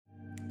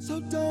So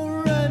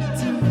don't run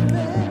to me.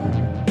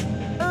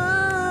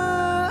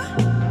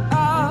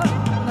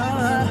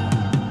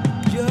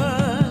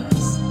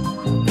 Just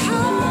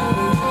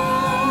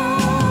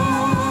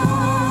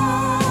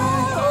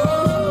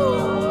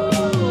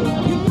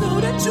you know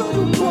that you're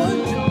the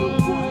one.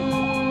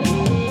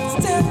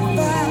 Stand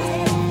back.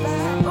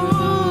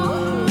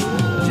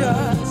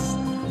 Just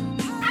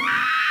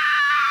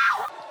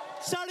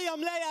sorry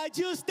I'm late. I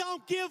just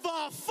don't give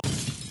a fuck.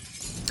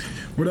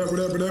 What up?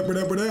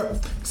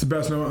 It's the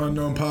best known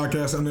unknown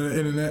podcast on the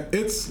internet.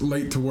 It's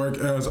late to work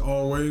as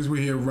always.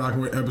 We're here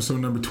rocking with episode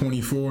number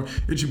 24.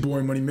 It's your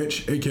boy Money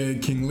Mitch, aka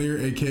King Lear,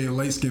 aka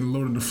Light Skin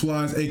Lord of the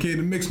Flies, aka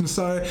the Mixed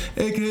Messiah,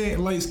 aka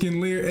Light Skin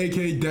Lear,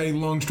 aka Daddy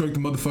Longstroke, the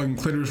motherfucking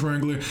clitoris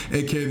wrangler,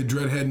 aka the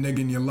dreadhead nigga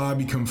in your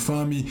lobby. Come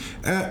find me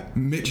at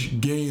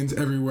Mitch Gaines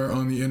everywhere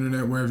on the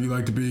internet, wherever you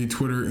like to be.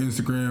 Twitter,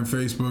 Instagram,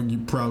 Facebook. You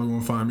probably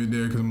won't find me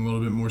there because I'm a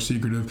little bit more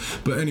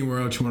secretive. But anywhere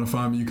else you want to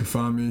find me, you can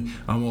find me.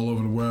 I'm all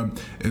over the web.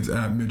 It's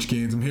at Mitch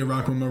Gaines. I'm here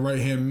rocking with my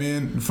right-hand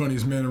man, the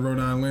funniest man in Rhode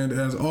Island.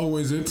 As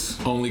always, it's...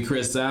 Only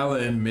Chris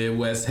Allen,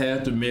 Midwest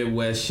Hef, the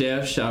Midwest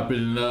Chef,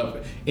 chopping it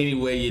up any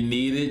way you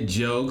need it.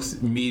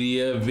 Jokes,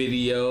 media,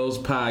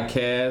 videos,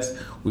 podcasts.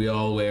 We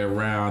all the way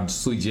around.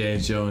 Sweet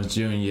James Jones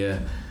Jr.,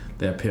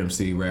 that Pimp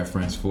C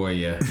reference for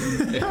you.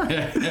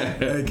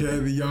 AKA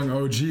the young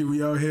OG.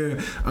 We out here.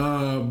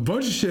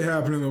 Bunch of shit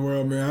happening in the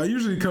world, man. I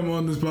usually come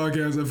on this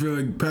podcast, I feel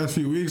like past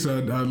few weeks, I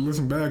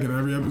listen back and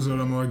every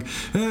episode I'm like,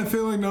 I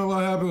feel like not a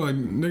lot happened. Like,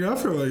 nigga, I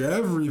feel like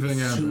everything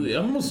happened.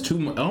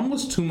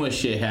 Almost too much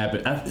shit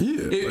happened.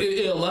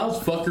 It allows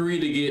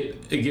fuckery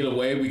to get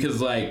away because,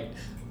 like,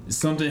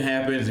 something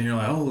happens and you're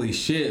like, holy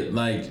shit,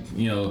 like,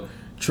 you know,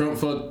 Trump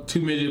fucked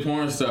 2 midget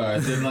porn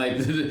stars, and like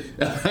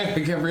I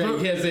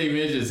can't say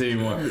midgets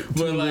anymore,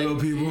 but like little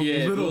people,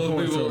 little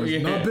porn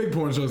stars, not big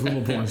porn stars,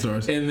 little porn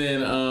stars. And then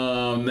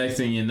next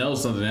thing you know,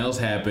 something else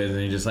happens,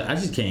 and you're just like, I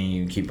just can't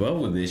even keep up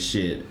with this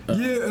shit.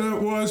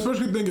 Well, I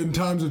especially think in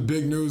times of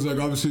big news, like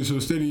obviously, so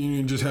State of the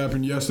Union just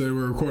happened yesterday.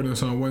 We're recording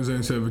this on Wednesday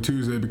instead of a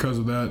Tuesday because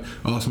of that.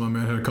 Also, my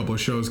man had a couple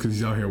of shows because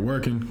he's out here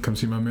working. Come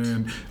see my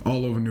man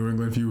all over New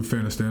England if you're a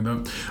fan of stand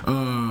up.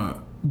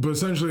 But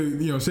essentially,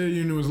 you know, State of the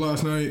Union was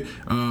last night.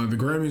 The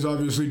Grammys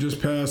obviously just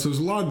passed. There's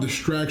a lot of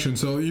distraction,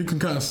 so you can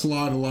kind of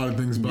slide a lot of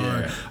things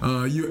by.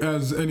 Yeah. You,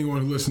 as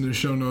anyone who listens to the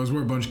show knows,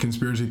 we're a bunch of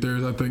conspiracy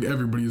theorists. I think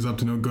everybody is up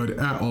to no good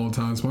at all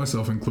times,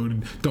 myself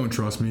included. Don't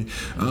trust me.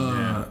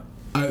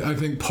 I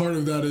think part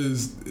of that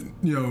is,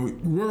 you know,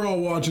 we're all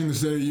watching the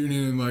State of the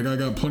Union, and like I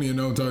got plenty of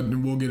notes,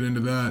 and we'll get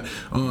into that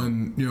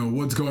on, you know,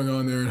 what's going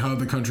on there and how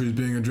the country is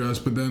being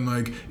addressed. But then,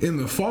 like in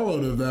the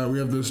fallout of that, we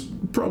have this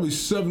probably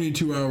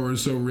 72 hour or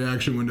so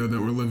reaction window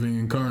that we're living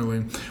in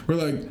currently. We're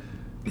like,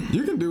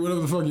 you can do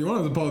whatever the fuck you want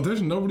as a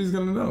politician. Nobody's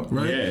gonna know,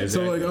 right? Yeah,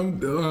 exactly. So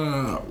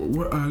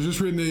like I was just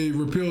reading they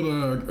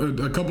repealed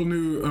a couple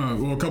new,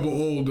 a couple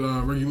old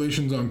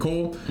regulations on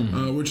coal,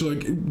 which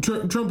like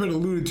Trump had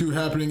alluded to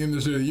happening in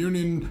the State of the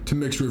Union to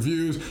mixed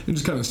reviews, and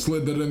just kind of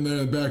slid that in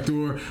there the back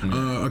door.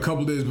 A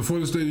couple days before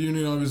the State of the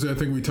Union, obviously, I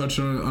think we touched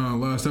on it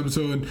last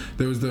episode.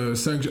 There was the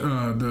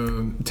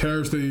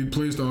tariffs they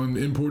placed on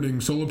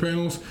importing solar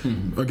panels.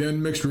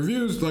 Again, mixed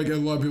reviews. Like a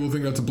lot of people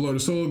think that's a blow to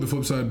solar. The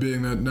flip side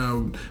being that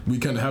now we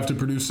kind of have to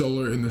produce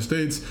solar in the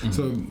States,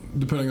 so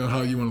depending on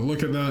how you want to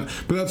look at that.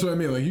 But that's what I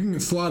mean, like you can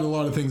slide a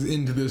lot of things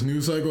into this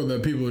news cycle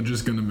that people are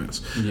just gonna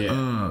miss.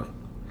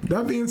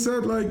 That being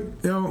said, like,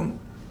 you know,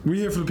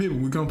 we here for the people.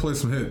 We're gonna play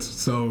some hits,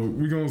 so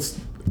we're gonna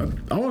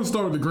I want to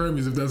start with the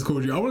Grammys if that's cool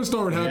with you. I want to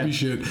start with happy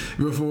shit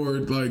before,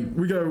 like,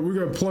 we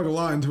got plug a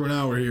lot into an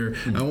hour here.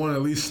 I want to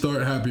at least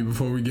start happy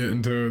before we get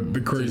into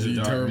the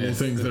crazy, terrible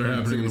things that are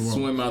happening in the world.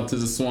 Swim out to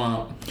the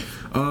swamp.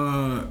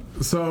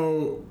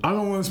 So I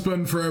don't want to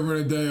spend forever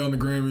in a day on the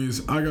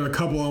Grammys. I got a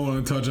couple I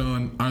want to touch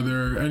on. Are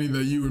there any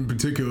that you in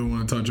particular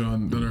want to touch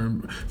on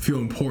that feel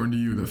important to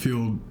you, that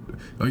feel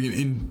like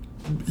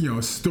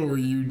a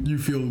story you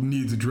feel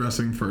needs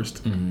addressing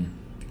first?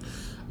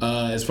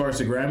 As far as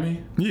the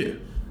Grammy? Yeah.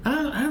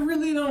 I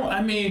really don't.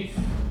 I mean,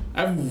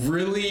 I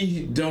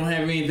really don't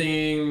have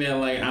anything that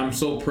like I'm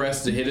so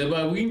pressed to hit it,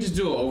 but we can just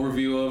do an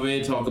overview of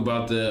it. Talk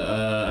about the.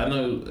 I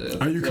know.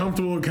 Are you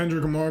comfortable with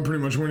Kendrick Lamar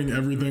pretty much winning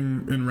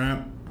everything in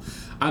rap?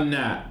 I'm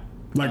not.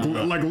 Like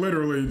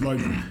literally, like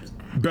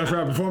best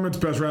rap performance,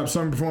 best rap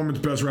song performance,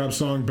 best rap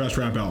song, best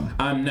rap album.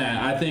 I'm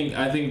not. I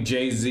think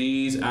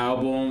Jay-Z's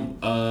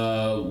album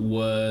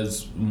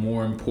was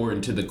more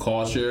important to the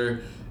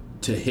culture,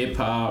 to hip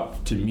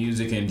hop, to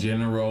music in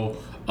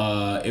general.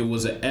 It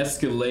was an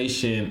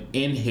escalation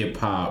in hip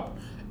hop,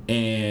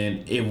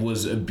 and it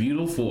was a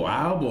beautiful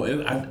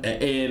album.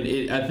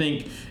 I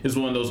think it's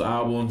one of those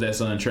albums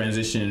that's on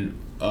transition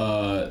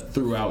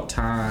throughout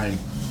time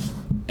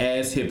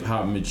as hip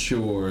hop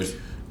matures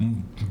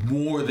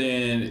more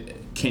than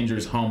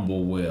Kendrick's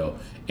Humble will,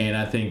 and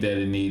I think that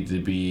it needs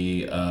to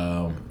be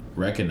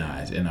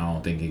recognized, and I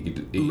don't think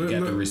it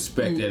got the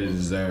respect that it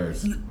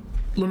deserves.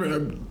 let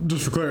me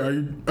just for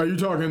clarity. Are you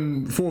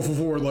talking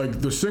 444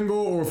 like the single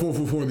or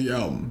 444 the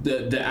album?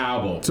 The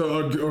album. So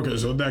okay,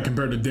 so that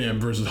compared to Damn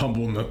versus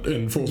Humble in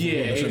 444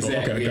 Yeah, the single.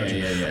 exactly.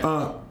 Okay, gotcha.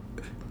 Yeah.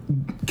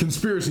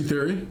 Conspiracy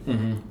theory.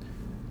 Mm-hmm.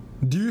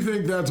 Do you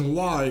think that's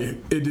why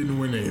it didn't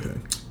win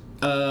anything?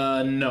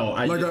 No.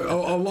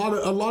 A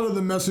lot of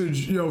the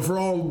message, for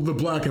all the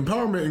black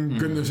empowerment and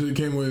goodness that it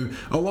came with,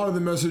 a lot of the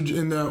message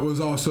in that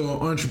was also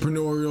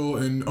entrepreneurial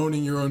and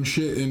owning your own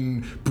shit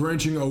and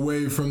branching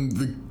away from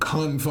the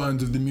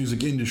confines of the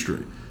music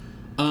industry.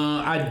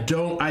 I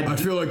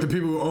feel like the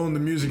people who own the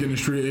music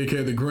industry,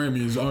 aka the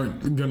Grammys,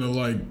 aren't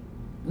gonna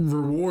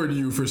reward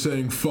you for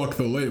saying fuck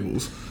the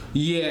labels.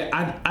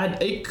 Yeah,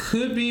 it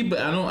could be, but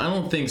I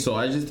don't think so.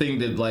 I just think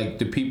that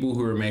the people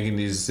who are making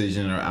these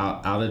decisions are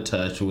out of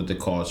touch with the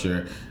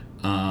culture,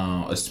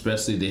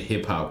 especially the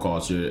hip hop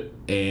culture,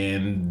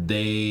 and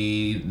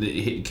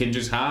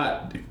Kendrick's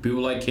hot. People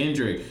like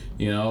Kendrick,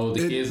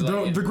 kids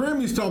like the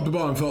Grammys top to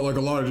bottom felt like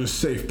a lot of just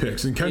safe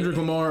picks, and Kendrick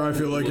Lamar I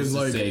feel like is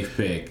a safe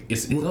pick.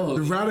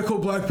 The radical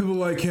black people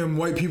like him,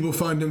 white people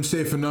find him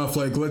safe enough.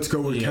 Let's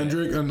go with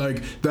Kendrick, and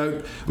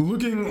that.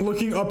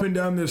 Looking up and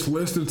down this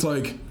list, it's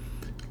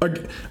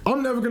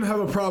I'm never going to have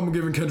a problem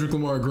giving Kendrick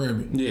Lamar a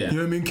Grammy. Yeah. You know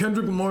what I mean?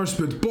 Kendrick Lamar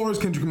spits bars.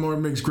 Kendrick Lamar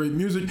makes great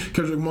music.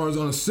 Kendrick Lamar is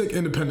on a sick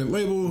independent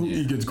label. Yeah.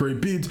 He gets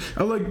great beats.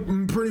 I like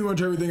pretty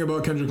much everything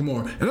about Kendrick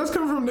Lamar. And that's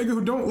coming from a nigga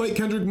who don't like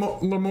Kendrick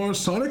Lamar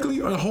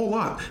sonically a whole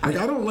lot. I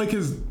don't like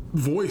his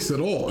voice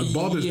at all. It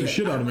bothers the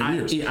shit out of my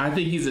ears. I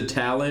think he's a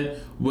talent,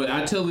 but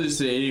I tell this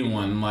to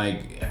anyone,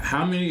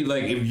 how many,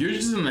 if you're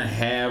just going to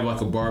have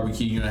a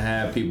barbecue, you're going to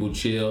have people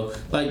chill,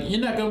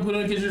 you're not going to put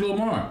on Kendrick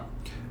Lamar.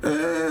 I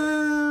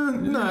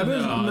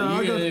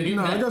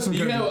got some.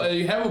 You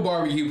have a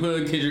barbecue,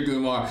 put on Kendrick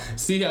Lamar,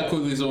 see how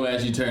quickly someone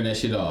actually turn that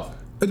shit off.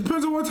 It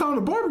depends on what time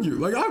of the barbecue.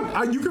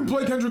 You can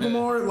play Kendrick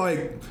Lamar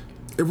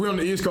if we're on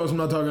the East Coast, I'm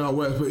not talking out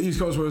West, but East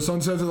Coast where the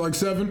sun sets at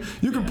 7,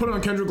 you can put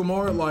on Kendrick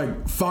Lamar at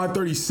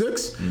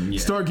 5:36.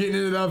 Start getting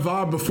into that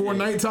vibe before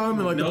nighttime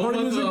and the party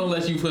music. No one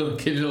lets you put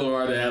Kendrick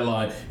Lamar to that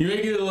line. You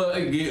may get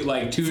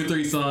 2 or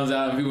 3 songs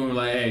out and people are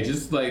like, hey,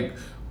 just put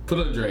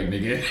on Drake,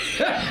 nigga.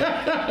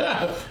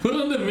 Put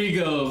on the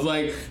Migos.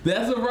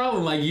 That's the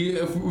problem.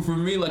 For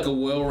me, a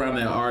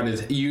well-rounded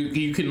artist,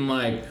 you can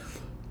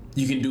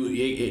you can do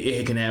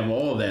it can have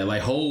all that.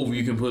 Hove,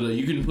 you can put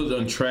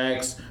on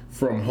tracks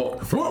from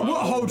Hove.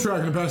 What Hove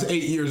track in the past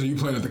 8 years are you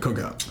playing at the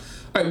cookout?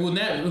 All right, well,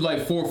 not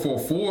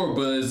 444,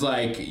 but it's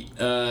I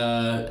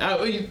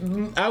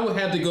would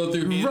have to go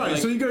through his, right.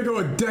 So you gotta go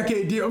a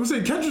decade deep. I'm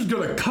saying Kendrick's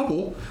got a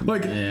couple,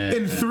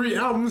 in 3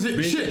 albums.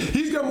 Shit,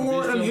 he's got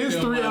more in his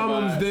 3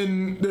 albums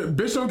than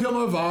Bitch Don't Kill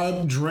My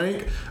Vibe,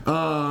 Drink.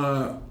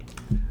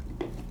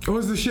 What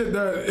was the shit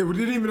that it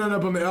didn't even end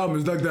up on the album?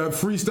 It's that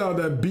freestyle,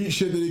 that beat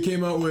shit that he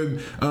came out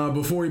with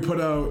before he put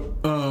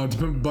out To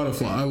Pimp a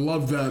Butterfly. I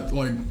love that.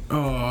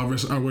 I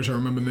wish I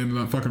remember the name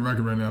of that fucking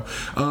record right now.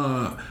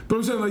 But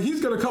I'm saying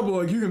he's got a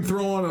couple you can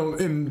throw on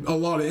in a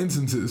lot of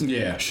instances.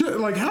 Yeah. Shit,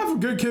 half a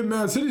Good Kid,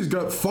 Mad City's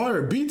got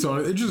fire beats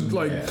on it. It just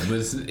beats, but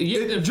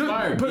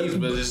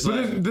it's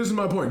this is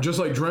my point. Just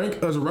like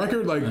Drink as a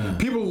record,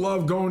 people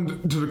love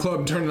going to the club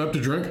and turning up to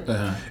Drink,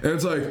 and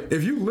it's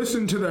if you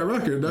listen to that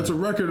record, that's a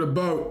record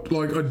about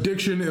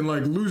addiction and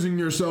losing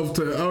yourself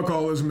to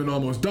alcoholism and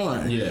almost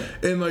dying. Yeah.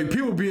 And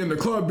people be in the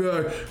club be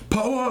like,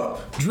 "Pow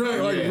up,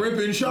 Drink,"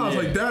 ripping shots.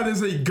 That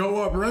is a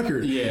go up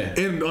record. Yeah.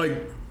 And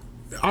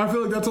I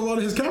feel that's a lot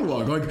of his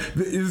catalog.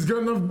 He's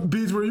got enough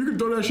beats where you can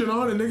throw that shit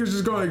on and niggas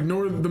just gonna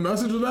ignore the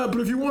message of that. But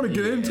if you want to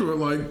get into it,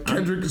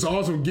 Kendrick is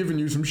also giving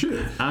you some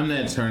shit. I'm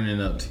not turning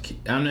up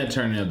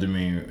to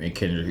me and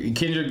Kendrick.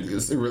 Kendrick,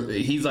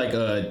 he's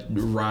a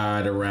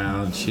ride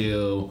around,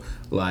 chill,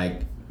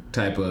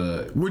 type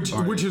of which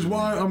is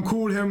why I'm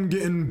cool with him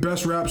getting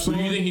best rap song.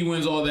 Do you think he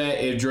wins all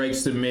that if Drake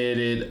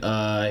submitted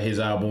his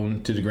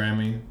album to the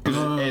Grammy?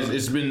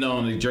 It's been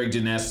known that Drake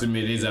did not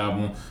submit his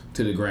album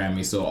to the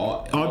Grammy. So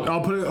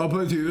I'll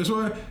put it to you this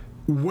way: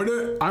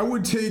 I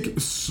would take.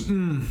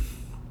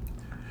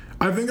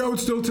 I think I would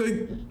still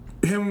take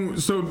him.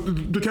 So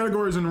the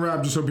categories in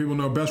rap, just so people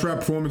know: best rap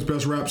performance,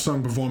 best rap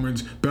song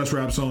performance, best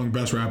rap song,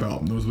 best rap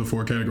album. Those are the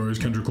 4 categories.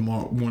 Kendrick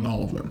Lamar won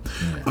all of them.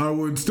 Yeah. I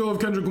would still have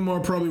Kendrick Lamar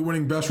probably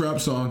winning best rap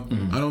song.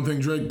 Mm-hmm. I don't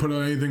think Drake put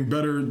out anything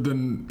better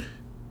than.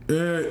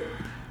 The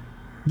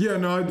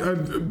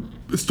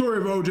Story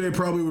of OJ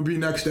probably would be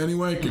next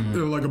anyway,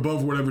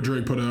 above whatever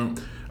Drake put out.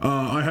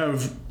 I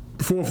have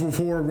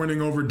 444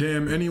 winning over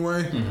Damn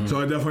anyway, so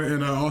I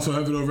also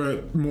have it over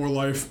at More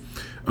Life.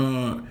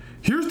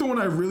 Here's the one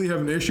I really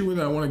have an issue with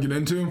that I want to get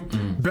into.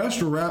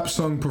 Best rap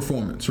song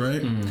performance,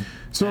 right?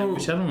 So I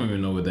don't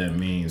even know what that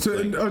means. So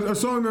a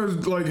song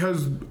that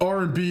has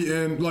R&B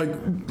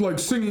and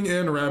singing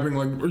and rapping,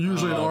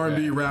 usually an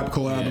R&B rap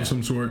collab of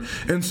some sort.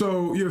 And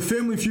so you have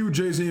Family Feud,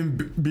 Jay-Z and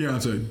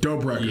Beyonce,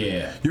 dope record.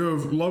 Yeah. You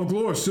have Love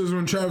Glory, SZA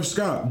and Travis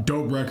Scott,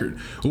 dope record.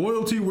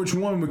 Loyalty, which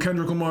won with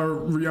Kendrick Lamar,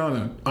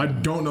 Rihanna. I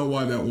don't know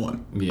why that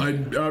won.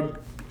 Yeah.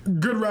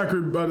 Good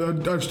record,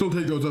 but I'd still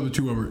take those other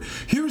 2 over it.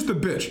 Here's the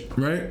bitch,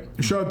 right?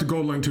 Shout out to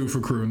Gold Link 2 for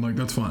Crew, and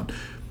that's fine.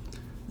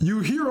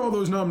 you hear all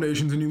those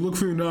nominations and you look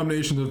through the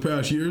nominations of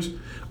past years,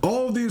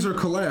 all of these are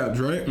collabs,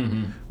 right?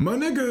 My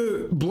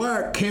nigga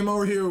Black came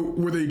out here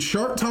with a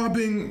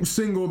chart-topping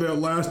single that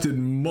lasted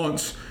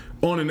months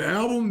on an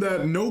album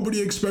that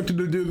nobody expected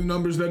to do the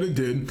numbers that it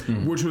did,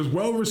 which was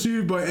well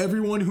received by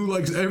everyone who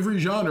likes every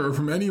genre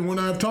from anyone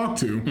I've talked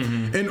to,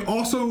 and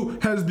also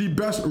has the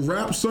best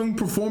rap sung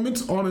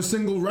performance on a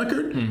single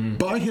record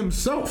by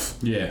himself.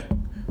 Yeah.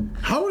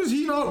 How does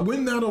he not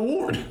win that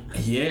award?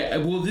 Yeah,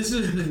 well, this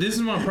is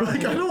my problem.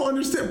 Like, I don't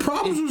understand.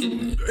 Problems was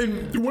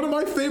in one of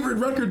my favorite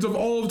records of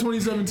all of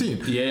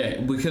 2017.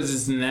 Yeah, because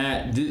it's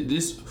not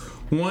this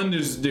one.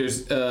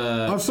 There's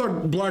I've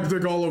sucked black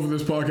dick all over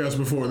this podcast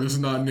before. This is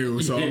not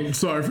new, so I'm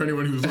sorry for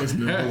anyone who's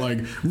listening. But like,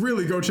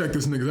 really, go check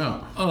this nigga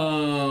out.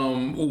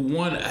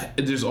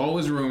 There's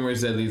always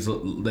rumors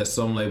that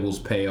some labels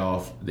pay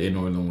off in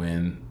order to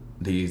win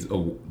these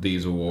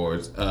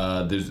awards.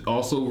 There's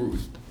also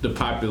the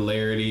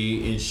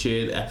popularity and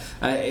shit.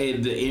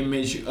 The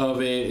image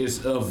of it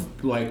is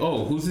of like,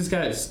 oh, who's this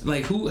guy?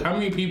 Like, how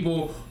many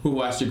people who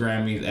watch the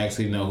Grammys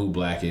actually know who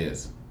Black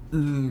is?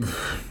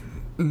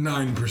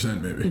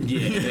 9% maybe.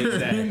 Yeah,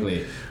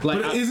 exactly.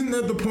 Like, but isn't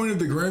that the point of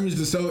the Grammys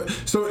to sell it?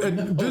 So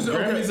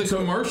Grammys a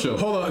commercial.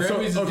 Hold on.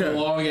 Grammys is a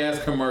long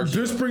ass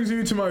commercial. This brings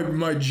me to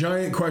my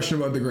giant question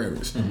about the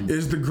Grammys.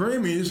 Is the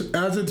Grammys,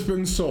 as it's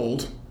been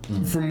sold,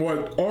 from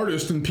what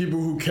artists and people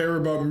who care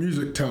about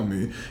music tell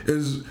me,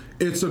 is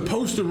it's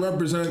supposed to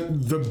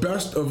represent the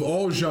best of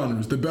all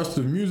genres, the best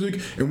of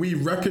music, and we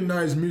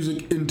recognize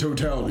music in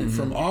totality,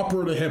 from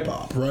opera to hip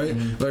hop, right?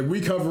 Like, we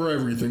cover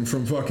everything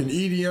from fucking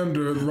EDM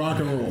to rock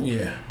and roll.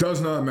 Yeah.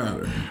 Does not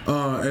matter.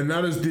 And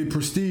that is the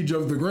prestige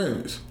of the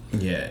Grammys.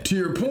 Yeah. To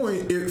your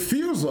point, it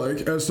feels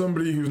like, as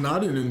somebody who's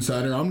not an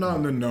insider, I'm not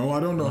in the know, I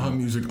don't know how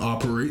music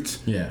operates.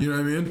 Yeah. You know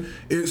what I mean?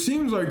 It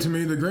seems like to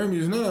me the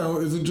Grammys now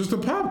is just a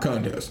pop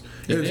contest.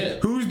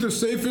 It's who's the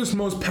safest,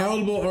 most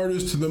palatable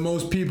artist to the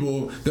most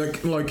people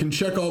that like can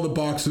check all the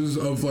boxes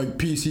of like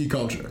PC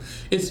culture.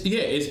 It's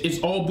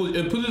all put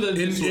it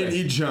this way. In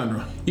each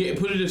genre. Yeah,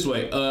 put it this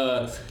way.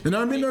 And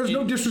I mean, there's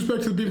no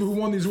disrespect to the people who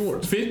won these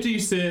awards. 50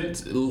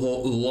 Cent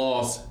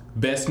lost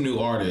Best New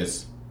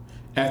Artist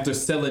after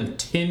selling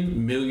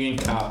 10 million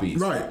copies.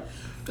 Right.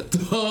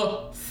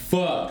 The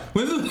fuck?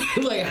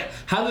 Like,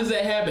 how does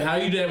that happen? How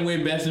you didn't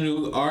win Best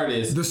New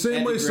Artist? The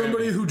same way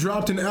somebody who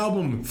dropped an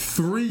album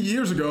 3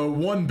 years ago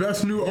won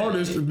Best New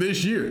Artist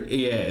this year.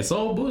 Yeah, it's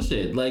all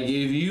bullshit. Like,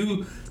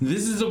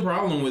 this is a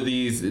problem with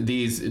these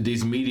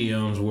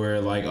mediums where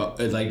like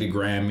the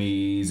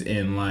Grammys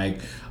and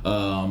like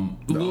the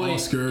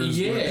Oscars.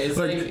 Yeah, it's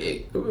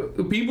like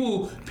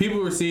people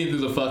are seeing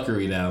through the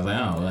fuckery now. It's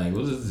like, oh, like,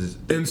 what is this?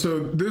 And so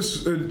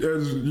this,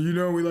 as you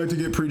know, we like to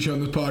get preachy on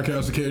this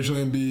podcast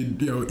occasionally and be,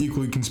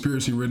 equally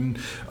conspiracy ridden.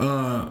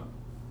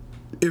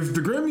 If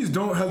the Grammys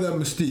don't have that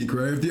mystique,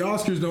 right? If the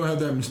Oscars don't have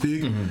that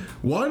mystique,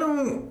 why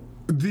don't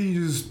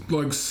these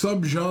like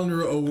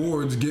subgenre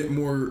awards get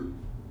more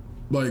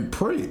like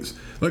praise?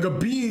 Like a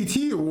BET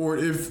award,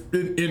 if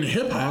in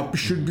hip hop,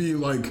 should be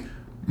like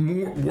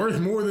worth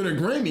more than a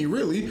Grammy,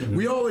 really.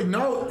 We all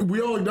acknowledge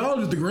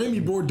that the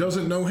Grammy board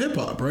doesn't know hip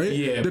hop, right?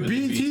 Yeah. The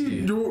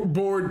BET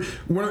board,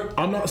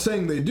 I'm not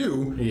saying they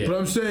do, but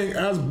I'm saying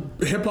as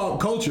hip hop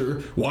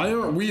culture, why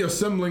aren't we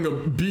assembling a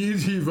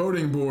BET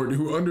voting board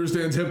who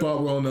understands hip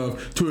hop well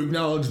enough to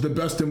acknowledge the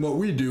best in what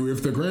we do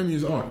if the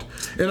Grammys aren't?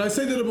 And I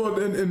say that about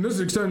in this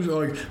extension,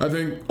 like, I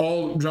think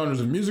all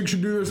genres of music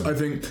should do this. I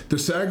think the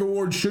SAG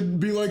Awards should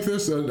be like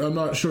this. I'm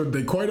not sure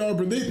they quite are,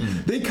 but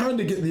they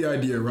kind of get the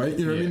idea, right?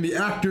 You know what I mean?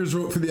 The actors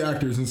vote for the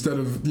actors instead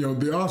of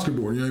the Oscar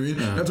board. You know what I mean?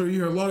 That's why you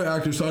hear a lot of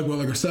actors talk about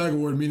like a SAG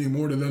Award meaning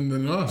more to them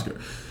than an Oscar.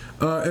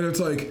 And it's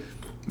like,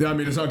 I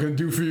mean, it's not going to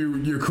do for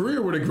your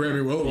career what a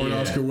Grammy will or an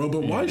Oscar will,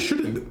 but why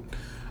shouldn't it?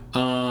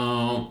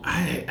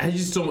 I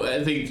just don't.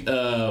 I think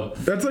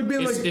that's like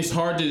being it's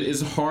hard to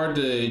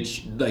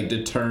like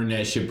to turn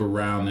that ship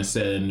around and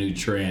set a new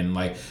trend.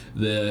 Like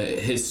the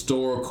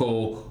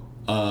historical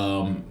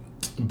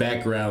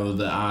background of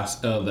the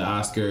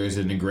Oscars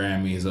and the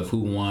Grammys of who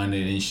won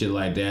it and shit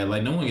like that.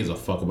 Like, no one gives a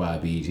fuck about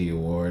a BET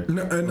award.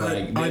 No, and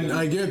like,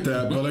 I get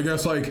that, but I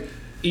guess like,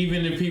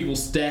 even if people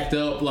stacked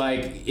up,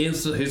 like,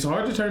 it's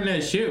hard to turn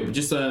that ship.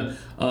 Just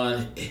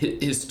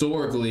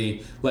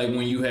historically, like,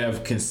 when you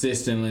have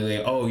consistently,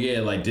 like, oh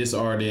yeah, like this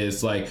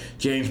artist, like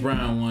James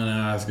Brown won an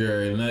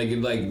Oscar, and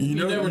like you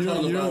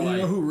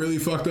know who really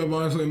fucked up,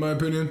 honestly, in my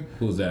opinion?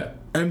 Who's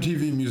that?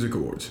 MTV Music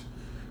Awards.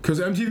 Because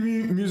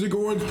MTV Music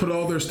Awards put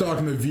all their stock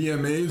in the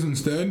VMAs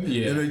instead,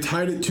 and they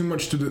tied it too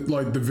much to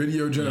the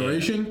video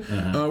generation,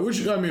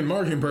 which, I mean,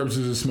 marketing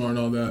purposes is smart and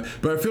all that.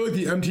 But I feel like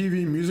the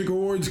MTV Music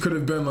Awards could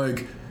have been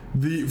like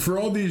for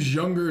all these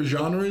younger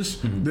genres,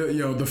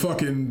 the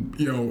fucking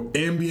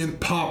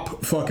ambient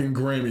pop fucking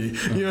Grammy,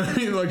 you know what I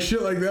mean, like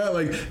shit like that,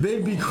 like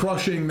they'd be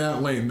crushing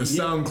that lane, the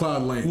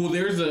SoundCloud lane. Well,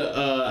 there's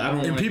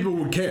people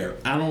would care.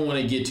 I don't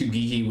want to get too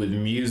geeky with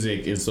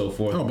music and so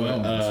forth,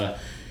 but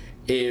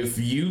if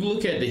you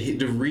look at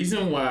the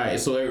reason why,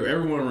 so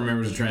everyone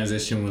remembers the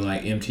transition when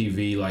like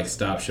MTV like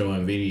stopped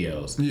showing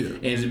videos. Yeah.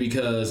 And it's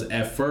because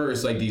at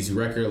first like these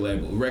record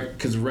labels,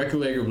 because record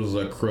labels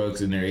are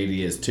crooks and they're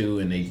idiots too,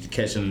 and they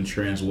catching the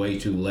trends way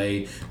too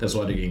late. That's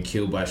why they're getting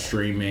killed by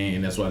streaming,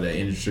 and that's why the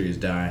industry is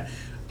dying.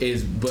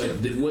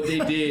 What they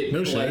did,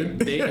 no shade.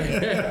 Like,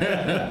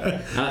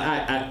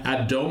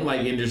 I don't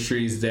like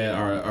industries that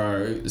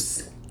are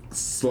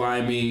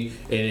slimy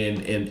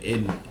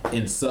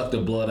and suck the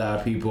blood out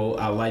of people.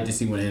 I like to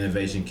see when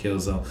innovation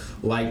kills them,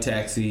 like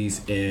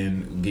taxis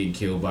and getting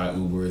killed by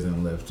Ubers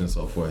and Lyfts and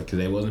so forth, because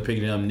they wasn't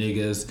picking up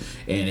niggas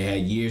and they had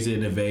years to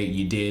innovate.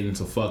 You didn't,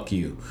 so fuck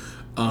you.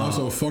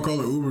 Also, fuck all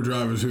the Uber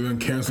drivers who then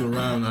cancel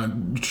around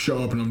and I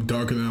show up and I'm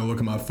darker than I look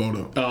at my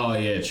photo. Oh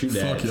yeah, true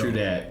that. Fuck True y'all.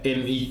 that.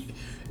 And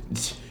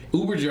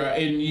Uber drive,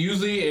 and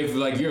usually if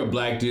like you're a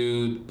black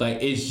dude, like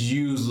it's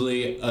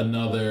usually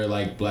another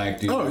like black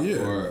dude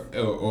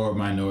or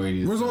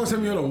minority. When's the last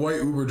time you had a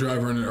white Uber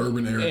driver in an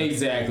urban area?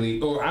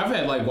 Exactly. Or I've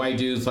had like white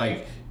dudes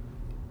like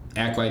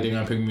act like they're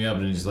gonna pick me up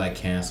and just like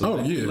cancel. Oh,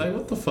 like, yeah. Like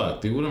what the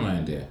fuck, dude? What am I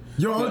gonna do?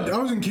 Yo, I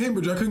was in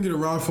Cambridge. I couldn't get a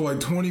ride for like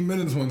 20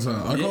 minutes one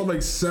time. I called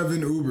like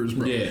 7 Ubers,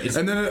 bro. Yeah,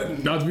 and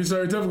then, not to be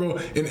stereotypical,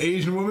 an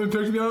Asian woman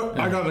picked me up.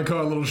 I got in the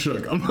car a little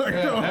shook. I'm like,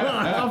 no,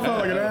 I felt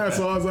like an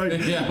asshole. I was like,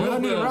 Yeah, I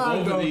need a ride,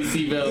 both though. of these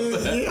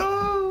seatbelts. Yo.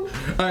 All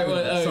right,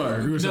 well,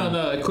 Sorry, you were saying.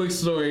 no, a quick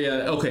story.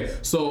 Okay,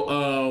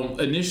 so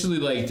initially,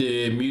 like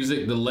the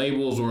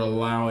labels were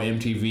allowing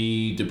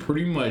MTV to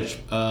pretty much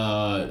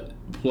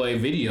play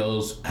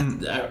videos.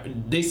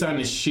 They signed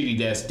this shitty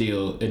ass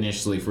deal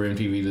initially for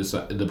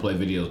MTV to play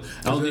videos.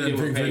 I don't think they were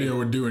paying. video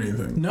would do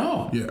anything.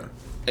 No. Yeah.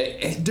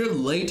 They're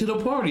late to the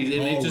party,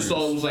 and it just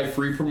all was like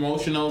free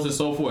promotionals and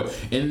so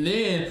forth. And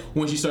then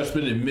once you start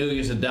spending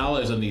millions of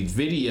dollars on these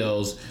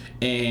videos,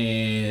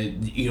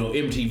 and you know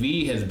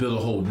MTV has built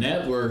a whole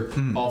network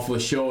off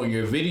of showing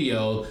your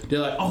video, they're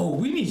like, oh,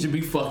 we need to be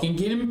fucking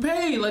getting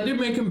paid. Like they're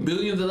making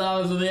billions of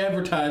dollars on the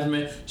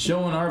advertisement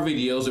showing our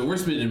videos, and we're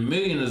spending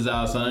millions of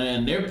dollars on it,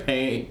 and they're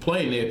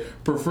playing it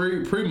for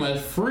free, pretty much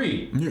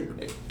free. Yeah.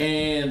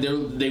 And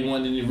they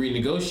wanted to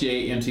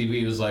renegotiate.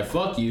 MTV was like,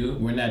 fuck you,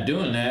 we're not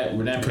doing that.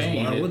 We're not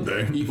paying why it. would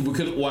they?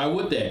 Because why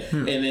would they?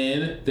 And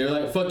then they're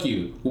like, fuck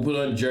you, we'll put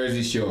on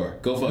Jersey Shore.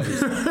 Go fuck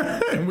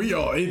yourself. And we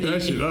all ate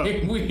that shit up.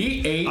 We ate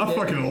I that.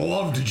 fucking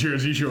loved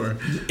Jersey Shore.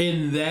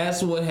 And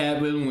that's what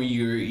happened when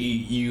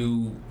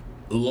you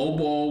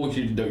lowball with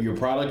your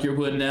product you're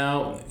putting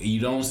out. You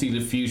don't see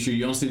the future.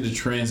 You don't see the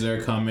trends that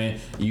are coming.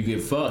 You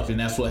get fucked, and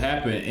that's what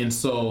happened. And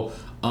so,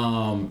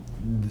 and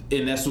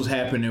that's what's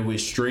happening with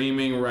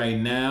streaming right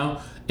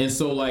now. And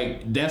so,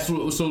 like, that's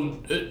what.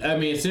 So, I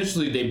mean,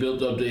 essentially, they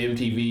built up the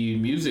MTV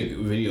Music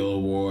Video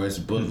Awards,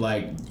 but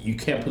like, you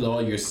can't put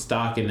all your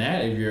stock in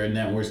that if you're a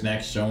network's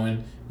next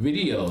showing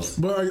videos.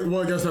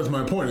 Well, I guess that's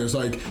my point. It's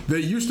like they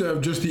used to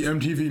have just the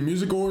MTV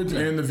Music Awards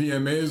and the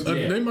VMAs.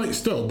 Yeah. They might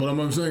still, but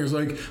what I'm saying is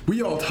like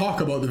we all talk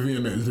about the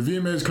VMAs. The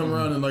VMAs come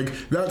around and like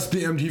that's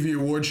the MTV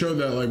award show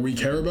that like we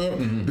care about.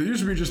 There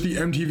used to be just the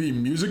MTV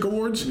Music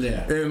Awards.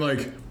 Yeah. And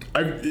like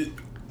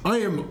I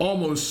am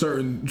almost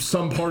certain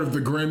some part of the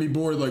Grammy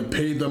board like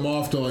paid them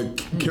off to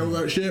like kill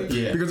that shit.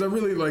 Yeah. Because I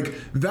really like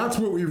that's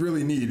what we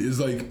really need is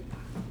like.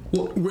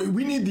 Well,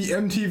 we need the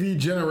MTV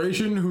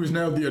generation, who's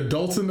now the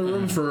adults in the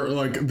room for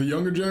like the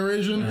younger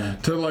generation,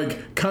 to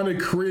like kind of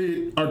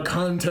create a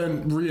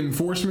content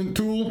reinforcement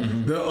tool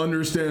that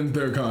understands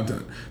their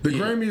content. The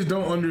Grammys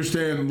don't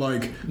understand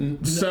like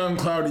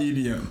SoundCloud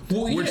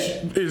EDM,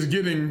 which is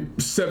getting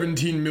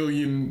 17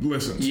 million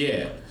listens.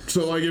 Yeah.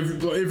 So like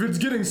if it's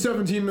getting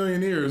 17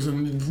 million ears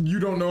and you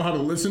don't know how to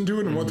listen to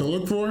it and what to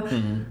look for,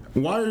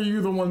 why are you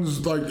the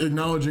ones like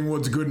acknowledging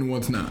what's good and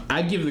what's not?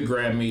 I give the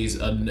Grammys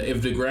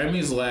if the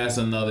Grammys last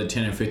another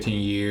 10 or 15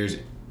 years,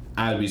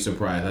 I'd be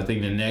surprised. I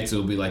think the next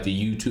will be like the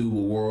YouTube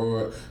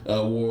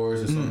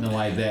awards or something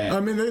like that.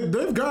 I mean,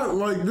 they've got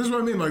like this is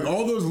what I mean. Like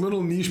all those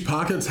little niche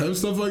pockets have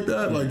stuff like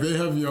that. Like they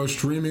have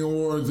streaming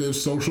awards, they have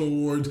social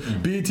awards.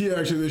 BET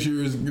actually this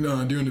year is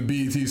doing the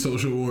BET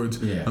social awards.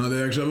 Yeah.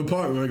 They actually have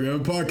they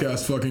have a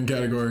podcast fucking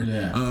category.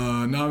 Yeah.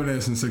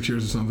 Nominated in 6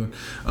 years or something.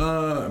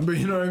 But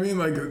you know what I mean?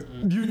 Like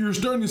you're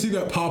starting to see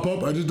that pop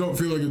up. I just don't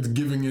feel like it's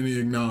giving any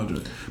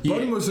acknowledgement.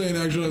 Budden was saying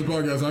actually on his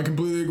podcast, and I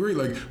completely agree.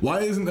 Like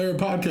why isn't there a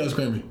podcast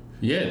Grammy?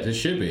 Yeah, there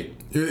should be.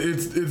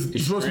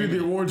 It's supposed to be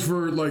the awards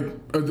for like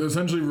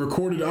essentially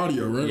recorded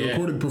audio, right? Yeah.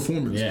 Recorded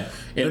performance. Yeah.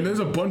 And there's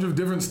a bunch of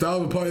different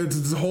styles of podcasts.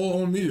 It's a whole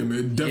own medium.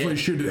 It definitely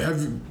should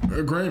have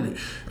a Grammy.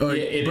 But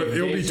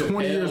it'll be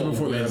 20 years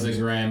before that. There's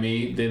a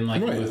Grammy, then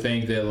like Right. you would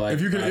think that like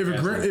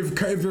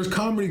If there's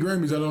comedy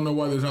Grammys, I don't know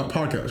why there's not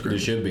podcast Grammys. there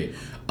should be.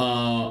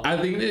 I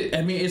think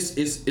that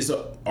it's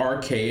an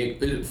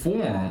archaic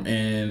form,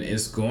 and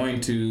it's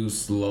going to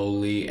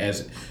slowly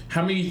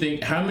how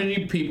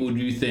many people do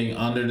you think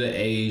under the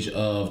age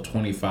of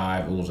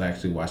 25 was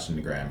actually watching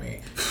the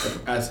Grammy?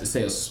 I'd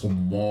say a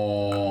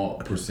small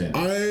percentage.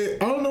 I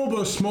don't know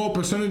about a small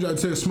percentage. I'd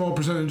say a small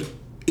percentage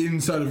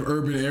inside of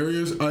urban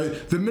areas. That's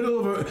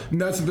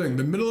the thing.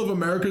 The middle of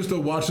America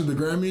still watches the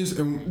Grammys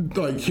and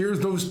like hears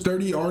those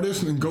 30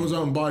 artists and goes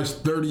out and buys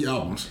 30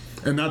 albums.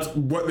 And that's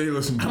what they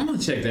listen to. I'm gonna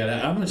check that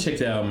out. I'm gonna check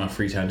that out in my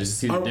free time just to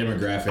see the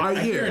demographic.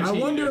 I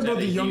wonder about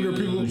the younger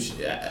people.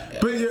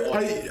 But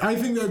yeah, I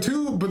think that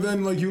too. But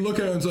then like you look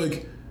at it, it's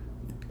like,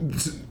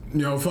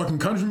 you know, fucking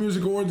country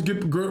music awards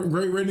get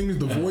great ratings.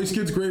 The Voice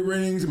gets great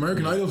ratings.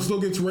 American Idol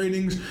still gets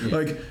ratings. Yeah.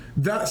 Like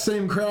that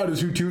same crowd is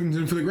who tunes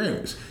in for the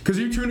Grammys. Because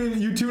you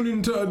tune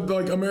into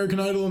like American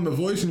Idol and The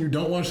Voice, and you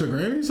don't watch the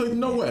Grammys. Like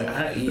no way.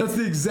 That's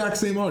the exact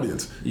same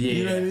audience. Yeah,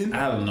 you know what I mean?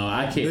 I don't know.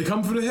 I can't. They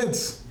come for the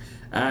hits.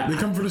 They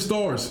come for the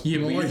stars.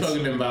 Yeah, but you're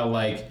talking about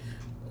like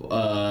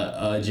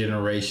a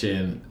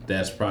generation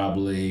that's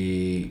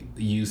probably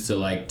used to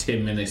like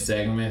 10-minute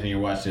segments and you're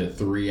watching a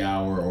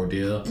 3-hour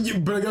ordeal. Yeah,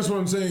 but I guess what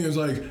I'm saying is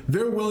like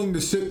they're willing to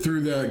sit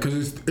through that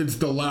because it's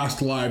the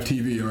last live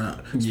TV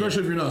around,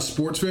 especially if you're not a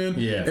sports fan.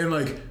 Yeah. And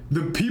like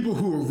the people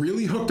who are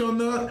really hooked on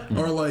that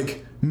are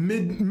like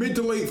mid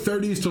to late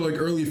 30s to like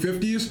early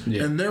 50s,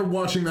 and they're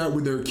watching that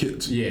with their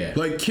kids. Yeah.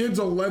 Like kids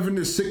 11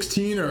 to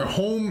 16 are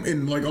home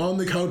and like on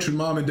the couch with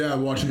mom and dad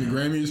watching the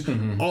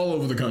Grammys all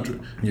over the country.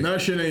 And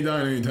that shit ain't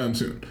dying anytime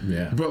soon.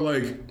 Yeah. But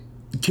like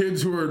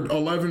kids who are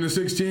 11 to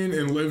 16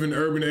 and live in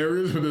urban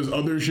areas where there's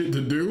other shit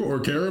to do or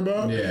care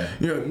about. Yeah.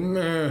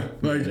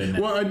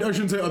 Well, I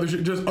shouldn't say other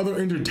shit, just other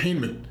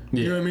entertainment.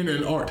 You know what I mean?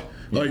 And art.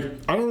 Like,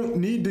 I don't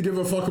need to give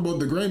a fuck about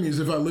the Grammys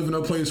if I live in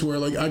a place where,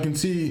 like, I can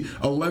see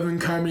 11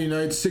 comedy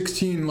nights,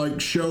 16,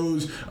 like,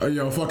 shows,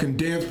 fucking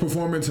dance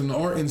performance and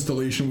art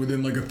installation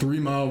within, like, a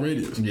 3-mile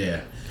radius.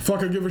 Yeah.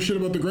 Fuck I give a shit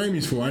about the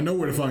Grammys for? I know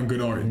where to find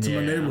good art. It's in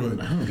my neighborhood.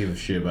 I don't give a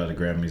shit about the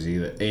Grammys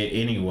either.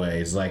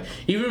 Anyways, like,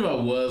 even if I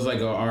was, like,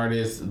 an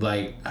artist,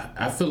 like,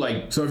 I feel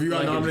like... So if you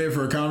got nominated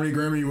for a comedy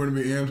Grammy, you wouldn't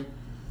be amped?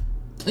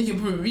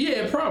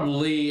 Yeah,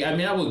 probably. I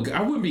mean, I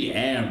wouldn't be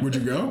amped. Would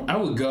you go? I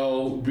would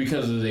go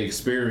because of the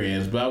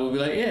experience, but I would be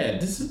like, yeah,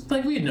 this is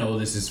like we know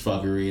this is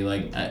fuckery.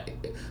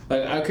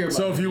 I care about.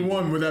 So if you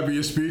won, would that be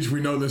a speech?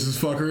 We know this is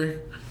fuckery.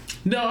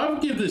 No, I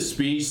would give this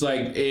speech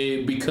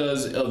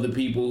because of the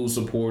people who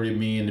supported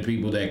me and the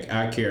people that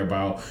I care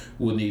about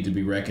would need to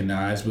be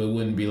recognized, but it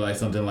wouldn't be like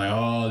something like,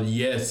 oh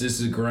yes,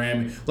 this is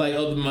Grammy. Like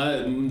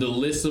the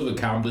list of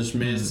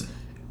accomplishments.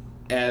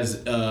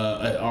 As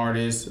an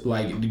artist,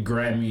 like the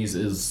Grammys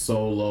is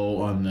so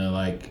low on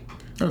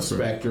the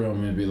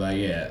spectrum, and be like,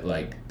 yeah,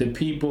 like the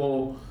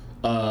people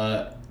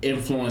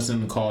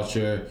influencing the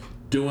culture,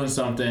 doing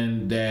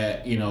something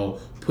that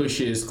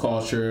pushes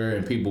culture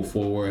and people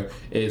forward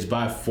is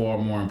by far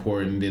more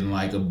important than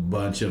like a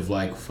bunch of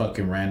like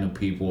fucking random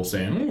people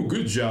saying, oh,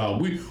 good job,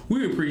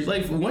 we appreciate.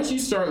 Like once you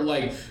start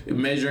like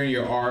measuring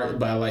your art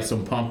by like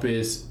some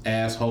pompous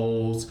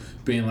assholes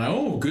being like,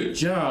 oh, good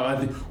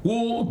job,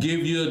 we'll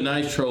give you a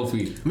nice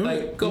trophy.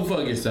 Go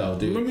fuck yourself,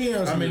 dude. Let me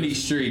ask you, I'm in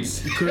these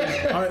streets.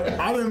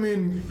 I don't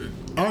mean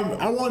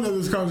I want to have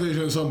this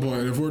conversation at some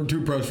point. If we're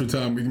too pressed for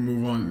time, we can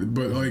move on.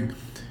 But like,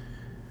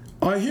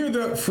 I hear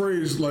that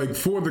phrase like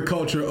for the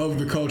culture, of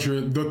the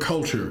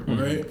culture,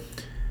 right?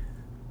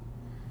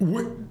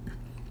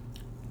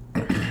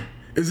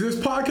 Is this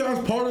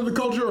podcast part of the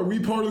culture? Are we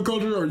part of the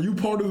culture? Are you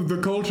part of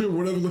the culture?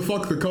 Whatever the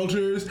fuck the culture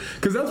is,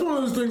 because that's one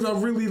of those things I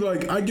really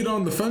like. I get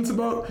on the fence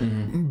about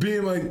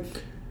being like.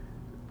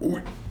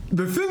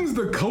 The things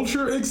the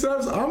culture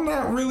accepts, I'm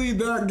not really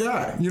that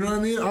guy. You know what I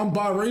mean? I'm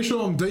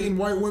biracial. I'm dating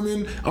white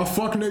women. I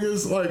fuck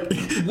niggas. Like,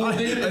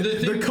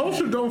 the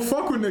culture don't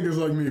fuck with niggas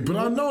like me. But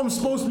I know I'm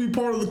supposed to be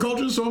part of the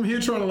culture, so I'm here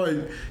trying to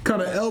like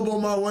kind of elbow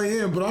my way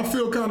in. But I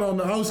feel kind of on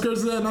the outskirts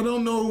of that, and I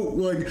don't know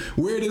like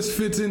where this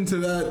fits into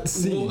that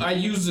scene. Well, I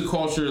use the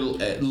culture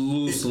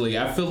loosely.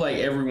 I feel like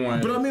everyone.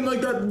 But I mean,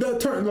 like that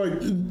term,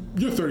 like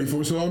you're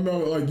 34, so I'm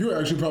not like you're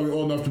actually probably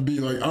old enough to be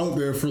like out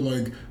there for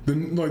like the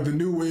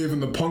new wave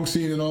and the punk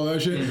scene and all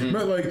that shit.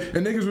 But like,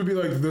 and niggas would be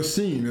like the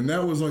scene, and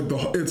that was like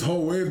its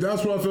whole wave.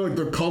 That's what I feel like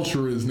the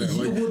culture is now.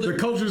 Like the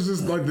culture is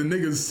just like the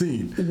niggas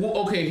scene.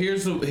 Well, okay,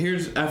 here's.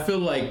 I feel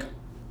like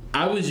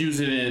I was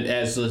using it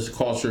as just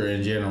culture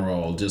in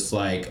general, just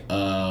like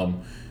the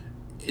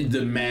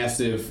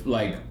massive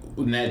like.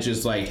 Not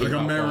just like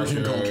hip-hop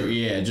American culture.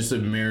 Yeah, just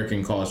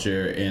American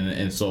culture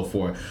and so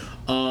forth.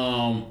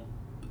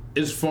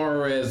 As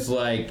far as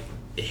like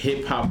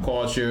hip hop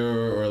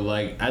culture or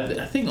like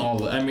I think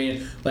I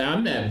mean like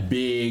I'm that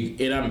big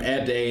and I'm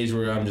at the age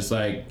where I'm just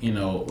like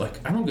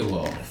like I don't give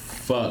a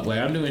fuck, like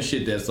I'm doing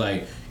shit that's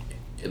like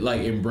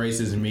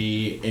embraces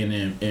me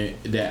and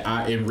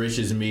that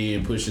enriches me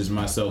and pushes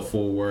myself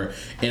forward,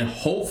 and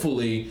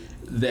hopefully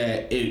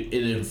that it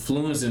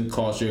influences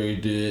culture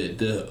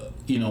to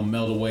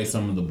melt away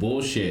some of the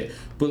bullshit.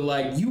 But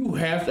like you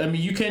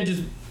can't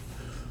just.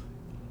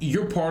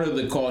 You're part of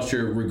the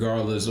culture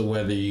regardless of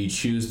whether you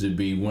choose to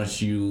be.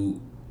 Once you,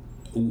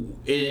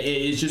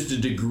 it's just a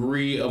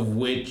degree of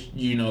which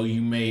you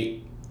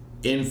may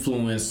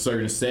influence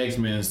certain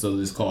segments of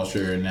this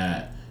culture or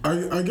not.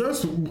 I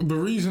guess the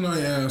reason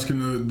I ask,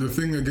 and the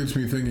thing that gets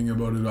me thinking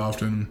about it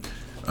often,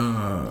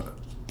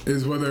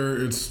 is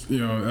whether it's, you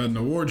know, at an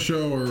award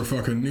show or a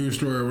fucking news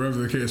story or whatever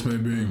the case may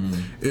be,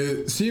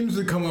 it seems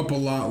to come up a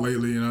lot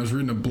lately. And I was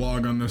reading a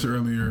blog on this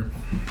earlier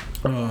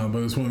by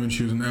this woman.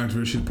 She was an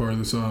activist. She's part of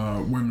this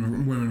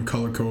Women of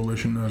Color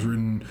Coalition. I was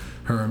reading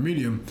her on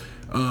Medium.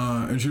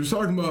 And she was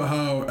talking about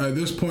how at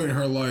this point in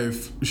her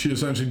life, she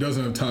essentially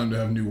doesn't have time to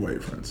have new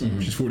white friends.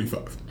 She's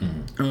 45.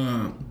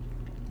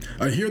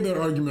 I hear that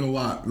argument a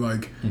lot.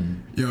 Like,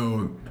 you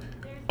know,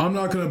 I'm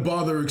not going to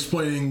bother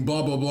explaining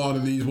blah, blah, blah to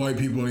these white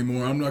people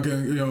anymore. I'm not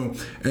going to, you know,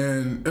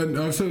 and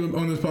I've said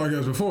on this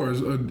podcast before,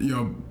 as a, you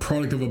know,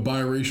 product of a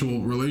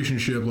biracial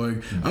relationship,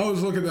 like, I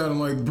always look at that and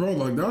I'm like, bro,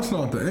 like, that's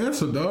not the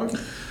answer, dog.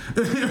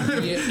 But I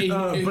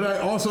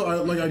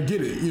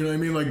get it, you know what I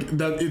mean? Like,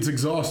 that it's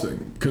exhausting.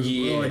 Because,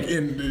 like,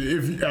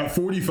 if at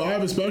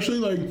 45 especially,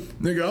 like,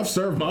 nigga, I've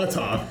served my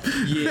time.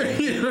 Yeah.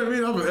 You know what I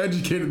mean? I've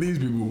educated these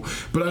people.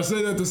 But I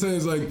say that to say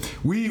is, like,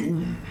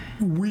 we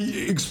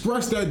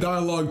express that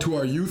dialogue to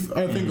our youth,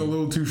 I think, a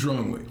little too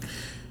strongly.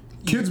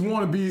 Kids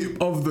want to be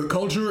of the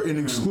culture and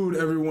exclude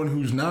everyone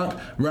who's not,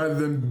 rather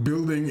than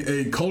building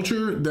a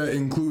culture that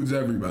includes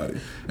everybody,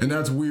 and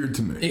that's weird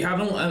to me. I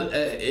don't.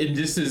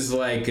 This is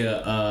like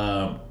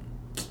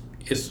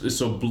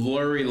it's a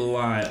blurry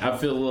line. I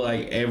feel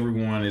like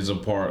everyone is a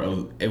part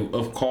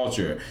of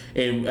culture,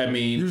 and I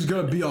mean, you just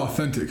gotta be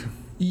authentic.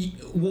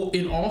 Well,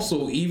 and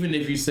also, even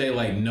if you say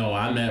like, no,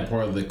 I'm not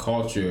part of the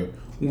culture.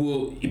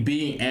 Well,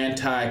 being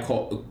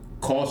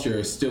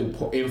anti-culture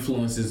still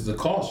influences the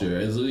culture.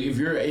 If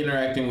you're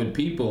interacting with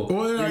people,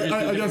 well, you're just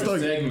a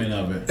different segment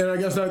of it. And I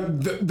guess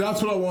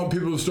that's what I want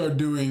people to start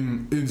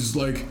doing is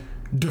like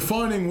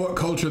defining what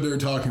culture they're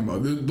talking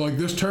about. Like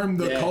this term,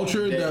 the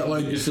culture that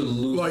like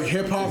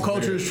hip hop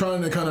culture is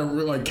trying to kind of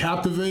like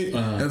captivate.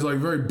 It's like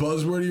very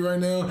buzzwordy right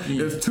now.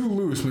 It's too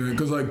loose, man.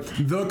 Because like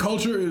the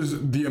culture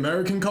is the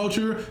American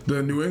culture,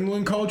 the New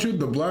England culture,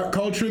 the black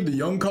culture, the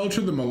young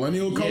culture, the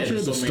millennial culture,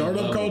 the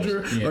startup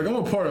culture. Like I'm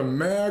a part of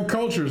mad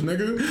cultures,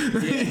 nigga.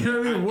 You know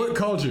what I mean? What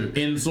culture?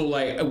 And so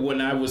like when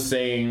I was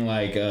saying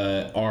like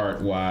art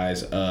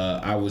wise,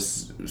 I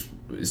was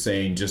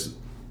saying just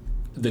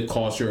the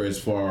culture as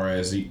far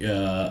as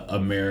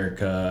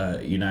America,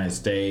 United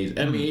States.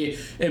 I mean,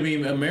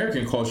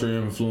 American culture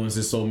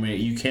influences so many.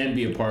 You can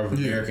be a part of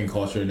American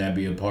culture and not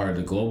be a part of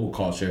the global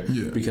culture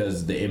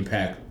because the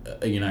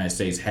impact the United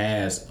States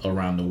has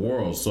around the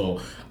world. So,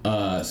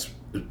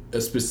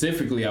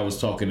 specifically, I was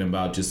talking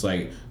about just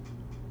like,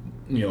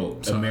 you know,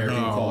 American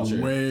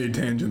culture. Way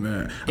tangent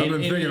that. I've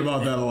been thinking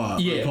about that a lot.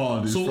 Yeah.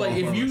 Apologies. So like,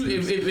 if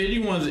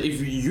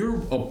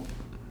you're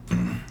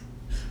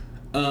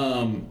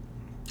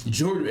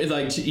Jordan,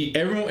 like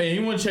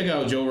anyone check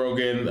out Joe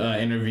Rogan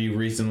interview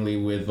recently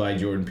with like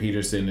Jordan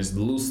Peterson. It's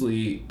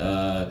loosely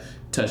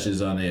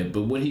touches on it,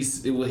 but what he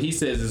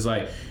says is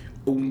like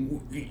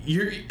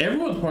you're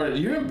part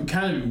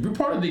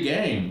of the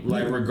game,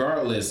 like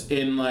regardless,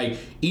 and like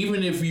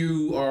even if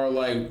you are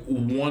like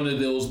one of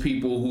those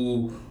people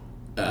who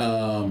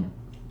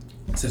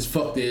says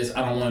fuck this,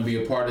 I don't want to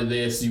be a part of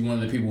this. You one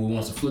of the people who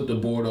wants to flip the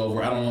board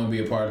over. I don't want to be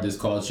a part of this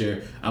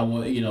culture. I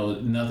want, you know,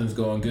 nothing's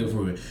going good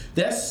for me.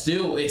 It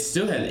still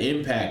has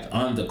impact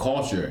on the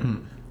culture.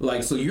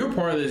 Like, so you're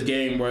part of this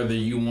game whether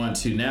you want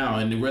to now,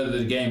 and whether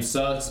the game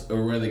sucks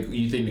or whether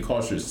you think the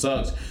culture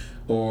sucks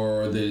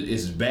or that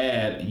it's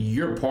bad,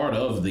 you're part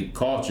of the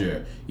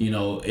culture, you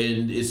know,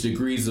 and it's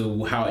degrees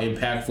of how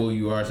impactful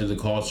you are to the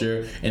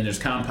culture, and there's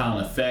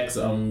compound effects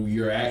on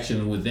your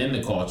actions within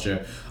the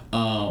culture.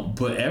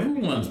 But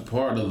everyone's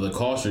part of the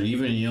culture,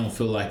 even if you don't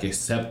feel like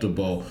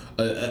acceptable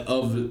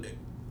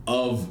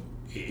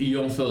you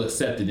don't feel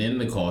accepted in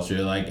the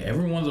culture. Like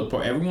everyone's a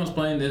part. Everyone's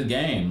playing this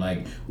game.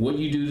 Like what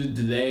you do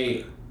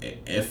today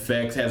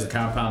has a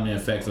compounding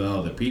effect on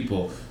other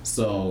people.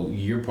 So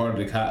you're part of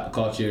the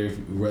culture,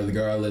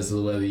 regardless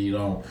of whether you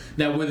don't.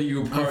 Now, whether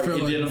you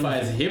identify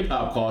as hip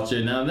hop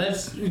culture, now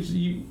that's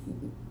you.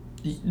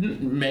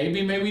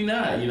 Maybe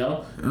not. You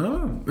know.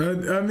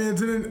 I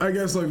mean, I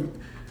guess like.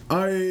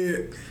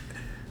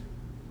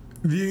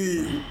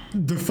 The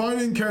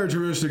defining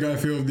characteristic I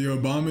feel of the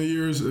Obama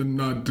years, and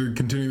not to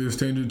continue this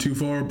tangent too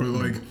far, but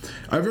like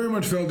I very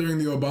much felt during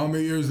the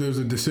Obama years there was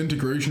a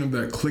disintegration of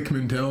that clique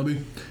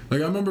mentality.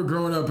 Like I remember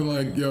growing up and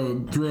like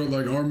throughout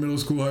like our middle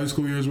school, high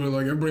school years where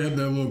like everybody had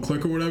that little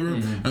clique or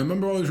whatever. I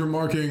remember always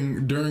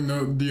remarking during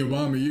the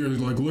Obama years,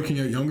 like looking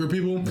at younger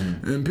people,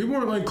 and people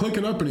weren't like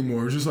clicking up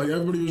anymore. It's just like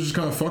everybody was just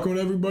kind of fucking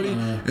with everybody,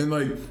 and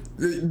like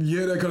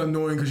that kind of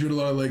annoying because you had a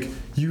lot of like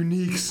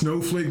unique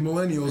snowflake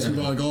millennials who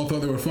like all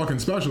thought they were fucking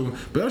special,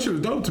 but that shit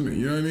was dope to me.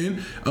 You know what I mean?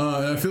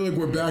 And I feel like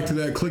we're back to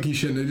that cliquey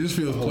shit, and it just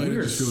feels plain.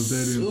 It just feels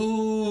dead.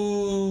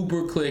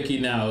 Super cliquey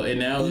now, and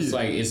now it's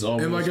like it's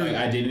almost like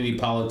identity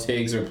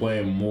politics are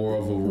playing more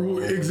of a role.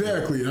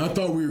 Exactly, and I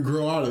thought we would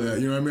grow out of that.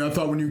 You know what I mean? I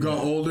thought when you got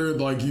older,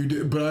 like you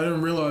did, but I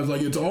didn't realize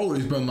like it's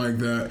always been like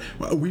that.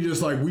 We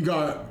just like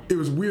it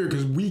was weird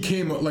because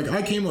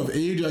I came of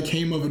age, I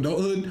came of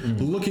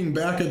adulthood, looking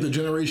back at the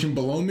generation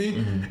below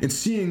me and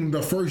seeing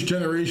the first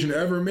generation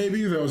ever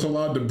maybe that was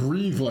allowed to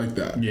breathe like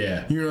that.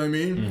 Yeah. You know what I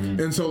mean?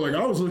 And so like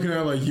I was looking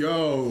at like,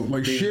 yo,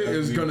 like shit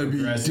is gonna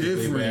be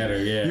different.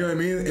 Better, yeah. You know what I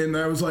mean? And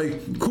I was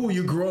like, cool,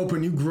 you grow up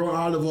and you grow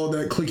out of all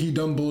that clicky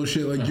dumb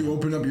bullshit. Like you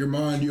open up your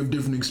mind, you have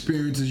different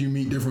experiences, you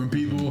meet different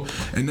people,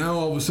 and now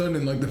all of a sudden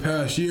in like the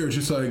past year, it's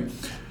just like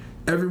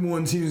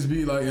everyone seems to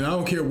be like, and I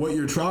don't care what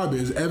your tribe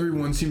is,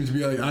 everyone seems to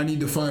be like, I need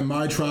to find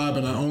my tribe,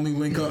 and I only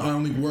link up, I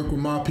only work with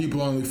my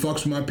people, I only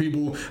fucks with my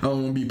people, I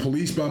don't want to be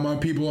policed by my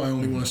people, I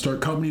only want to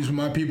start companies with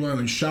my people, I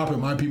only shop at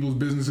my people's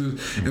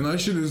businesses, and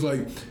that shit is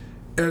like,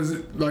 as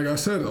like I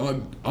said,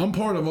 I'm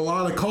part of a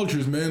lot of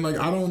cultures, man. Like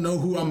I don't know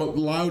who I'm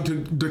allowed to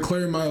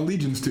declare my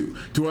allegiance to.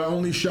 Do I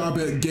only shop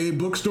at gay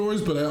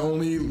bookstores, but I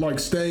only like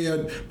stay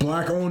at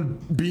black-owned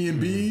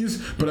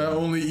B&Bs, but I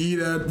only eat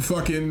at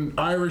fucking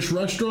Irish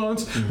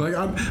restaurants? Like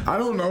I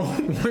don't know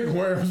like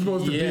where I'm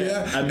supposed to be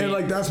at. I mean, and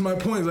like that's my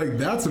point. It's like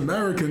that's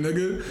America,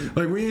 nigga.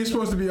 Like we ain't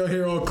supposed to be out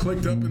here all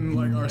clicked up in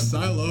like our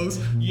silos.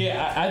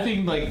 Yeah, I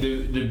think like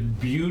the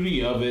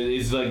beauty of it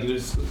is like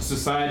this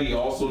society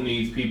also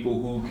needs people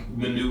who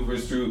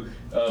maneuvers through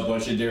a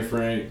bunch of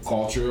different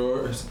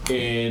cultures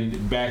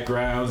and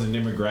backgrounds and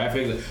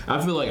demographics.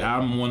 I feel like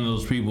I'm one of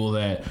those people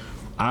that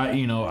I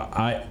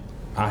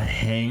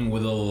hang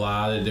with a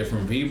lot of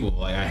different people.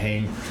 Like I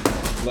hang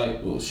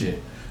like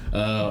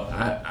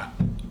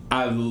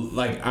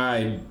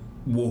I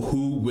will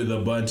hoot with a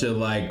bunch of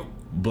like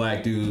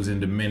black dudes and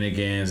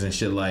Dominicans and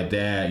shit like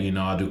that. You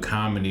know, I do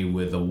comedy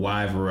with a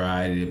wide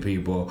variety of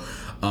people.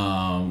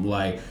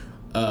 I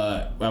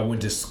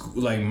went to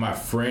school, like my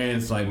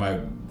friends I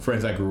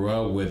grew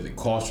up with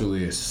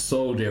culturally is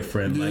so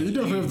different. Yeah, like you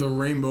definitely have the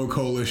rainbow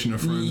coalition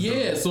of friends.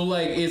 Yeah, so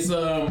like it's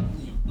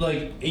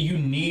like you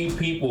need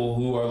people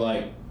who are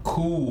like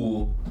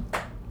cool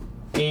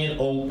and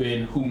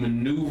open, who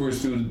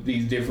maneuvers through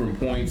these different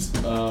points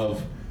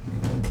of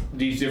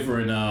these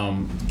different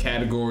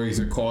categories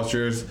or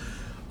cultures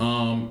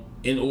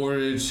in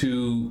order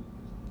to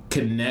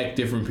connect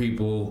different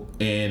people.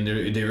 And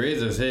there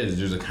is, as I said,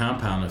 there's a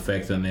compound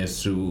effect on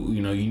this. To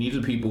you need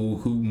the people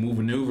who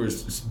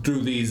maneuvers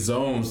through these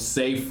zones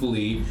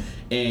safely,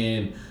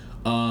 and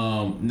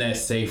not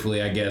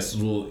safely, I guess,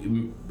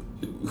 who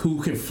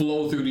can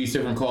flow through these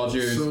different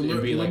cultures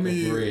and be like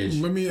a bridge.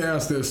 Let me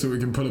ask this so we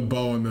can put a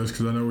bow on this,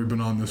 because I know we've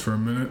been on this for a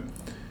minute.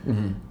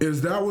 Mm-hmm.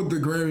 Is that what the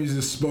Grammys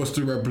is supposed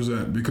to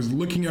represent? Because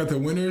looking at the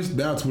winners,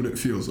 that's what it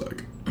feels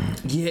like.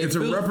 Yeah, it's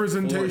a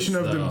representation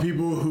of the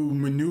people who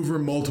maneuver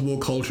multiple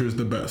cultures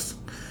the best.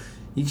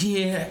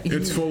 Yeah.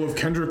 It's full of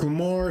Kendrick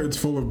Lamar, it's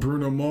full of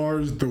Bruno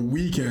Mars, The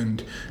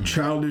Weeknd,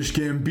 Childish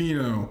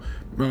Gambino,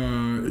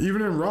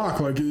 even in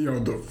rock, like,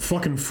 the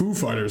fucking Foo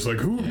Fighters. Like,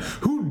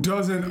 who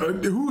doesn't,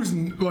 who's,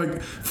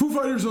 like, Foo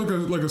Fighters are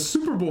like a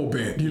Super Bowl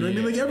band, you know what I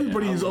mean? Like,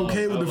 everybody's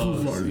okay with the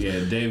Foo Fighters. Yeah,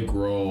 Dave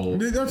Grohl.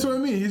 That's what I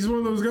mean. He's one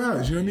of those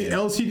guys, you know what I mean?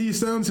 LCD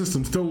Sound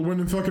System, still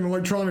winning fucking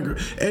electronica.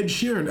 Ed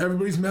Sheeran,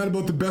 everybody's mad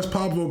about the best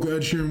pop vocal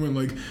Ed Sheeran win,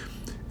 like,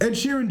 Ed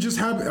Sheeran just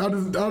had out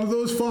of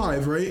those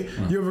five, right?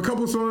 You have a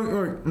couple songs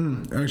like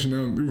actually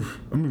now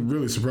I'm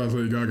really surprised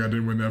Lady Gaga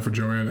didn't win that for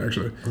Joanne.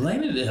 Actually,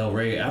 Lana Del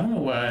Rey, I don't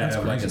know why I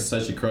have like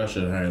such a crush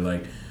on her.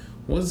 Like,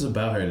 what's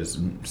about her that's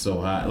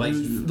so hot?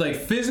 Like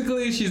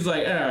physically, she's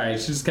like all right.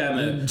 She's kind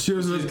of she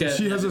has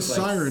a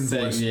siren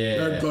voice.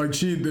 Yeah,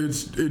 it's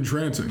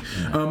entrancing.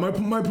 Yeah.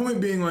 My point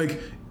being like.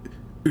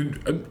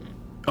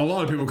 A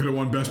lot of people could have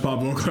won Best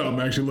Pop Vocal Album.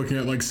 Actually, looking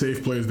at like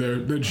safe plays there,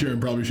 Ed Sheeran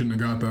probably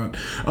shouldn't have got that.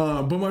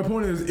 But my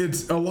point is,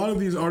 it's a lot of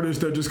these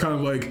artists that just kind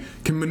of like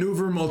can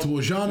maneuver multiple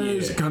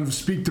genres, kind of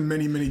speak to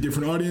many, many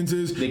different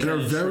audiences, and are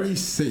very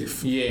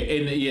safe. Yeah,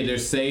 and they're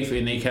safe,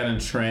 and they kind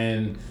of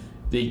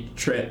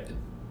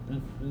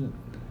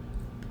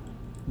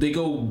they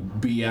go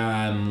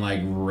beyond like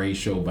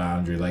racial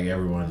boundaries, like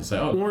everyone's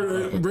like,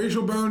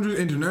 racial boundaries,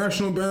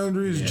 international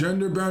boundaries,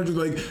 gender boundaries,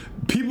 like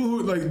people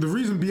who like the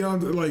reason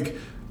beyond like.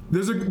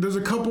 There's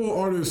a couple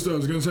artists I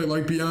was gonna say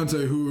like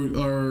Beyonce who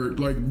are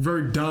like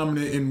very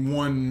dominant in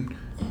one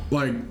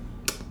like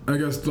I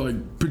guess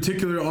like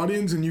particular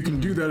audience, and you can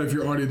do that if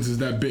your audience is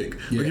that big.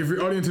 Like if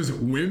your audience is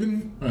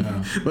women,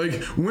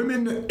 like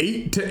women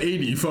 8 to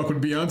 80 fuck with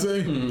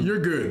Beyonce, you're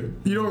good.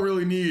 You don't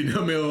really need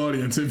a male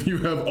audience if you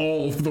have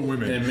all of the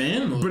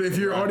women. But if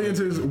your audience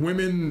is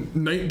women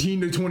 19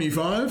 to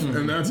 25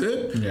 and that's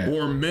it,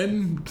 or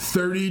men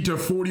 30 to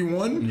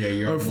 41,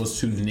 you're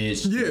almost too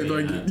niche.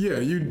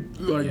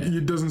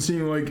 It doesn't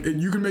seem like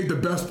you can make the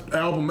best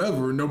album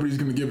ever and nobody's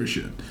gonna give a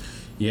shit.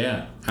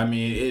 Yeah, I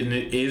mean,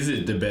 is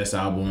it the best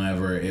album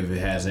ever if it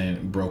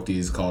hasn't broke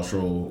these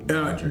cultural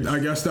boundaries? I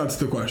guess that's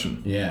the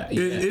question. Yeah.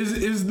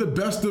 Is the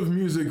best of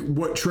music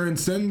what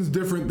transcends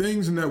different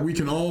things and that we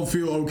can all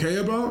feel okay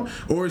about,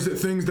 or is it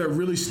things that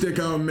really stick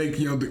out and make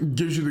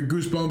gives you the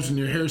goosebumps and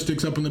your hair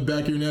sticks up on the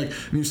back of your neck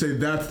and you say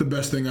that's the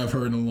best thing I've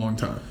heard in a long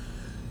time?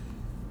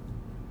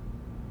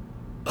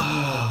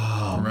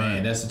 Oh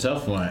man, that's a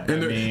tough one.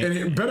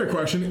 And better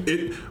question: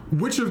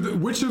 which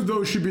of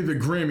those should be the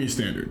Grammy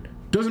standard?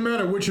 Doesn't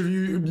matter which of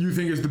you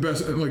think is the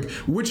best. Like,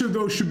 which of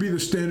those should be the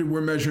standard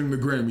we're measuring the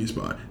Grammys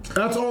by?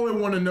 That's all I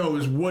want to know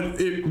is what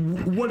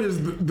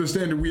is the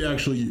standard we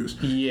actually use?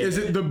 Yeah. Is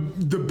it the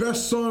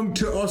best song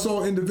to us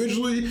all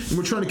individually, and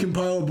we're trying to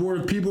compile a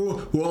board of people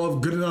who all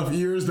have good enough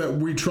ears that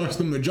we trust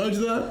them to judge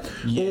that?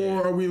 Yeah.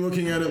 Or are we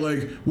looking at it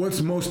like,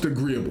 what's most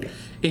agreeable?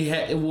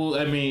 Well,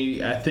 I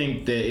mean, I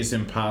think that it's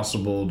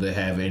impossible to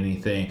have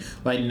anything.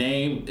 Like,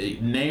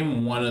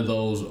 name one of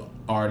those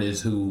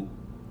artists who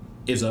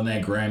is on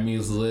that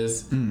Grammys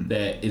list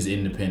that is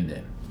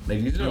independent.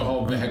 Like, these are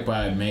all backed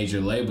by major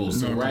labels.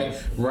 So right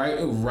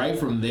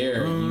from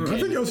there, I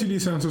think LCD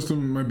Sound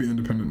System might be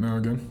independent now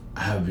again.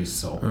 I would be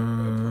so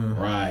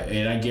right,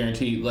 and I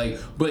guarantee, like,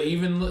 but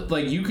even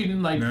like you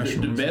can like one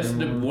of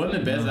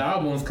the best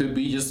albums could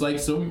be just like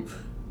some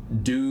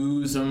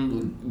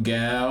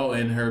gal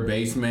in her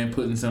basement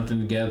putting something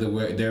together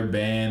with their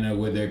band or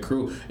with their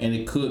crew, and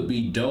it could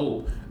be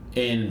dope.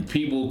 And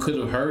people could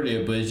have heard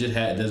it, but it just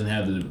doesn't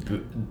have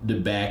the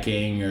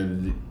backing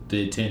or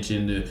the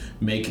attention to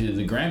make it to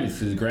the Grammys,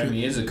 because the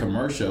Grammy is a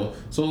commercial.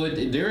 So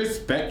there is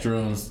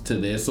spectrums to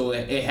this. So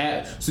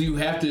so you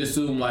have to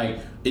assume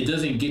like it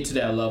doesn't get to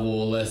that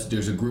level unless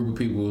there's a group of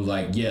people who's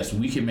like, yes,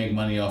 we can make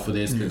money off of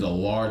this because a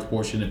large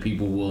portion of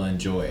people will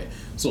enjoy it.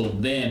 So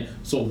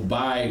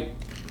by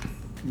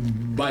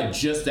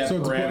just that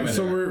parameter.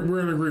 So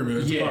we're in agreement.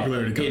 It's a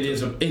popularity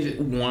contest. It is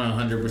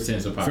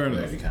 100% a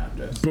popularity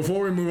contest.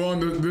 Before we move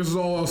on, this is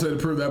all I'll say to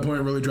prove that point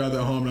and really drive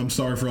that home, and I'm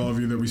sorry for all of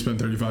you that we spent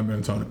 35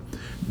 minutes on it.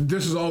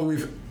 This is all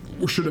we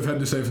should have had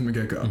to say from the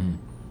get-go. Mm-hmm.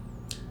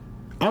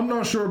 I'm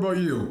not sure about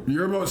you.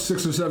 You're about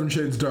 6 or 7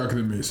 shades darker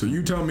than me, so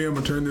you tell me I'm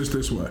going to turn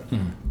this way.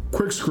 Mm-hmm.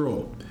 Quick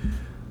scroll.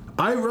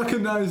 I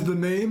recognize the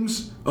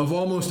names of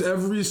almost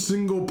every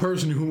single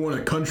person who won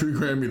a country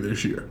Grammy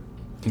this year.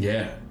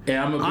 Yeah.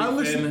 Yeah, I'm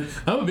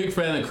a big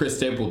fan of Chris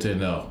Stapleton,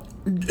 though.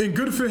 And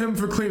good for him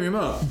for cleaning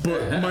up.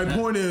 But my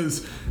point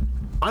is,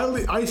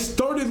 I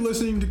started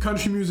listening to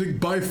country music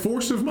by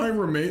force of my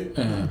roommate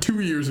 2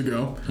 years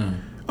ago.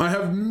 I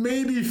have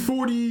maybe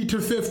 40 to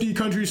 50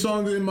 country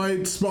songs in my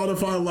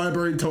Spotify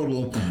library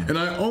total, and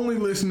I only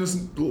listen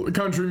to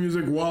country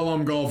music while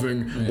I'm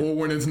golfing or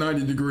when it's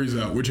 90 degrees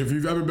out, which if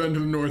you've ever been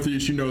to the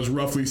Northeast, you know is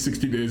roughly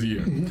 60 days a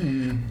year.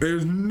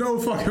 There's no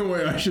fucking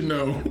way I should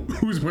know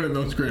who's winning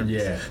those Grammys.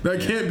 Yeah.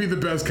 That can't be the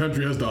best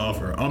country has to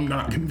offer. I'm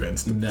not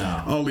convinced.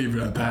 No. I'll leave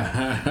it at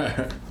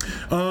that.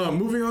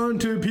 Moving on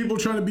to people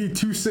trying to be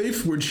too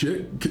safe with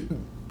shit.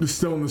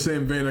 Still in the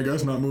same vein, I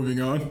guess, not moving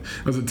on.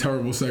 That's a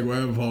terrible segue, I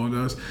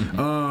apologize.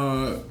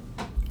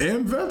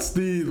 AMVETS,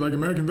 the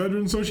American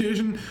Veterans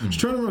Association, is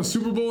trying to run a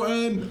Super Bowl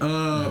ad.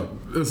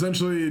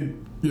 Essentially,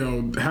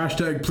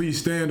 hashtag please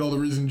stand, all the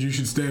reasons you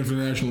should stand for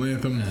the national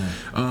anthem,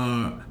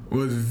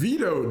 was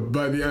vetoed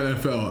by the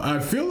NFL.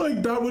 I feel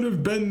like that would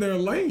have been their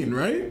lane,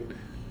 right?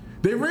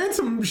 They ran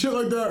some shit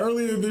like that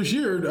earlier this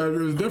year. It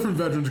was a different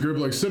veterans group,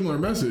 like similar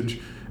message.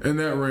 And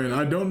that ran.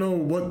 I don't know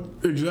what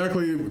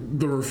exactly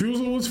the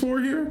refusal was for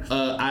here.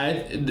 What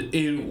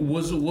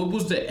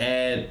was the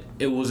ad?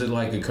 Was it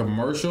like a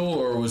commercial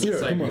or was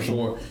it like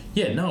before?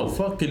 Yeah, no,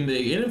 fucking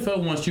the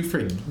NFL wants you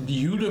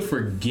to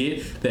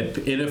forget that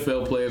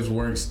NFL players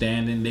weren't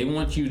standing. They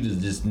want you to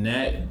just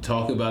not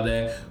talk about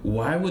that.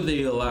 Why would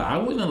they allow? I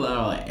wouldn't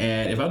allow an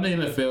ad. If I'm the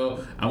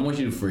NFL, I want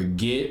you to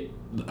forget.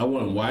 I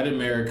want white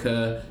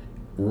America.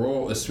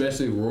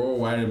 Especially rural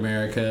white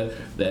America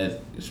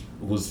that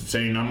was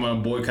saying I'm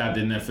gonna boycott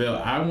the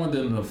NFL. I want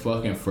them to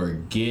fucking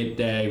forget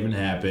that even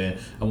happened.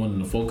 I want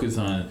them to focus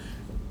on,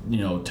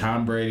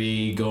 Tom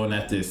Brady going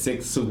after his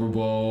 6th Super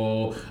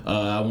Bowl.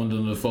 I want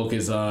them to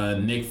focus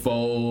on Nick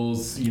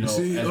Foles.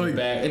 See, as a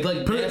back. It's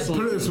like put it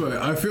this way.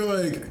 I feel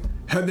like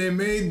had they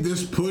made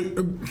this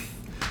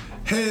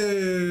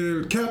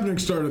Kaepernick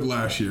started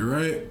last year,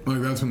 right? Like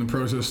that's when the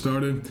process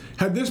started.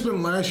 Had this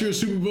been last year's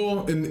Super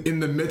Bowl in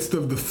the midst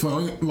of the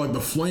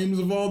flames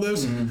of all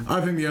this,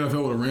 I think the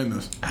NFL would have ran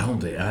this. I don't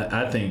think.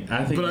 I think.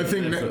 But I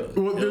think.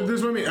 This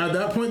is what I mean. At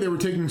that point, they were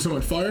taking so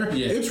much fire.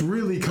 Yeah. It's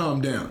really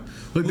calmed down.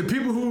 Like the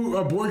people who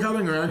are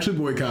boycotting are actually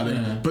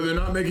boycotting, but they're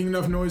not making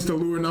enough noise to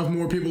lure enough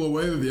more people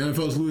away that the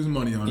NFL is losing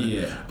money on it.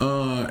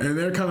 Yeah. And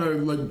they're kind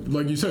of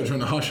like you said,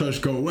 trying to hush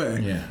go away.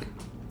 Yeah.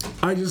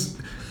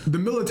 The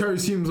military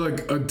seems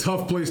like a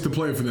tough place to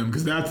play for them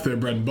because that's their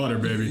bread and butter,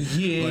 baby.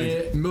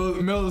 Yeah.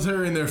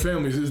 Military and their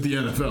families is the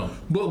NFL.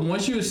 But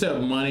once you accept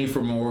money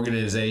from an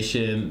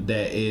organization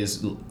that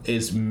is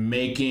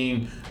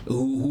making,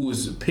 who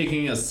is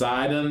picking a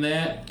side on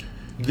that,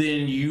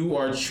 then you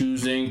are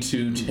choosing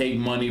to take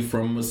money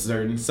from a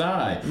certain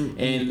side.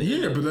 And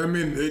but I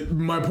mean,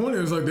 my point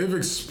is they've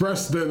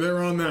expressed that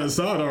they're on that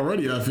side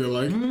already. I feel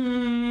like.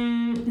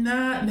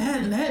 Not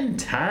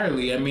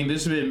entirely. I mean,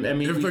 this has been. I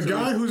mean, If the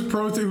guy who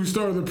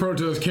started the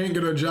protest can't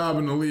get a job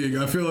in the league,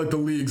 I feel like the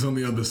league's on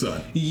the other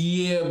side.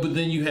 Yeah, but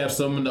then you have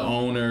some of the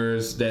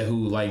owners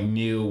who like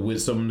kneel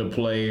with some of the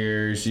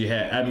players. You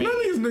had. I mean, none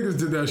of these niggas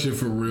did that shit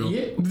for real.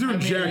 Yeah,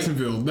 Dude,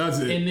 Jacksonville. That's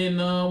it. And then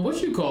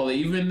what you call it?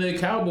 Even the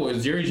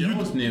Cowboys. Jerry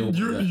Jones kneeled.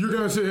 You're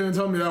gonna sit here and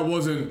tell me that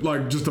wasn't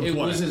like just a play?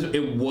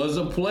 It was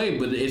a play,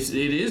 but it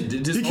is.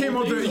 He came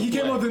out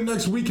the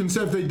next week and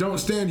said if they don't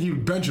stand, he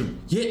would bench him.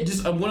 Yeah,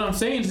 just what I'm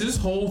saying is this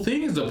whole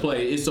thing is a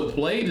play. It's a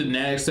play to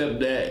not accept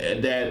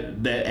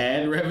that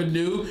ad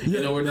revenue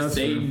in order to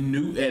stay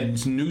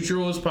as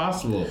neutral as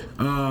possible.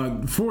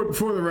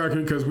 For the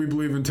record, because we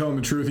believe in telling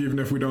the truth even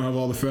if we don't have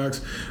all the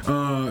facts,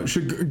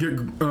 should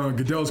get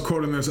Goodell's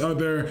quote on this out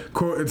there.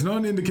 Quote, "It's not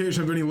an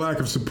indication of any lack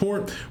of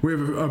support. We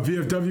have a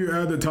VFW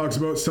ad that talks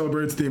about,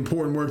 celebrates the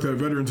important work that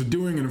veterans are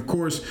doing, and of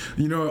course,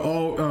 we're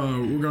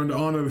going to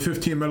honor the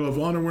 15 Medal of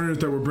Honor winners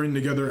that we're bringing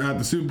together at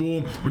the Super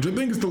Bowl, which I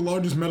think is the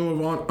largest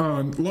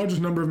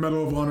largest number of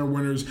Medal of Honor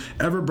winners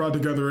ever brought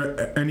together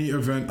at any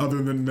event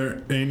other than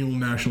their annual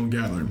national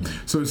gathering."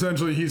 So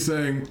essentially, he's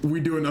saying we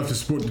do enough to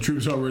support the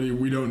troops already.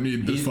 We don't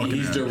need this fucking.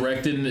 He's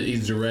directing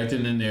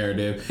the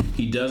narrative.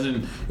 He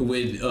doesn't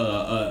with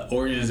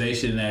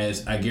organization that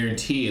is, I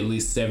guarantee, at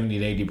least 70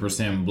 to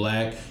 80%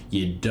 black.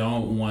 You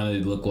don't want to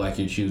look like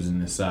you're choosing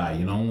the side.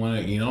 You don't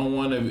want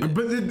to.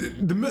 But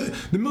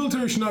the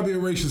military should not be a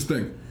racist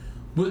thing.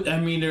 But I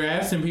mean, they're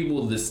asking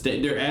people to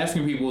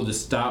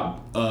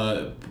stop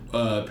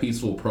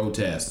peaceful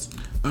protests.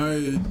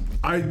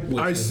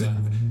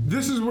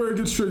 This is where it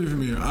gets tricky for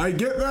me. I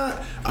get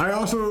that. I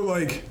also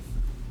like.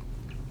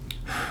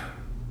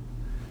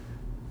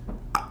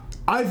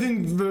 I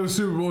think the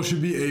Super Bowl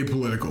should be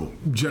apolitical,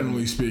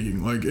 generally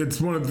speaking. Like,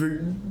 it's one of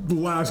the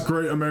last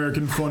great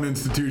American fun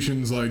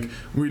institutions. Like,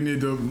 we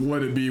need to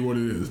let it be what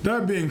it is.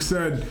 That being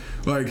said,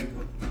 like,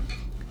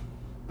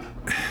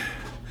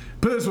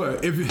 put it this way,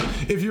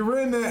 if you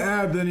ran that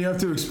ad, then you have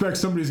to expect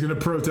somebody's going to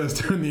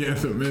protest during the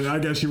anthem, and I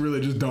guess you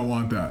really just don't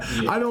want that.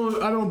 Yeah. I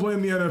don't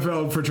blame the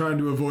NFL for trying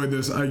to avoid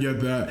this. I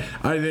get that.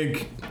 I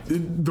think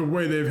the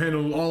way they've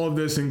handled all of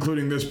this,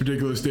 including this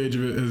particular stage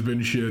of it, has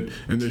been shit,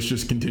 and this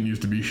just continues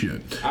to be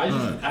shit. I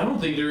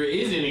don't think there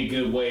is any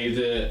good way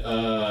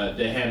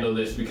to handle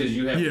this because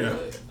you have.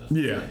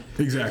 Yeah,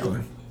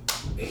 exactly.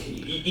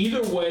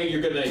 Either way, you're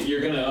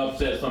gonna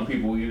upset some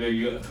people. Either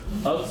you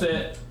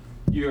upset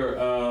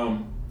your.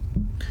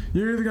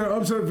 You're either going to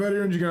upset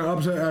veterans, you're going to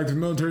upset active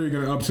military, you're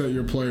going to upset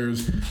your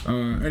players.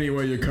 Any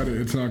way you cut it,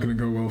 it's not going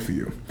to go well for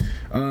you.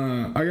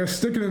 I guess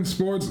sticking in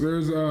sports,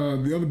 there's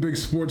the other big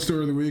sports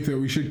story of the week that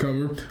we should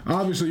cover.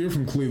 Obviously, you're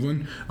from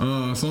Cleveland,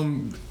 so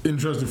I'm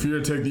interested for you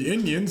to take the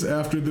Indians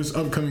after this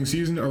upcoming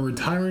season are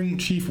retiring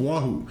Chief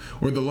Wahoo,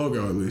 or the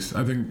logo at least.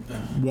 I think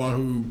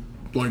Wahoo,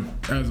 like,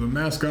 as a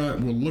mascot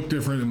will look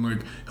different, and like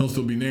he'll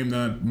still be named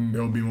that, and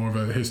it'll be more of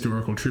a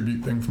historical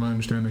tribute thing from my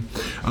understanding.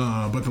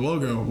 But the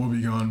logo will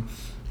be gone.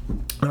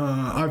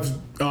 I've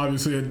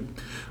obviously had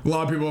a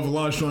lot of people have a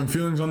lot of strong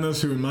feelings on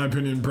this, who in my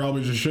opinion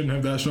probably just shouldn't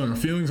have that strong of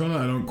feelings on it.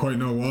 I don't quite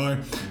know why.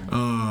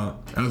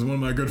 As one of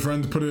my good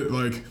friends put it,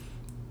 like,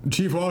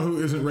 Chief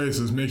Wahoo isn't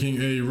racist. Making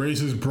a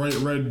racist bright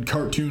red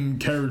cartoon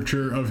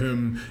caricature of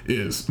him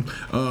is.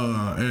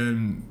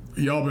 And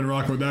y'all been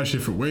rocking with that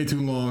shit for way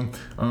too long.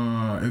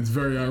 It's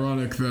very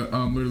ironic that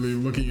I'm literally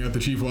looking at the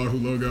Chief Wahoo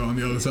logo on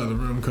the other side of the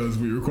room because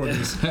we recorded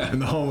this in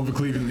the home of a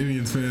Cleveland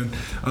Indians fan.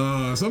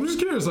 So I'm just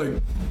curious,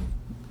 like,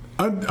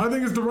 I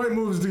think it's the right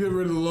move is to get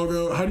rid of the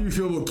logo. How do you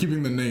feel about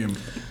keeping the name?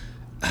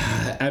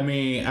 I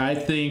mean, I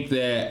think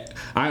that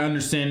I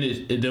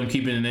understand them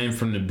keeping the name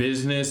from the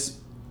business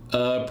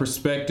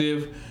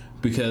perspective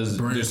because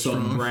there's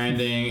some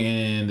branding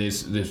and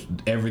there's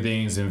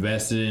everything's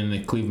invested in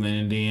the Cleveland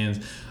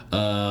Indians.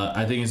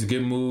 I think it's a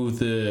good move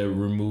to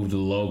remove the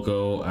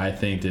logo. I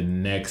think the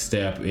next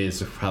step is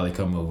to probably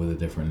come up with a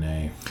different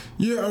name.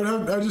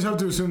 Yeah, I just have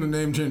to assume the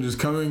name change is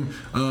coming.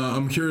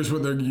 I'm curious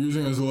what they're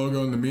using as a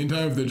logo in the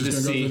meantime. If they're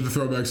just going to go with the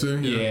throwback C.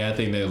 Yeah, I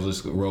think they'll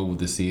just roll with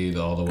the C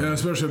all the way. Yeah,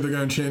 especially if they're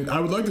going to change. I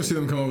would like to see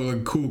them come up with a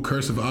cool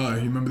cursive eye.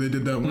 You remember they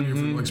did that one year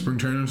for like spring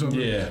training or something?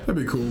 Yeah. That'd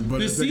be cool.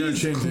 But if they're going to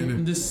change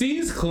the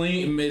C's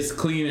clean. It's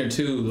cleaner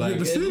too. Like, yeah,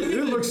 the C,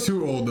 it looks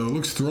too old though. It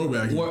looks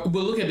throwback. But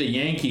look at the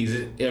Yankees.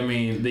 I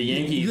mean, the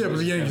Yankees. Yeah, but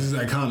the Yankees is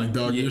iconic,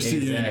 dog. You're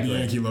seeing the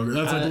Yankee logo.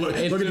 That's like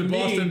look at the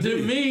Boston.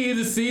 To me,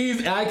 the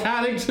C's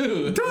iconic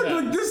too. Dog,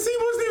 like the C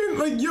wasn't even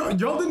like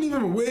y'all didn't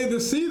even wear the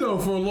C though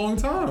for a long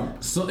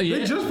time. So yeah.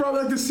 They just brought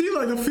back the C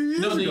like a few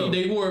years ago.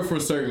 They wore it for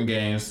certain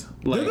games.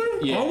 Like,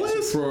 did they? Yeah,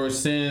 always?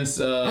 Since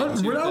when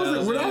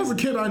I was a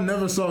kid, I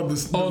never saw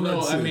this. Oh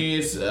no, I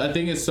mean, I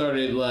think it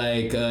started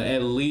like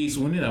at least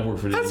when did I work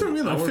for the? That's what I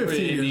mean, like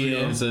 15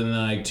 years ago. In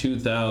like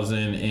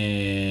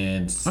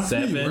 2007. I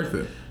think you worked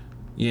it.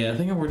 Yeah, I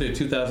think I worked there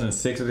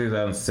 2006 or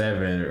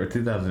 2007 or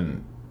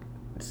 2000.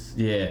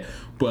 Yeah,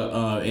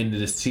 but in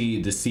the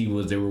C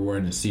was they were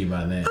wearing the C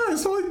by then.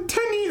 So like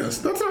 10 years. us.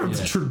 That's not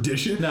a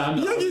tradition. No,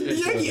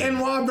 Yankee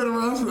NY been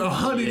around for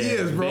 100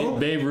 years, bro.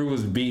 Babe Ruth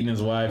was beating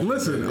his wife.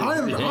 Listen,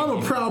 I'm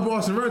a proud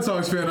Boston Red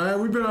Sox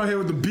fan. We've been out here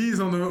with the bees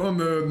on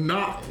the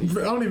not.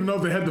 I don't even know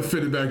if they had the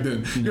fitted back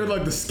then. You had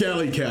like the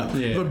scally cap,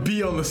 the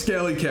bee on the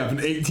scally cap in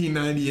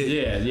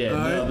 1898. Yeah.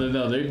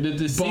 No.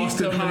 The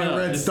Boston High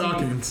Red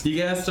Stockings. You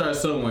gotta start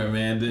somewhere,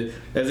 man.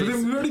 But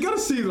then we already got a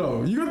C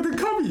though. You got the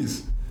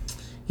Cubbies.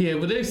 Yeah,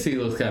 but their C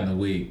looks kind of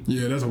weak.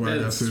 Yeah, that's why I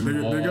got C. They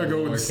gotta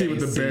go with the C with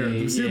the bear.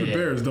 The C with the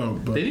Bears though.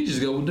 But they need to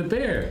just go with the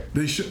bear.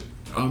 They should.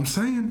 I'm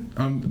saying,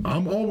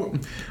 I'm all.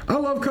 I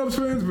love Cubs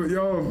fans, but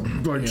y'all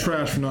like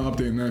trash for not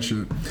updating that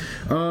shit.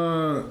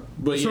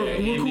 But so yeah,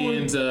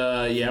 Indians.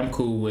 Cool. I'm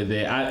cool with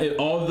it.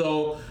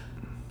 Although.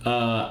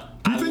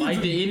 I like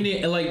the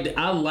Indian,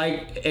 I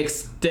like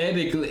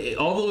aesthetically,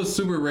 although it's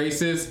super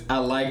racist, I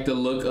like the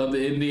look of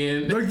the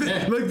Indian.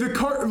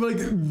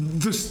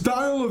 The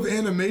style of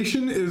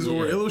animation is,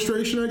 or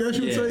illustration, I guess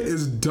you would say,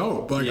 is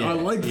dope. I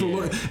like the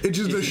look. It's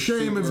just a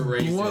shame it's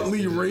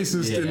bluntly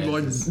racist and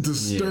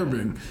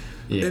disturbing.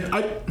 Yeah.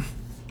 And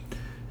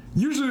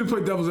usually we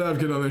play devil's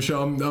advocate on this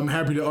show. I'm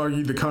happy to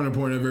argue the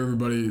counterpoint of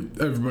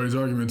everybody's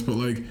arguments, but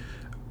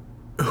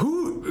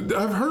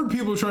I've heard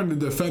people trying to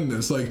defend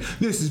this,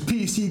 this is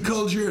PC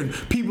culture and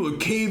people are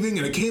caving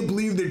and I can't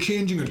believe they're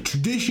changing a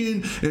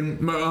tradition. And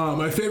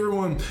my favorite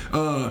one,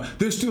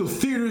 there's still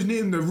theaters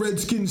named the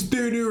Redskins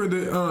Theater, or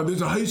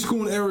there's a high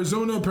school in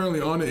Arizona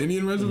apparently on an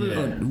Indian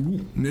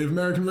reservation, Native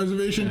American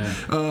reservation,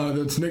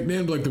 that's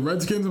nicknamed like the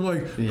Redskins. I'm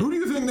like, who do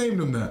you think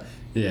named them that?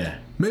 Yeah.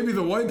 Maybe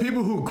the white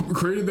people who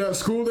created that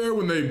school there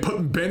when they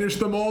banished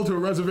them all to a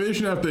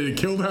reservation after they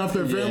killed half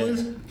their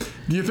families?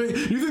 Do you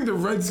think the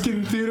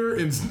Redskin Theater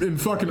in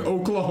fucking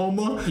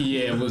Oklahoma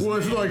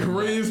was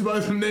raised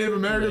by some Native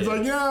Americans?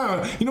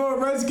 You know what,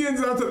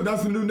 Redskins,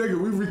 that's the new nigga.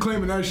 We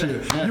reclaiming that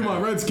shit. You my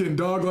Redskin,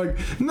 dog.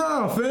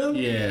 Nah, fam.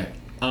 Yeah.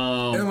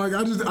 And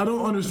I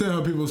don't understand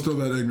how people are still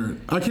that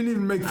ignorant. I can't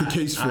even make the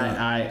case for that.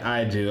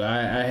 I do.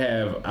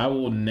 I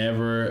will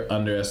never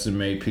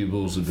underestimate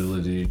people's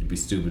ability to be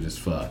stupid as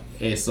fuck.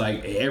 It's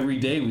every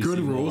day we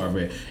see more of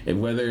it.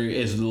 Whether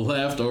it's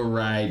left or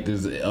right,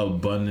 there's an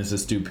abundance of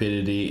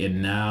stupidity,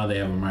 and now they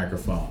have a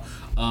microphone.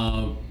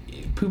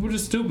 People are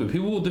just stupid.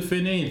 People will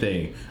defend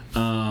anything.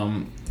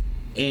 And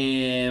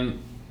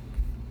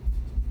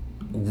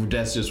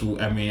that's just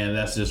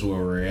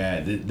where we're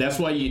at. That's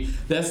why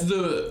that's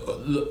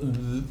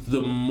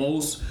the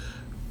most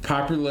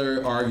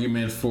popular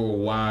argument for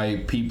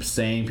why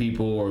sane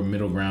people or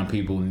middle ground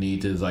people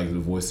need to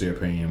voice their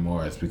opinion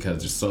more. It's because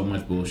there's so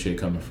much bullshit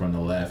coming from the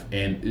left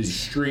and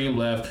extreme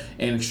left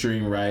and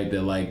extreme right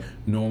that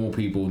normal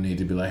people need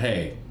to be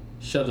hey,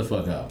 shut the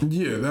fuck up.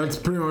 Yeah, that's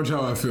pretty much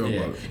how I feel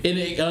about it. And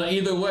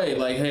either way,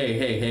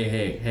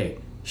 hey,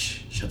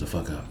 shut the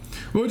fuck up.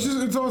 Well,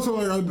 it's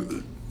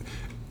also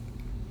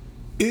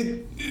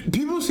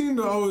people seem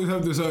to always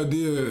have this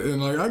idea,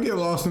 and I get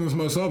lost in this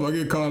myself. I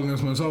get caught in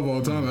this myself all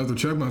the time. I have to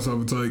check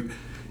myself. It's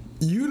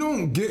you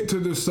don't get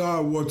to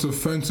decide what's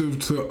offensive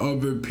to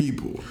other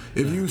people.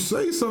 If you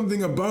say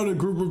something about a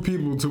group of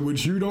people to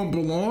which you don't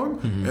belong,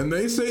 and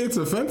they say it's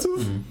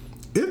offensive,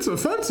 it's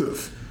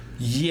offensive.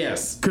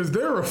 Yes. Because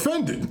they're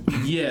offended.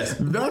 Yes.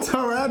 That's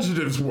how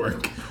adjectives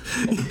work.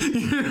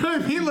 You know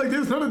what I mean?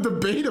 There's not a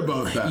debate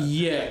about that.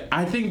 Yeah,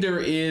 I think there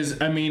is.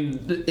 I mean,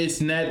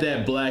 it's not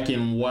that black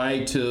and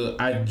white.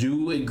 I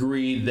do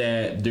agree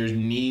that there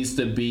needs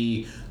to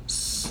be,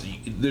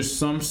 there's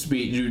some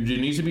speech, there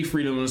needs to be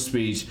freedom of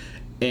speech,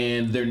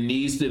 and there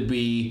needs to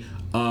be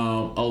a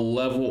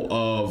level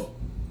of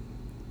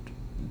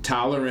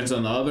tolerance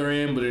on the other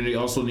end, but it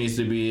also needs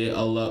to be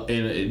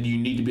and you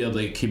need to be able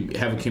to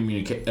have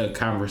a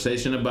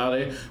conversation about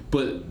it.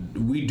 But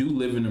we do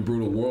live in a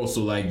brutal world,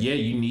 so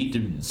you need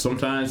to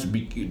sometimes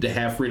to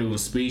have freedom of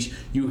speech.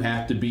 You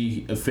have to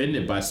be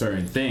offended by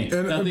certain things.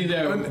 And I think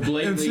that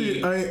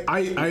blatantly. I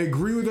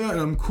agree with that,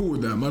 and I'm cool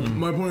with that.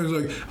 My point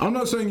is I'm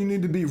not saying you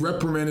need to be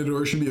reprimanded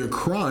or it should be a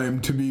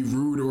crime to be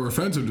rude or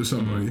offensive to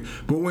somebody.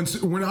 But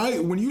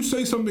when you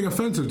say something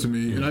offensive to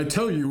me and I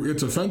tell you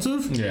it's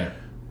offensive,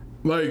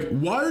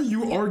 why are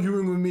you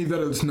arguing with me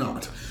that it's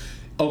not?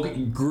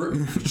 Okay,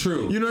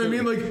 true. You know what I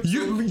mean?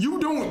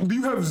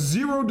 You have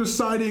zero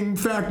deciding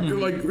factor.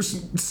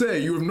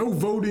 You have no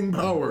voting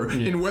power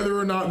in whether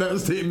or not that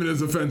statement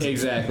is offensive.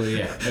 Exactly.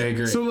 Yeah, I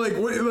agree. So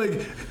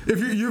if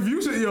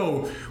you say, I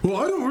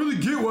don't really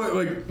get what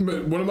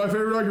one of my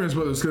favorite arguments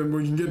about this, because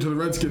we can get to the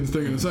Redskins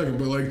thing in a second,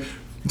 but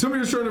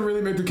somebody's trying to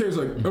really make the case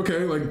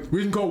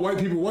we can call white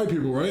people,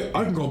 right?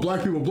 I can call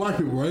black people,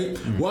 right?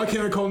 Why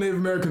can't I call Native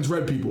Americans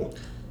red people?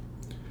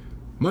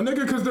 My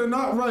nigga, because they're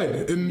not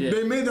red. And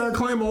they made that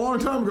claim a long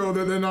time ago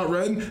that they're not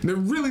red. And they're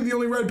really the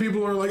only red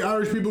people are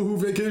Irish people who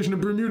vacation to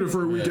Bermuda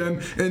for a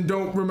weekend and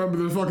don't remember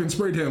the fucking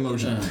spray tan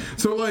lotion.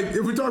 So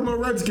if we talk about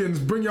Redskins,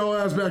 bring y'all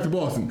ass back to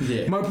Boston.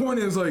 My point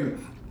is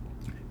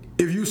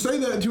if you say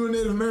that to a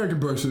Native American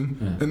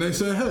person and they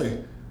say,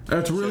 hey,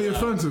 that's really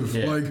offensive.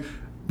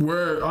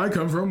 where I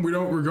come from, we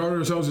don't regard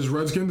ourselves as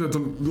Redskins. That's a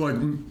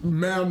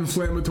mad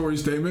inflammatory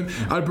statement.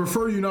 I'd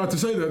prefer you not to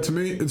say that to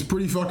me. It's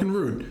pretty fucking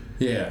rude.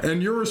 Yeah.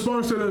 And your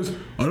response to that is,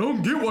 I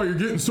don't get why you're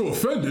getting so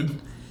offended.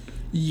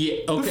 Yeah.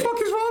 Okay. The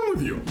fuck is wrong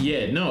with you?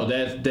 Yeah. No.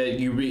 That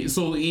you read.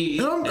 So.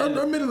 And I'm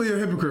admittedly a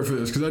hypocrite for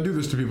this because I do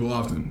this to people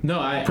often. No,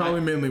 probably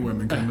mainly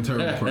women because I'm a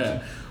terrible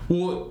person.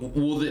 Well,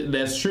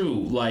 that's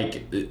true.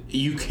 Like,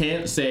 you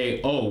can't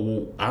say, "Oh,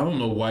 well, I don't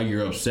know why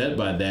you're upset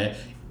by that."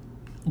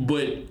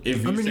 But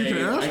if you you can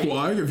ask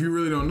why if you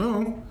really don't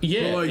know.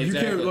 Yeah, but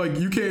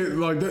exactly. you can't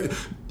that.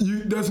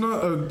 That's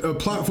not a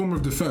platform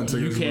of defense.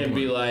 You can't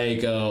be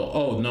like,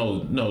 "Oh,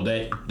 no,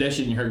 that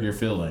shouldn't hurt your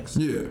feelings."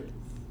 Yeah.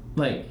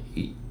 Like,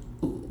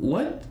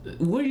 what?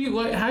 What do you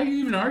like? How do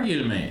you even argue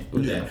to man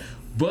with that?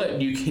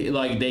 But you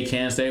can't, they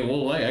can't say,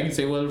 well, I can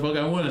say what the fuck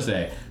I want to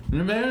say.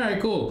 And I'm like, all right,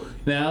 cool.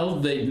 Now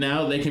they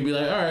can be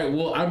like, all right,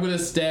 well, I'm gonna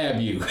stab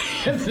you.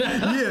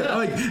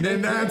 Yeah,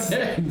 and that's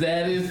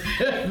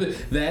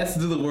that's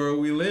the world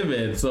we live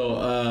in.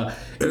 So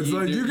it's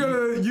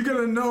you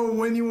gotta know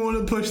when you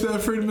want to push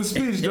that freedom of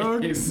speech,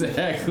 dog.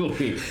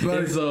 Exactly.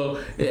 And so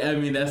I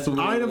mean that's the.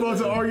 I ain't about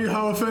to argue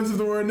how offensive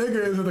the word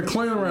nigga is at the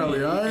Klan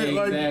rally. All right,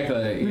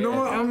 exactly. You know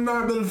what? I'm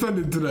not that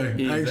offended today.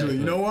 Exactly. Actually,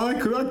 you know why?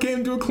 Because I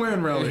came to a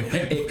Klan rally.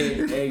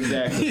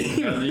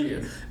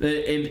 Exactly.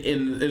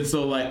 and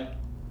so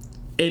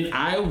and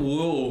I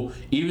will,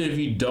 even if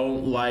you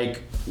don't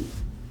like,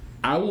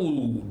 I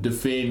will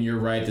defend your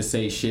right to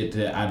say shit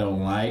that I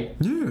don't like.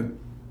 Yeah.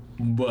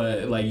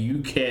 But you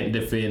can't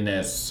defend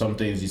that some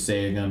things you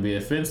say are gonna be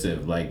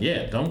offensive.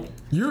 Don't.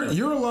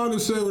 You're allowed to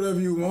say whatever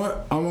you want.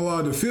 I'm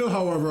allowed to feel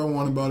however I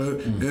want about it.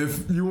 Mm-hmm.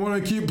 If you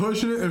want to keep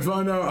pushing it and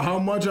find out how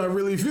much I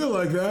really feel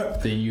like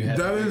that, then you have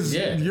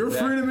your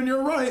freedom and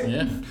your right.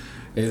 Yeah.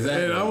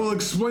 Exactly. And I will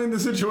explain the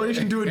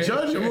situation to a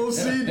judge and we'll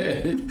see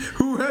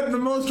who had the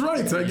most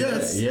rights, I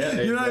guess. Yeah,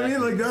 exactly. You know what I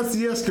mean? That's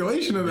the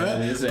escalation of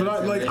that.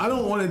 But I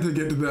don't want it to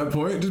get to that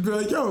point. Just be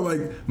like, yo,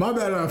 my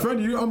bad I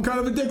offended you. I'm kind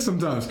of a dick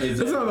sometimes.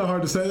 Exactly. It's not that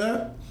hard to say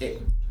that.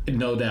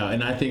 No doubt.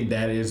 And I think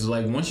that is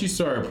once you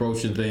start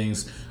approaching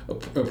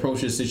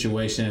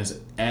situations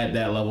at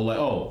that level,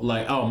 oh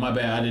my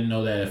bad, I didn't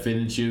know that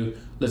offended you.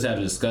 Let's have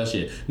a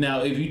discussion.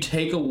 Now, if you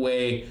take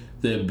away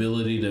the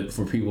ability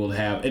for people to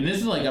have, and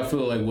this is I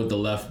feel like what the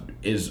left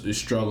is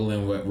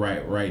struggling with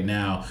right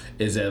now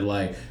is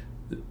that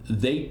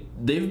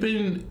they've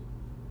been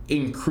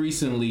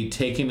increasingly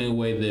taking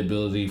away the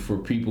ability for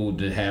people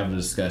to have a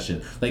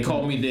discussion.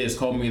 Call me this,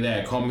 call me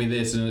that, call me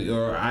this,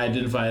 or I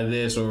identify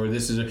this, or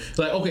this is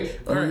okay.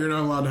 Or right. You're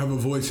not allowed to have a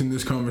voice in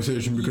this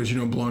conversation because you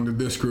don't belong to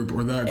this group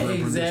or that group.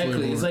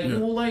 Exactly. It's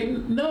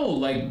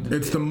no.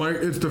 It's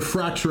the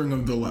fracturing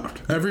of the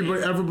left.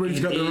 Everybody's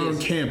got their own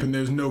camp, and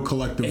there's no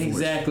collective voice.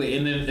 Exactly,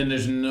 and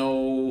there's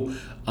no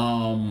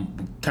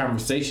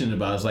conversation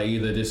about it. It's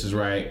either this is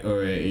right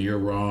or you're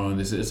wrong.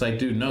 It's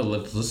dude, no,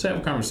 let's have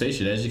a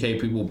conversation,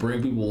 educate people, bring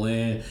people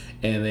in,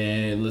 and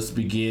then let's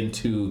begin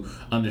to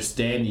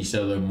understand each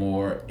other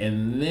more,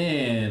 and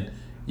then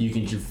you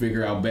can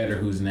figure out better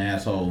who's an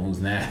asshole and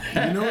who's not.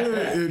 You know what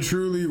it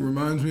truly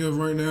reminds me of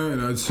right now,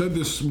 and I said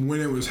this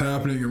when it was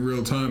happening in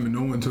real time and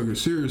no one took it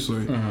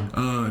seriously.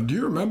 Do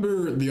you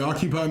remember the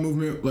Occupy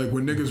movement,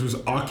 when niggas was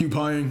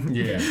occupying?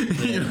 Yeah.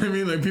 You know what I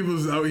mean? People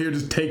was out here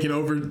just taking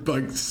over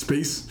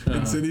space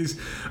in cities,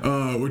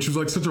 which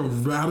was such a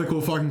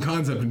radical fucking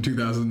concept in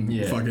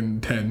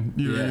 2010.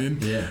 You know what I mean?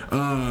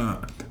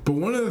 Yeah. But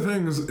one of the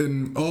things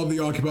in all the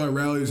Occupy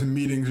rallies and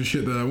meetings and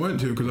shit that I went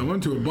to, because I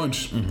went to a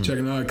bunch,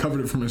 checking out, I covered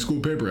it for my school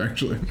paper,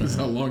 actually. That's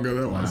how long ago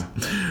that was.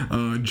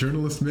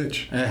 Journalist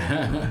Mitch.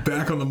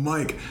 Back on the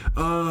mic.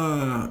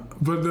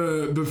 But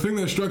the thing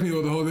that struck me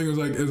about the whole thing is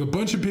there's a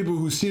bunch of people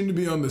who seem to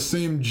be on the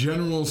same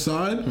general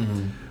side,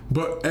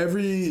 but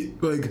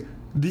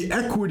the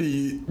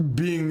equity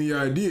being the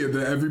idea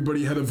that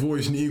everybody had a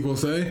voice and equal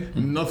say,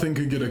 nothing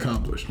could get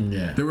accomplished.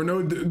 Yeah. There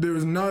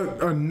was not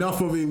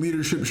enough of a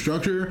leadership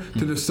structure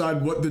to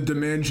decide what the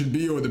demand should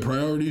be or the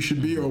priority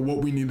should be or what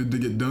we needed to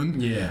get done.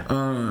 Yeah.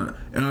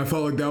 And I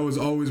felt like that was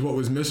always what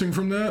was missing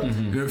from that.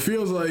 And it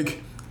feels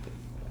like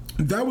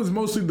that was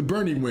mostly the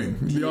Bernie wing,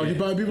 the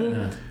Occupy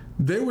people.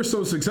 They were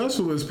so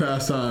successful this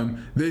past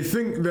time, they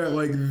think that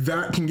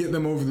that can get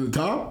them over the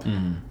top.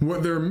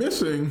 What they're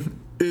missing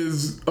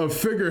is a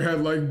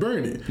figurehead like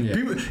Bernie. Yeah.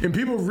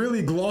 People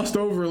really glossed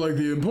over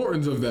the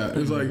importance of that.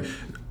 It's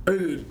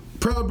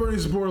proud Bernie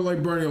supporter,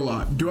 like Bernie a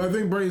lot. Do I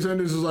think Bernie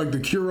Sanders is the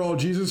cure-all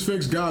Jesus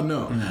fix? God,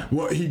 no.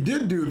 What he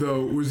did do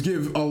though was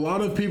give a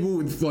lot of people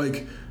with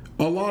a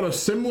lot of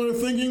similar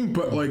thinking,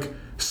 but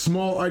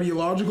small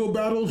ideological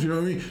battles, you know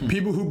what I mean?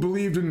 People who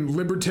believed in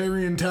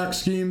libertarian tax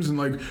schemes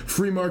and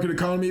free market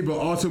economy, but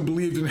also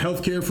believed in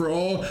healthcare for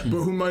all,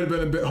 but who might have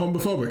been a bit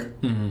homophobic.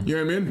 You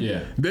know what I mean?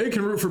 Yeah. They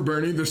can root for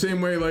Bernie the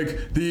same way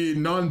the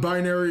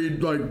non-binary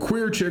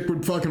queer chick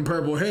with fucking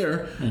purple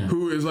hair,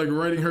 who is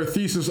writing her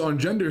thesis on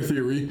gender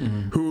theory,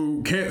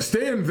 who can't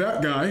stand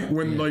that guy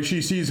when she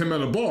sees him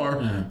at a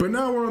bar, but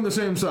now we're on the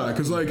same side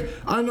because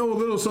I know a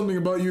little something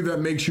about you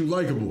that makes you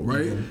likable,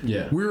 right?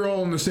 Yeah. We're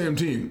all on the same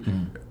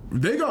team.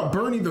 they got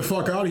Bernie the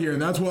fuck out of here,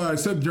 and that's why I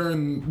said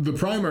during the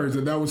primaries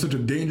that was such a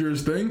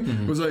dangerous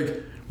thing. Was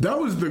like, that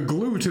was the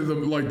glue to the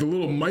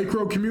little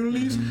micro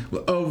communities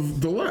of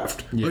the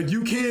left. Yeah. Like,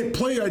 you can't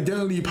play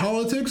identity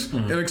politics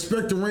and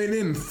expect to rein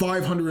in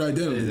 500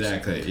 identities.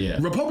 Exactly. Yeah.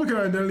 Republican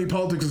identity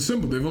politics is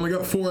simple. They've only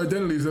got 4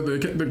 identities that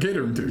they're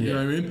catering to. You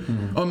know what I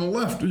mean? On the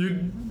left,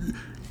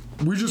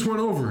 we just went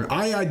over.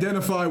 I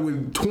identify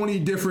with 20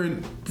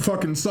 different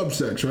fucking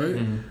subsects,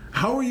 right?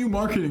 How are you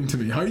marketing to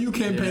me? How are you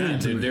campaigning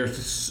to me? They're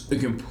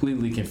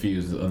completely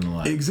confused on the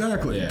line.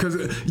 Exactly, because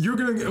you're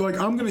gonna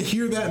I'm gonna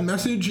hear that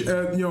message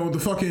at the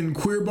fucking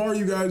queer bar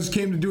you guys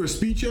came to do a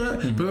speech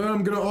at, but then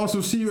I'm gonna also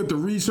see you at the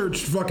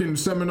research fucking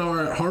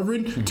seminar at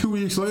Harvard 2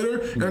 weeks later,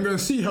 and I'm gonna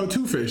see how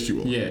two-faced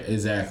you are. Yeah,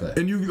 exactly.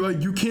 And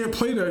you can't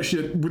play that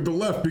shit with the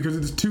left because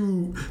it's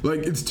too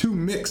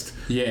mixed.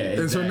 Yeah,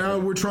 exactly. And so now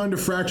we're trying to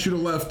fracture the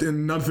left,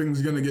 and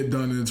nothing's gonna get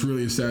done, and it's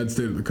really a sad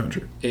state of the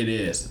country. It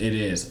is,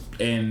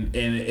 and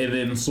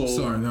then so.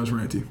 Sorry, that was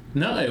ranty.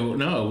 No, it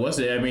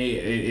wasn't. I mean,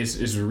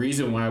 it's the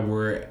reason why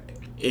we're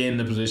in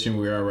the position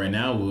we are right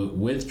now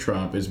with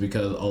Trump is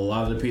because a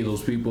lot of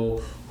those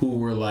people who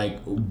were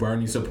like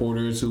Bernie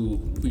supporters who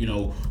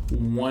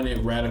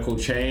wanted radical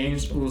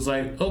change was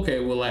like, okay,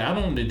 well, like, I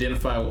don't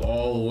identify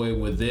all the way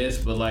with this,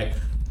 but like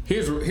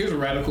here's a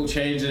radical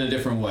change in a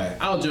different way.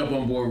 I'll jump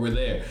on board with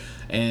there.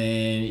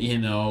 And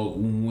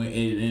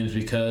it's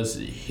because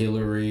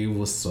Hillary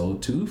was so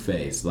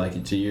two-faced.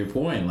 Like, to your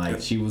point,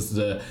 like, she was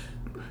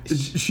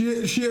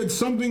she had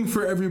something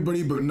for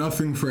everybody, but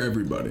nothing for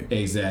everybody.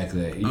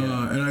 Exactly.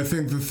 Yeah. And I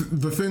think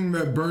the thing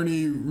that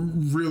Bernie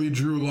really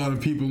drew a lot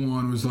of people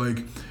on was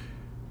like,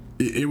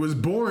 it was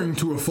boring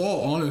to a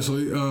fault,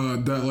 honestly,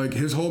 that like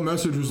his whole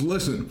message was,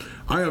 listen,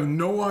 I have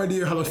no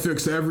idea how to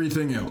fix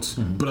everything else,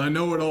 but I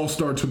know it all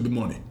starts with the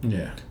money.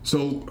 Yeah.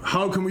 So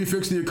how can we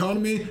fix the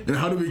economy, and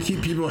how do we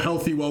keep people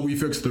healthy while we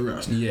fix the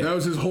rest? Yeah. That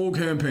was his whole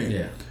campaign.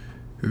 Yeah.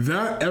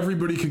 That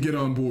everybody could get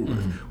on board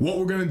with. What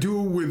we're gonna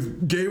do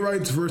with gay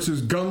rights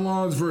versus gun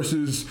laws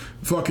versus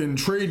fucking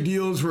trade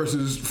deals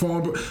versus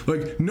foreign,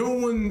 like, no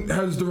one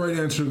has the right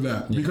answer to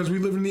that because we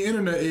live in the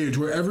internet age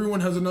where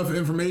everyone has enough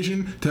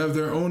information to have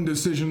their own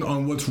decision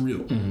on what's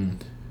real.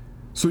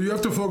 So you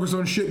have to focus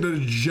on shit that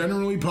is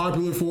generally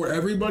popular for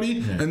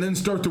everybody, and then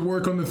start to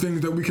work on the things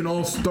that we can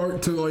all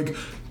start to like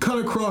kind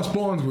of cross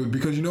bonds with.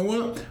 Because you know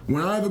what?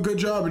 When I have a good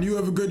job and you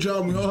have a good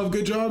job and we all have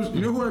good jobs,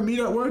 you know who I meet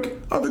at work?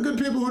 Other good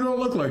people who don't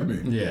look like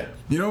me. Yeah.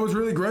 You know what's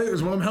really great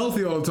is when I'm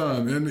healthy all the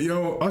time, and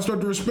I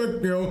start to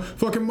respect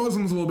fucking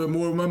Muslims a little bit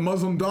more. My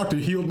Muslim doctor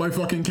healed my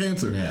fucking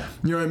cancer. Yeah.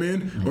 You know what I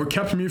mean? Or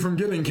kept me from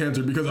getting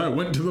cancer because I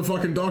went to the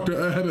fucking doctor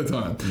ahead of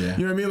time. Yeah.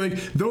 You know what I mean?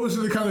 Like, those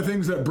are the kind of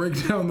things that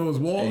break down those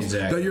walls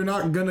that you're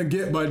not gonna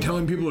get by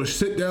telling people to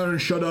sit down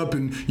and shut up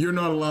and you're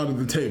not allowed at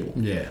the table.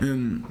 Yeah.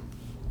 And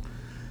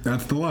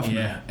that's the left.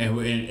 Yeah,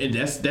 and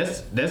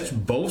that's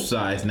both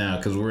sides now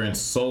because we're in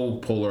so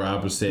polar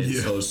opposite,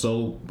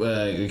 so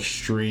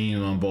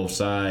extreme on both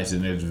sides,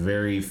 and there's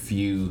very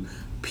few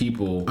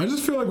people. I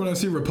just feel like when I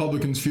see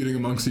Republicans feuding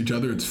amongst each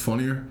other, it's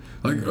funnier.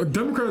 Like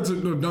Democrats, I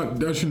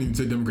shouldn't even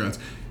say Democrats.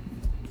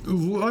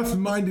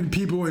 Left-minded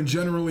people and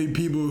generally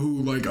people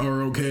who like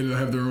are okay to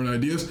have their own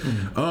ideas,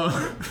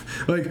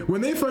 like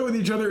when they fight with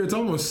each other, it's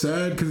almost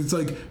sad because it's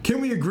like,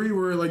 can we agree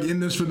we're like in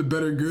this for the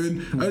better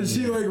good? I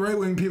see like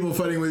right-wing people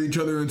fighting with each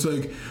other, and it's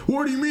like,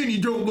 what do you mean you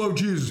don't love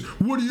Jesus?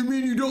 What do you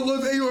mean you don't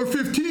love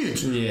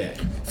AR-15s? Yeah.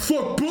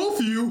 Fuck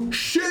both of you,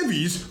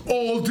 Chevys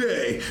all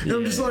day. And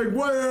I'm just like,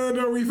 what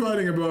are we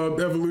fighting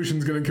about?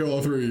 Evolution's gonna kill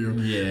all three of you.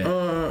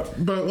 Yeah.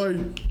 But like,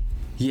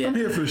 yeah, I'm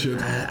here for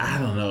shit. I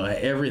don't know.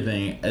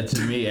 Everything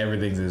to me,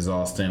 everything's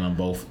exhausting on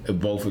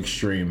both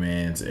extreme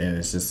ends, and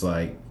it's just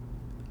like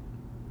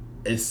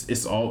it's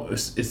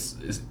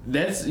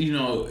that's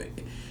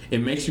it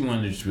makes you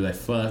want to just be like,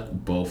 fuck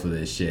both of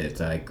this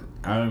shit. Like,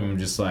 I'm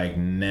just like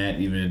not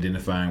even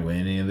identifying with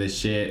any of this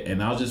shit,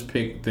 and I'll just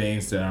pick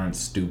things that aren't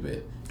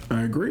stupid.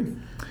 I agree.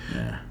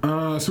 Yeah.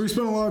 So we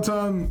spent a lot of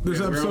time this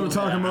episode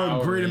talking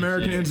about great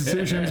American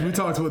institutions. We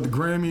talked about the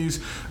Grammys.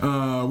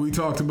 We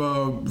talked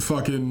about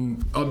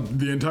fucking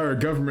the entire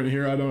government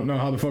here. I don't know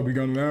how the fuck we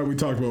got into that. We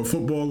talked about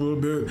football a little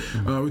bit.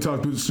 We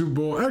talked about the Super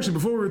Bowl. Actually,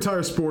 before we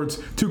retire sports,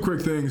 two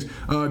quick things.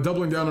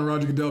 Doubling down on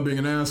Roger Goodell being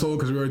an asshole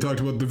because we already talked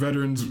about the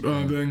veterans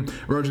thing.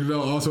 Roger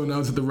Goodell also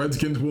announced that the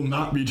Redskins will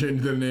not be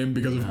changing their name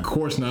because of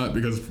course not,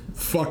 because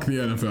fuck the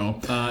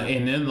NFL.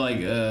 And then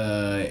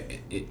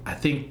I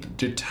think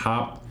the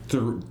top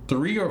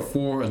 3 or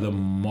 4 of the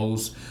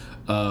most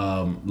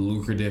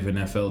lucrative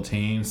NFL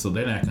teams, so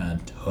they're not gonna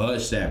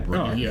touch that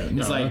brand. Oh yeah,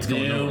 no, it's like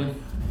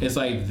them. It's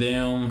like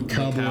them.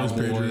 Cowboys,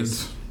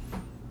 Patriots.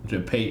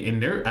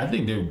 I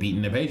think they're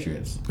beating the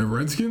Patriots. The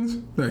Redskins?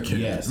 That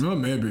can't. Yes. Well,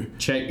 maybe.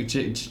 Check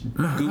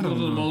Google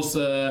the most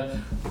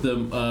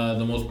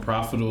the most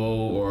profitable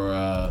or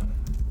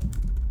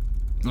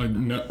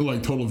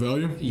like total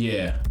value.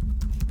 Yeah.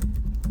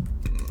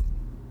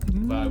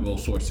 Viable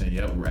sourcing.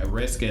 Yep.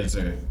 Redskins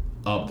are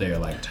up there,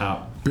 like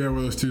top Bear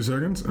with us 2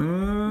 seconds.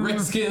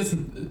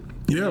 Redskins.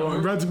 Yeah, well,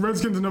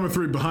 Redskins are number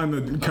 3 behind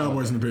the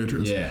Cowboys and the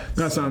Patriots. Yeah.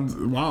 That sounds,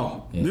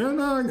 wow. Yeah.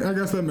 No, I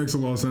guess that makes a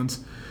lot of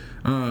sense.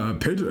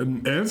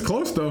 And it's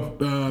close though.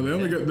 They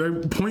only got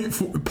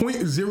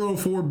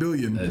 0.04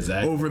 billion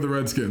over the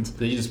Redskins.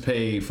 They just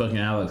pay fucking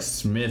Alex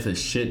Smith a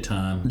shit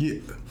ton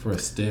for a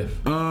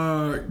stiff.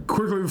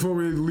 Quickly before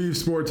we leave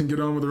sports and get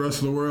on with the rest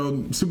of the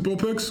world, Super Bowl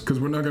picks, because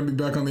we're not going to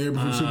be back on the air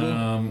before Super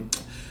Bowl.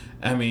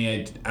 I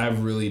mean, I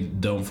really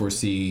don't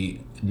foresee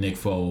Nick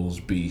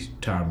Foles beat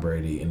Tom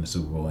Brady in the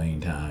Super Bowl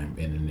anytime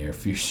in the near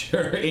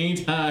future.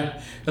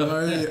 Anytime.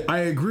 I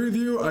agree with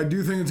you. I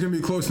do think it's going to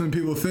be closer than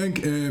people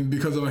think, and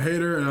because I'm a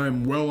hater, and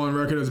I'm well on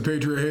record as a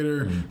Patriot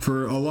hater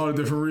for a lot of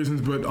different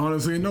reasons, but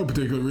honestly, no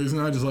particular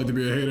reason. I just like to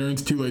be a hater, and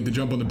it's too late to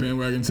jump on the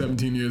bandwagon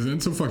 17 years in,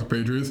 so fuck the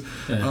Patriots.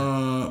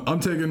 I'm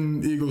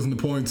taking Eagles in the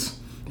points.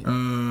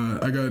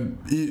 I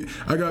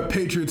got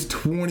Patriots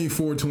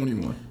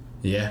 24-21.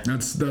 Yeah,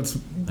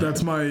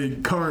 that's my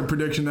current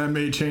prediction. That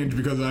may change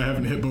because I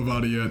haven't hit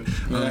Bovada yet.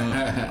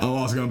 I'm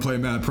also gonna play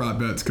mad prop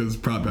bets because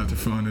prop bets are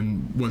fun,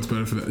 and what's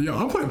better for that? Yo,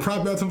 I'm playing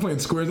prop bets. I'm playing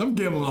squares. I'm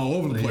gambling all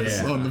over the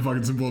place on the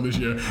fucking Super Bowl this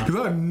year because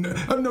I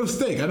have no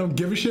stake. I don't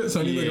give a shit,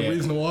 so I need like a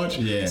reason to watch.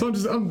 Yeah. So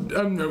I'm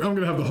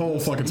gonna have the whole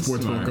fucking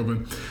sports book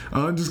open.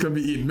 I'm just gonna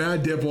be eating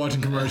mad dip,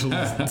 watching commercials,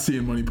 and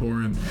seeing money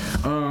pour in.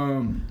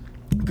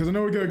 Because I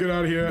know we gotta get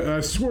out of here.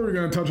 I swear we're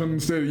gonna touch on the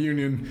State of the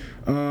Union.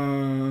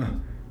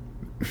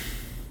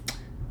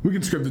 We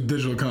can skip the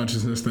digital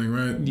consciousness thing,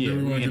 right? Yeah,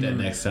 we can get that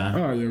next time.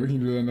 Oh, yeah, we can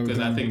do that another time. Because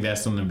I think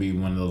that's going to be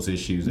one of those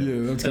issues.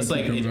 That's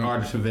like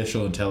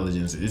artificial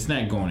intelligence. It's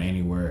not going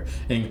anywhere.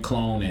 And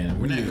cloning.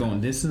 We're not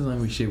going, this is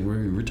like shit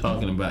we're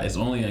talking about. It's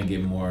only going to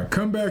get more.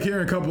 Come back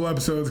here in a couple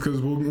episodes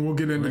because we'll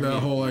get into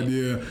that whole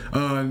idea.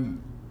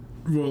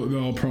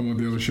 Well, I'll promote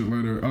the other shit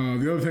later.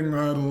 The other thing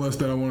I had on the list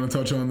that I want to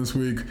touch on this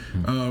week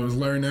was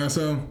Larry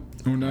Nassau.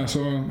 Or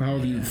Nassau,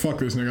 however you fuck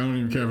this nigga. I don't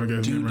even care if I get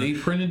his name right. They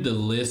printed the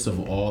list of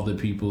all the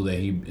people that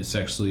he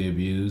sexually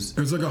abused. It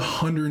was like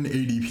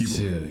 180 people.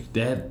 Dude,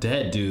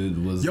 that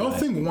dude was. Y'all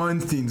think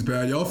Weinstein's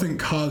bad? Y'all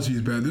think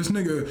Cosby's bad? This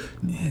nigga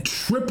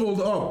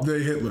tripled up the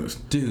hit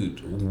list.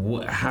 Dude,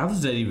 how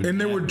does that even? And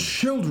there were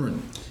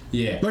children.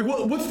 Yeah. Like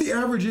what's the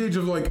average age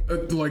of like a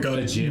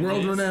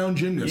world-renowned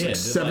gymnast? Like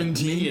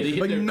 17.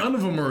 Like none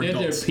of them are adults. They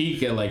hit their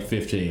peak at like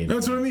 15.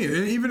 That's what I mean.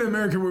 And even in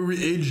America, where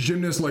we age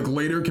gymnasts like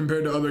later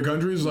compared to other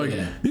countries, like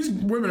these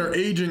women are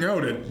aging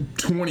out at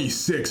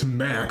 26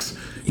 max.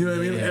 You know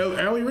what I mean?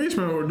 Allie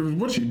Raceman,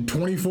 what's she?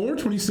 24,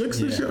 26?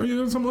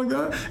 Something like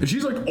that. And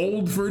she's like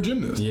old for a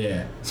gymnast.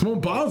 Yeah. Simone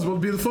Biles will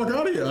be the fuck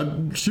out of here.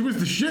 She was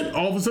the shit.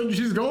 All of a sudden,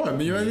 she's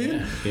gone. You know what I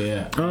mean?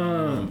 Yeah.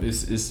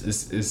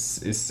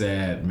 It's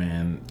sad,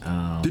 man.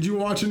 Did you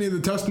watch any of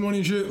the testimony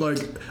and shit? Like,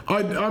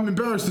 I'm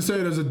embarrassed to say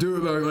it as a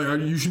dude.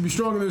 Like you should be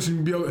strong in this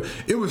and be able.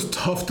 It was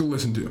tough to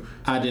listen to.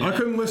 I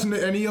couldn't listen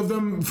to any of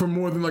them for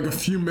more than like a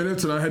few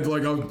minutes, and I had to I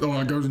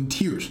was in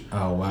tears.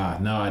 Oh wow!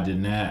 No, I did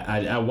not.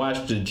 I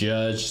watched the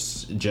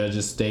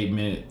judge's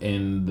statement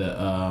in the.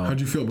 How'd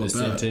you feel about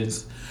that?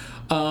 Sentence.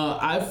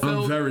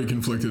 I'm very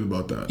conflicted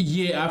about that.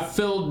 Yeah, I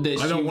felt that.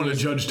 I don't want a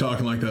judge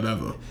talking like that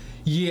ever.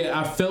 Yeah,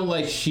 I felt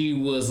like she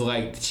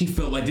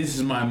felt like this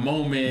is my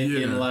moment,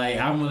 and like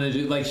I'm gonna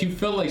do. Like she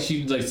felt like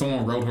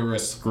someone wrote her a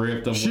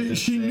script of.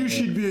 She knew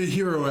she'd be a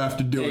hero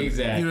after doing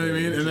it. You know what I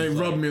mean? And they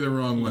rubbed me the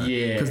wrong way.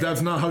 Yeah, because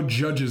that's not how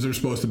judges are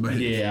supposed to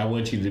behave. Yeah, I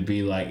want you to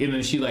be like, and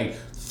then she like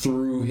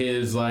threw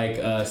his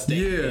statement,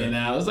 and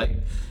I was like,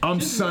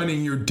 I'm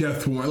signing your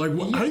death warrant. Like,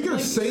 how are you gonna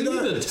say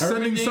that?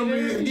 Sending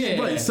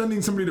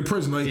somebody to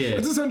prison. Like,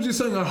 it's essentially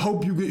saying, I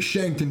hope you get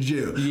shanked in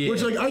jail. Yeah.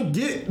 Which, like, I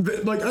get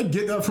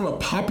that from a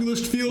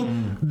populist feel.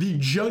 The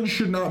judge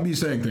should not be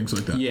saying things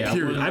like that. Yeah,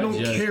 period. I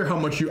don't care how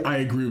much I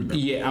agree with them.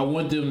 Yeah, I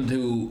want them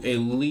to at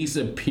least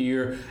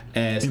appear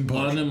as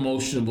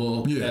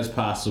unemotional as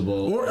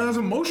possible, or as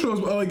emotional as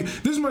well. Like,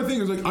 this is my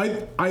thing. Is like,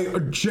 I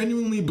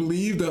genuinely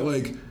believe that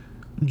like.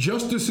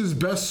 Justice is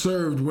best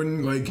served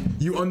when, like,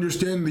 you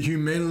understand the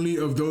humanity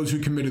of those who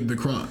committed the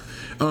crime.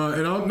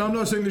 And I'm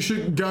not saying this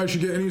guy should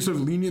get any sort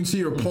of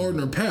leniency or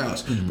pardon or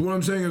pass. But what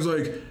I'm saying is,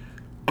 like,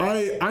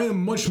 I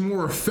am much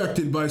more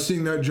affected by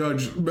seeing that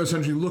judge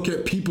essentially look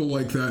at people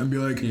like that and be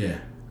like,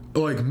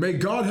 like, may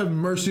God have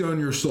mercy on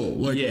your soul.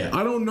 Like,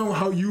 I don't know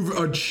how you've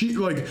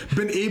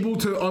been able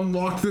to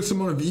unlock this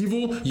amount of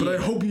evil, but I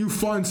hope you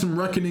find some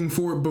reckoning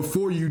for it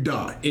before you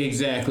die.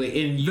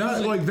 Exactly. And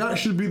that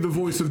should be the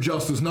voice of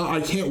justice, not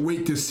I can't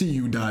wait to see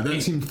you die.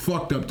 That seems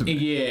fucked up to me.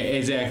 Yeah,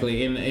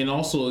 exactly. And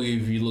also,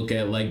 if you look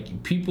at,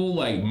 like, people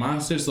like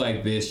monsters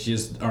like this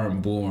just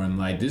aren't born.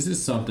 Like, this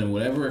is something,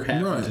 whatever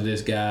happened to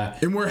this guy.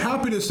 And we're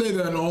happy to say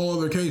that in all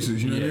other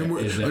cases. You know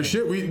what I mean?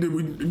 Exactly.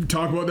 We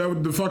talk about that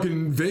with the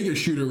fucking Vegas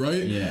shooter,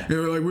 right? Yeah.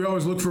 You know, like, we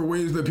always look for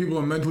ways that people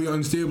are mentally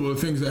unstable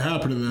to things that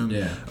happen to them.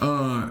 Yeah.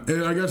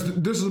 And I guess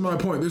this is my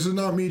point. This is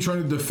not me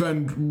trying to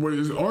defend what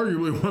is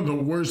arguably one of the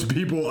worst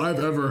people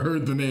I've ever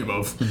heard the name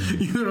of.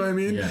 You know what I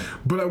mean? Yeah.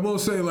 But I will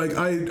say, like,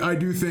 I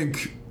do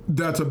think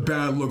that's a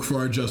bad look for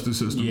our justice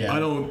system. Yeah.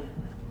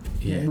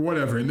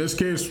 whatever. In this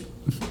case,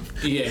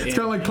 it's kind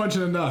of like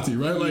punching a Nazi,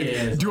 right?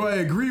 Like, do I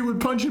agree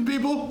with punching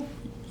people?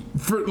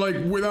 For like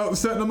without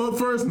setting them up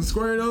first and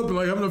squaring up and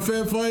like having a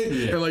fair fight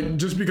and like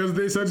just because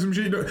they said some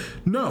shit,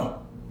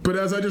 no. But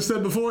as I just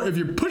said before, if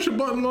you push a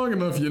button long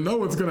enough, you know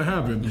what's gonna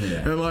happen.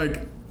 And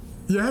like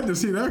you had to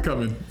see that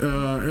coming.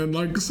 And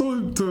like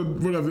salute to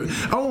whatever.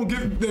 I won't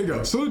get there. You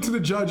go. Salute to the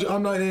judge.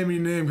 I'm not naming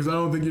your name because I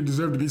don't think you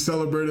deserve to be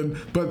celebrated.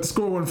 But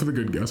score one for the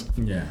good guess.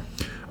 Yeah.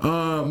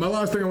 My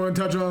last thing I want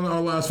to touch on,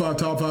 our last top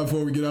five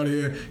before we get out of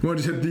here. You want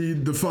to just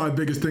hit the five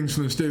biggest things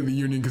from the State of the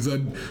Union because I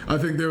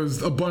think there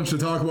was a bunch to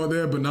talk about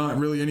there, but not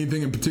really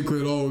anything in particular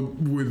at all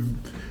with,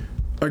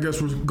 I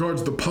guess, with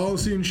regards to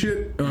policy and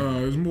shit.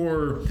 It was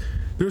more.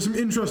 There's some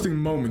interesting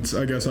moments,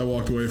 I guess, I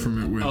walked away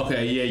from it with.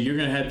 Okay, yeah, you're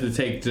gonna have to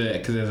take the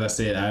because as I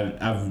said,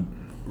 I've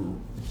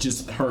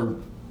just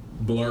heard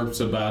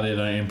blurbs about it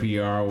on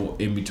NPR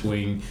in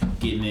between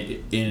getting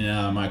it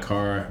in my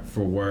car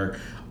for work.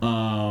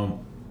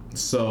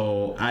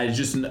 So I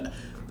just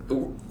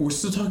we're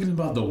still talking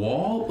about the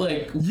wall,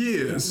 like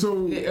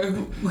so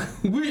that's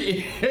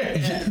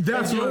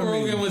what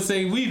Rogan would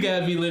say. We've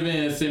got to be living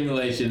in a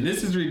simulation.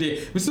 This is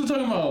ridiculous. We're still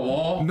talking about a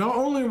wall. Not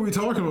only are we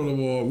talking about a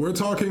wall, we're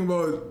talking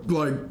about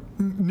like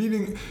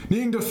needing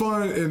to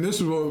find, and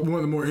this is one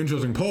of the more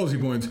interesting policy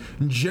points,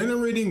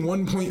 generating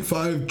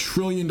 $1.5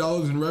 trillion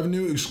in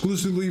revenue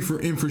exclusively for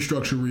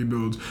infrastructure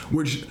rebuilds,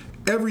 which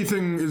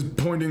everything is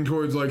pointing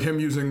towards like him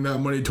using that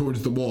money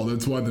towards the wall.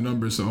 That's why the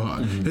number is so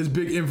high. His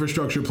big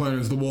infrastructure plan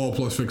is the wall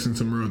plus fixing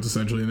some roads,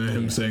 essentially, and then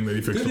him saying that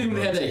he fixed some roads. Good thing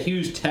we had that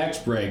huge tax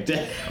break.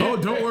 Oh,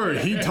 don't worry.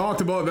 He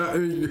talked about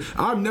that.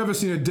 I've never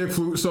seen a dick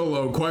flute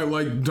solo quite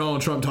like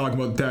Donald Trump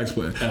talking about the tax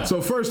plan. So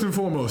first and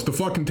foremost, the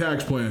fucking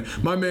tax plan.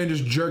 My man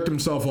just jerked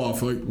himself off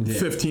for like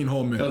 15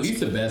 whole minutes. Oh, he's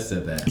the best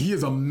at that. He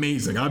is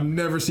amazing. I've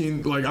never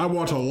seen, like, I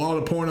watch a lot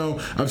of porno.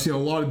 I've seen a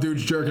lot of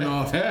dudes jerking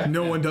off.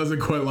 No one does it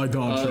quite like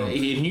Donald Trump.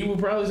 He would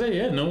probably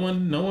say, no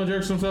one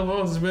jerks himself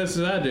off as best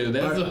as I do.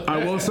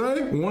 I will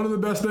say, one of the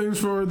best things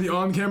for the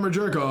on-camera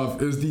jerk-off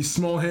is the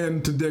small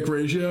hand to dick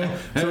ratio.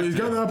 So he's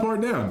got that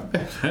part down.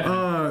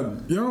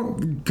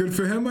 Good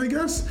for him, I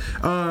guess.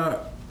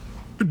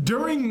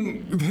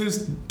 During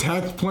his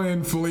tax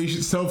plan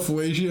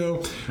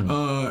self-fellatio,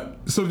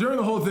 so during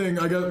the whole thing,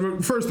 I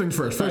got first things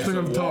first. First thing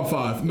on the top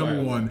five,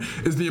 number one,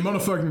 is the amount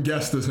of fucking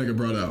guests this nigga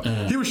brought out.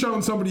 He was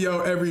shouting somebody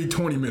out every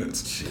 20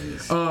 minutes.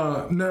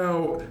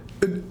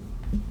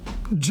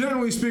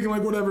 Generally speaking,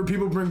 like whatever,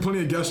 people bring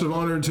plenty of guests of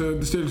honor to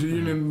the State of the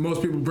Union.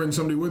 Most people bring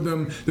somebody with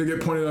them. They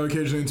get pointed out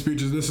occasionally in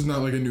speeches. This is not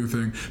like a new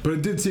thing, but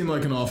it did seem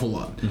like an awful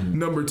lot.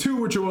 Number two,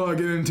 which I'll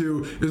get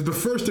into, is the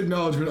first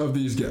acknowledgement of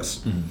these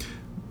guests.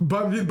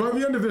 By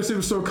the end of this, it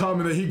was so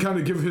common that he'd kind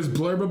of give his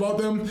blurb about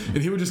them, and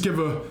he would just give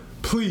a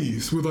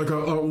please with like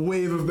a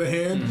wave of the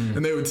hand,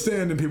 and they would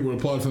stand and people would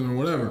applaud for them or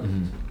whatever.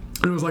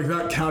 It was like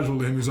that casual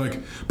to him. He was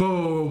like, blah,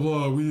 blah,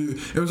 blah, blah.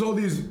 It was all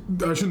these,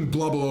 I shouldn't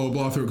blah, blah,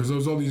 blah through because there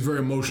was all these very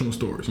emotional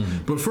stories.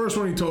 But first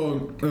one he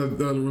told,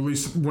 the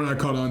release, when I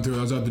caught on to it,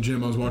 I was at the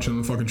gym, I was watching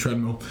on the fucking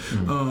treadmill.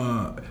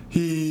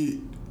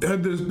 He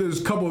had there's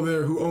a couple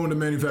there who owned a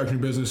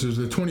manufacturing business. It's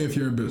their 20th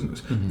year in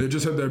business. They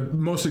just had their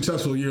most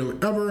successful year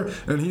ever,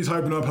 and he's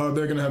hyping up how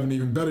they're going to have an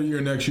even better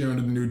year next year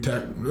under the new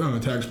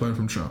tax plan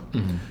from Trump.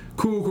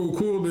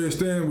 Cool. They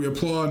stand, we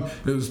applaud.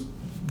 It was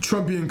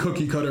Trumpian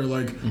cookie cutter,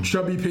 like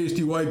chubby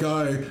pasty white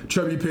guy,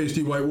 chubby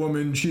pasty white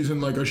woman. She's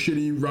in like a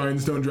shitty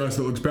rhinestone dress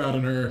that looks bad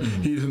on her.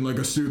 He's in like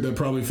a suit that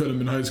probably fit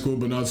him in high school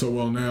but not so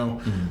well now,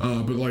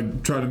 but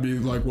like try to be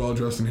like well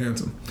dressed and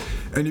handsome.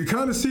 And you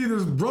kind of see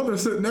this brother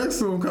sitting next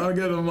to him, kind of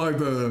get him like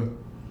the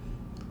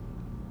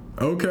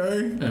look,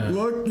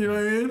 you know what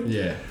I mean?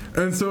 Yeah.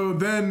 And so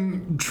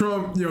then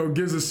Trump,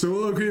 gives a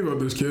soliloquy about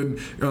this kid.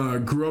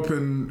 Grew up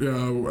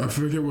in, I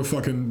forget what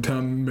fucking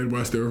town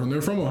Midwest they were from. They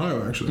were from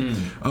Ohio, actually.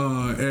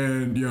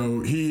 And,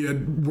 he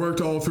had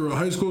worked all through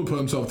high school, put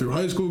himself through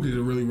high school because he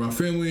had a really rough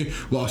family,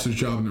 lost his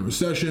job in the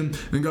recession,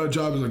 and got a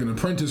job as like an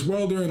apprentice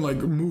welder and like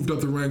moved up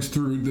the ranks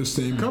through this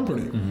same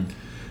company.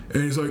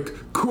 And he's like,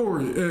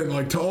 Corey, and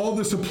like to all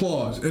this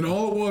applause, and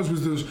all it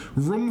was this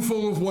room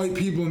full of white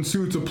people in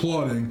suits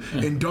applauding,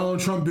 and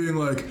Donald Trump being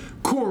like,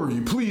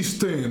 Corey, please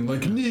stand,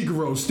 like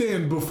Negro,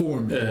 stand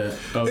before me.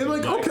 And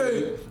like,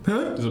 okay,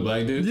 huh? Is it a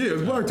black dude? Yeah,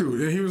 it's a black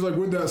dude, and he was like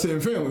with that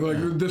same family,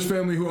 like this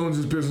family who owns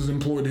his business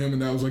employed him,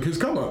 and that was like his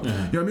come up. You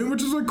know what I mean?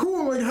 Which is like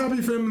cool, like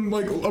happy for him,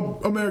 like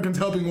Americans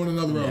helping one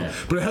another out.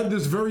 But it had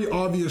this very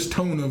obvious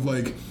tone of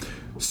like,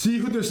 see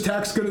who this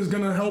tax cut is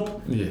going to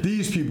help?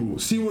 These people.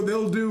 See what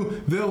they'll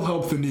do? They'll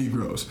help the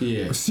Negroes.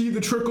 See the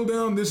trickle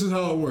down? This is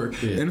how it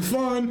works. And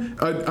fun,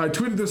 I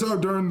tweeted this out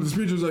during the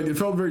speech. It was like, it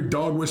felt very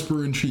dog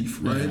whisperer in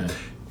chief, right?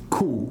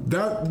 Cool.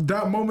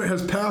 That moment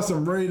has passed.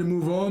 I'm ready to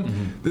move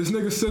on. This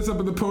nigga sits up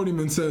at the podium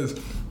and says,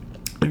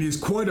 and and he's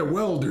quite a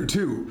welder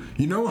too.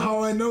 You know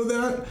how I know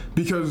that?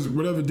 Because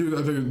whatever dude,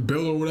 I think it's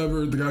Bill or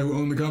whatever, the guy who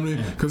owned the company,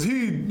 because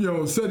he,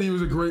 said he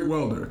was a great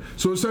welder.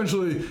 So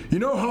essentially, you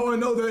know how I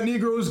know that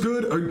Negro is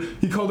good?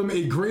 He called him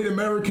a great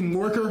American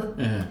worker.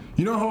 Yeah.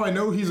 You know how I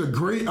know he's a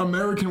great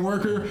American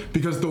worker?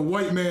 Because the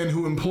white man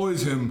who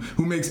employs him,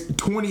 who makes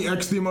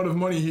 20x the amount of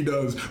money he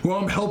does, who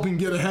I'm helping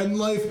get ahead in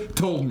life,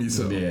 told me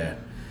so. Yeah.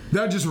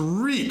 That just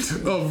reeked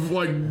of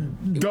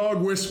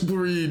dog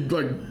whispery,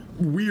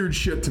 weird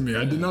shit to me.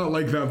 I did not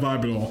like that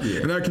vibe at all.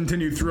 Yeah. And that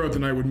continued throughout the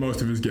night with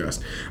most of his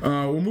guests.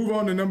 We'll move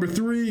on to number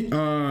 3.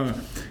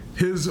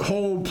 His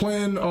whole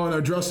plan on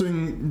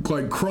addressing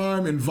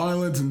crime and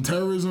violence and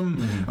terrorism.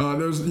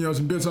 There's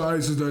some bits on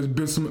ISIS, there's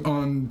bits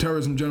on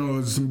terrorism in general,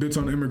 there's some bits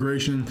on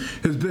immigration.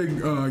 His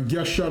big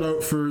guest shout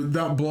out for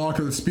that block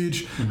of the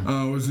speech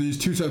was these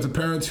 2 sets of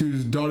parents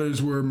whose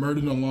daughters were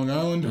murdered on Long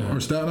Island or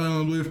Staten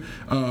Island, I believe,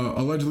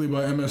 allegedly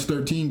by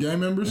MS-13 gang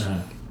members.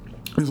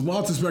 There's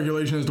lots of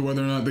speculation as to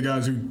whether or not the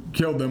guys who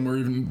killed them were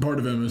even part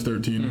of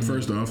MS-13,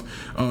 first off,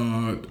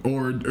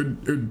 or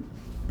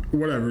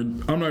whatever.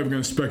 I'm not even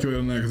going to speculate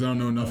on that because I don't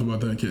know enough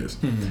about that case.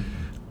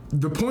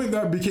 The point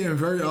that became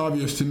very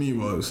obvious to me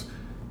was,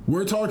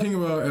 we're talking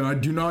about, and I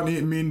do not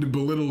mean to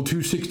belittle 2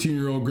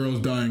 16-year-old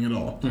girls dying at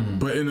all,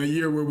 but in a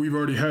year where we've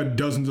already had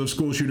dozens of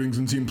school shootings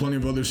and seen plenty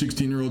of other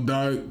 16-year-old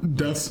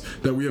deaths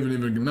that we haven't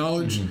even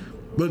acknowledged,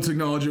 let's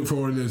acknowledge it for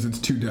what it is. It's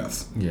 2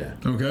 deaths. Yeah.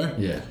 Okay?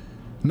 Yeah.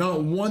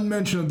 Not one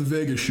mention of the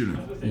Vegas shooting.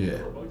 Yeah.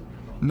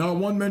 Not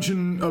one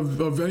mention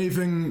of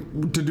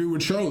anything to do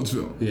with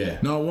Charlottesville. Yeah.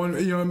 Not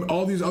one,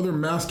 all these other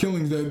mass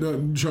killings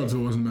that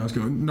Charlottesville wasn't mass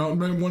killing. Not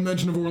one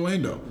mention of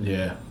Orlando.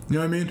 Yeah. You know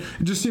what I mean?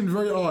 It just seemed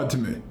very odd to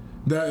me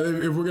that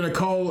if we're gonna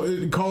call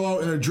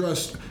out and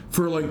address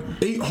for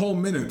 8 whole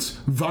minutes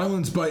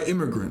violence by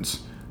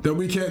immigrants, that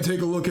we can't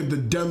take a look at the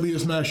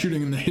deadliest mass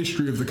shooting in the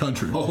history of the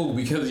country. Oh,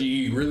 because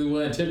you really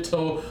want to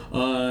tiptoe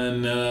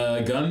on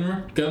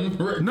gun?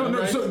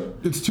 No, so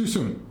it's too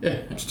soon.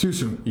 Yeah. It's too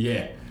soon.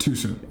 Yeah. Too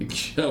soon.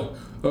 So,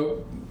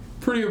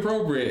 pretty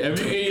appropriate. I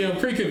mean,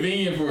 pretty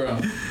convenient for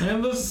him.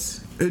 And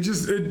let's...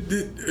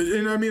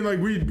 And I mean,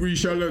 we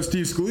shouted out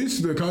Steve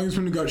Scalise, the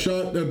congressman who got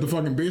shot at the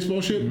fucking baseball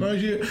shit last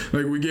year.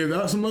 We gave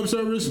that some lip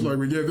service.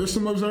 We gave this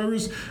some lip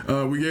service.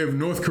 We gave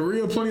North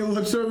Korea plenty of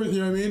lip service.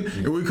 You know what I mean?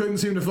 And we couldn't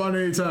seem to find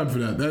any time for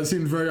that. That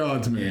seemed very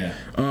odd to me. Yeah.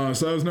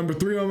 So that was number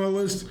 3 on my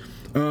list.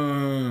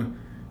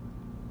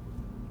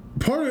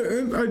 Part of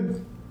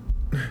it,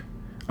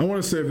 I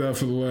want to save that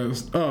for the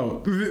last. Oh,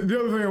 the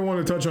other thing I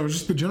want to touch on was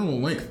just the general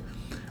length.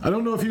 I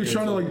don't know if he was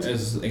trying to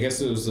I guess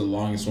it was the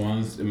longest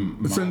one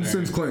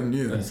since Clinton.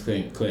 Yeah.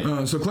 Since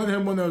Clinton. So Clinton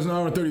had one that was an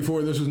hour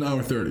 34. This was an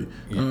hour 30.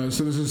 Yeah.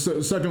 So this is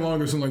the second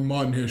longest in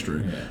modern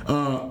history.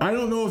 Yeah. I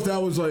don't know if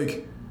that was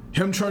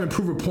him trying to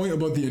prove a point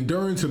about the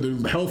endurance or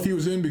the health he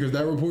was in, because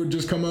that report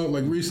just come out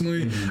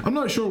recently. I'm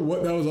not sure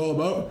what that was all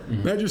about.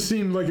 That just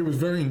seemed like it was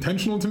very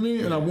intentional to me,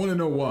 and I want to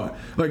know why.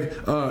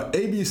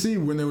 ABC,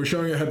 when they were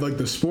showing it, had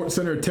the Sports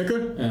Center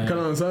ticker kind of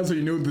on the side, so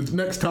you knew the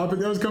next topic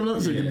that was coming up,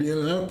 so you could be in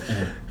and out.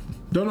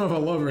 Don't know if I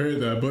love or hate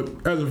that, but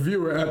as a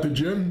viewer at the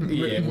gym,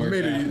 it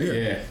made it.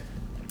 Yeah.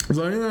 It's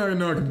I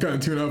know I can kind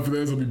of tune out for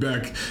this. I'll be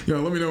back.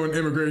 Let me know when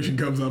immigration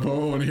comes up. I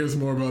want to hear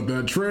some more about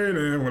that trade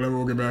and whatever.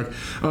 We'll get back.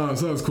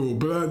 So that was cool.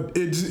 But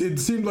it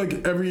seemed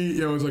like every,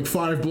 it was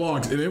 5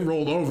 blocks and it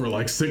rolled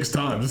over 6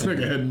 times. This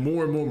nigga had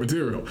more and more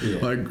material.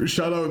 Yeah.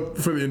 Shout out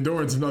for the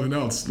endurance, if nothing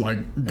else.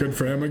 Good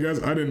for him, I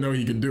guess. I didn't know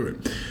he could do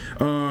it.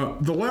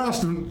 The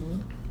last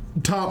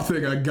top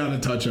thing I got to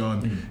touch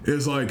on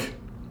is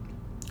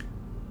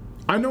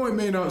I know it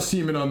may not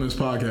seem it on this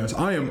podcast.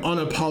 I am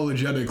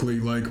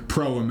unapologetically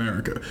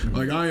pro-America.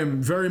 I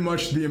am very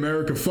much the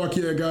America fuck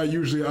yeah guy,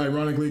 usually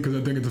ironically because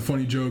I think it's a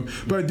funny joke.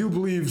 But I do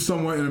believe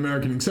somewhat in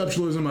American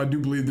exceptionalism. I do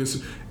believe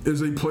this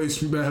is a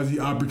place that has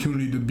the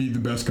opportunity to be the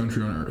best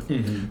country on earth.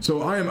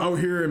 So I am out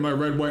here in my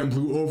red, white, and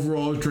blue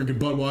overalls drinking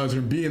Budweiser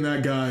and being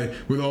that guy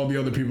with all the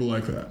other people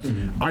like that.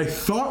 I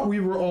thought we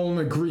were all in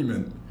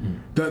agreement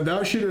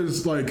that shit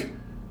is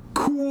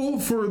cool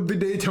for the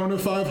Daytona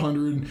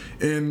 500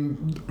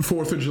 and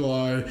 4th of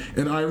July,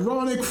 and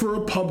ironic for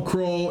a pub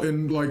crawl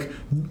and I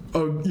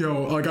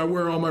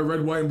wear all my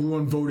red, white, and blue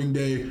on voting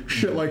day,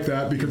 shit like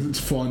that because it's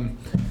fun.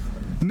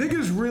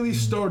 Niggas really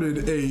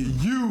started a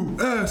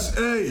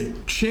USA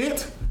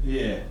chant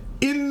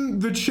in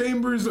the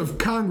chambers of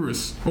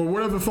Congress or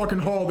whatever fucking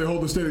hall they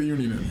hold the State of the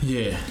Union in.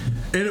 Yeah.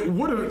 And it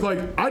would have,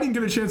 I didn't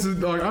get a chance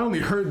to, I only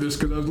heard this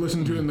because I was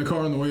listening to it in the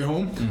car on the way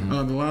home,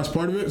 the last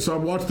part of it, so I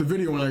watched the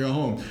video when I got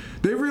home.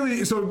 They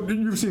really, so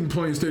you've seen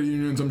plenty of State of the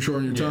Unions, I'm sure,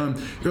 in your time.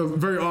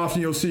 Very often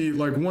you'll see,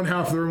 one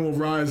half of the room will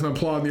rise and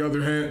applaud, and the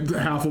other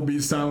half will be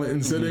silent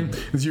and sitting.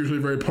 It's usually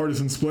a very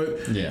partisan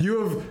split. Yeah.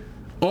 You have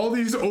all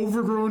these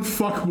overgrown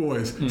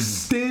fuckboys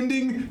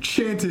standing,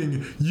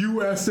 chanting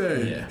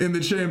USA in the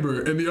chamber,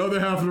 and the other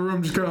half of the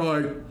room just kind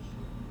of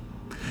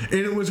and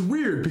it was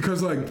weird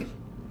because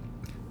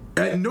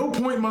At no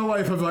point in my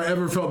life have I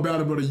ever felt bad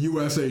about a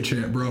USA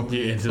chant, bro.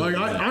 Yeah, like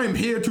I'm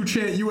here to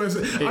chant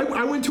USA.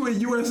 I went to a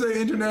USA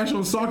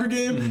international soccer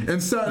game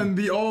and sat in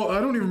the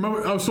I don't even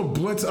remember. I was so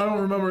blitzed. I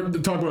don't remember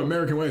to talk about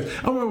American ways.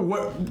 I don't remember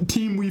what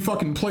team we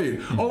fucking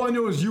played. All I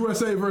know is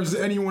USA versus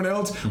anyone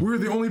else. We were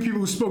the only people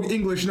who spoke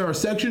English in our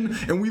section,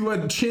 and we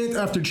led chant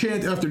after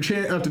chant after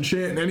chant after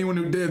chant. And anyone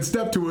who dared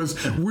step to us,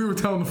 we were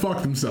telling them to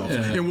fuck themselves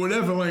in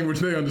whatever language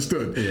they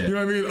understood. Yeah. You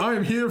know what I mean? I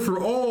am here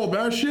for all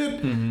that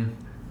shit.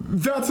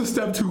 That's a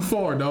step too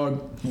far,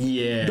 dog.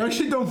 Yeah. That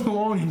shit don't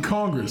belong in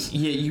Congress.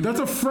 Yeah, that's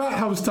a frat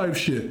house type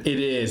shit. It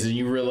is, and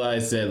you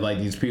realize that like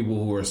these people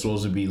who are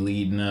supposed to be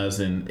leading us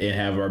and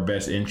have our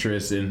best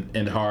interests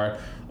in heart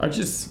are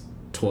just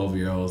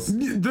 12-year-olds.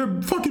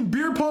 They're fucking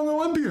beer pong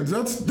Olympians.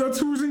 That's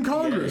who's in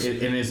Congress.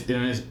 Yeah, and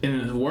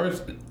it's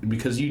worse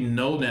because you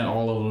know that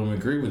all of them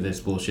agree with this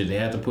bullshit. They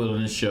have to put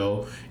on this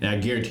show, and I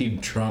guarantee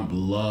Trump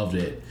loved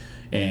it,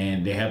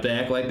 and they have to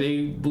act like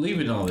they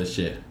believe in all this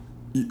shit.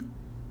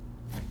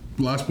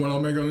 Last point I'll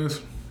make on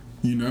this.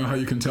 You know how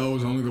you can tell it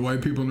was only the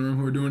white people in the room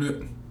who were doing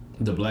it?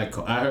 The black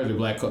coat. I heard the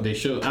black coat. They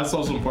showed. I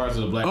saw some parts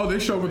of the black. Oh, they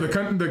showed with the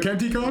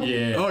Kenti coat?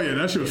 Yeah. Oh yeah,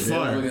 that shit was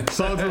fire.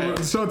 Shout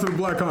out to the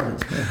Black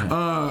Caucus.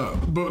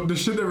 But the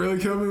shit that really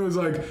killed me was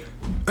like,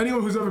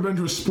 anyone who's ever been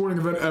to a sporting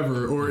event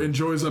ever or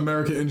enjoys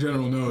America in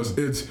general knows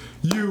it's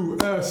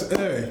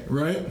USA,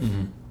 right?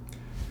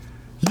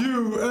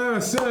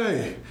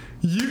 USA.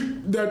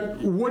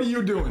 What are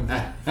you doing?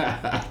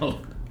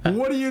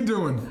 What are you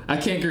doing? I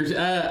can't.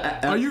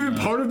 Are you even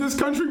part of this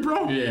country,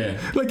 bro? Yeah.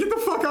 Like, get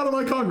the fuck out of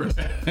my Congress.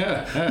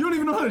 You don't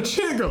even know how the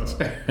chant goes.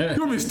 You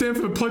want me to stand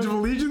for the Pledge of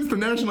Allegiance, the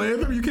national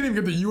anthem? You can't even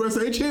get the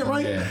USA chant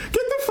right? Yeah. Get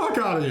the fuck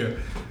out of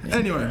here.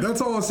 Anyway,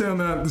 that's all I'll say on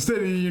that. The State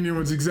of the Union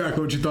was exactly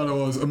what you thought it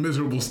was, a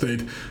miserable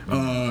state.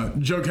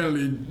 Joe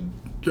Kennedy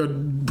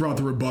brought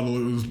the rebuttal.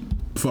 It was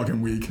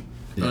fucking weak.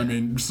 Yeah. I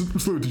mean,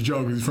 salute to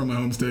Joe because he's from my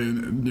home state,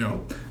 and, you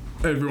know,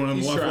 everyone on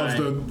the left loves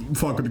to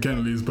fuck with the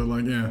Kennedys, but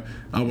like, yeah,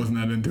 I wasn't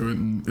that into it,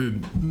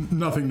 and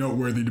nothing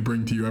noteworthy to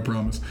bring to you, I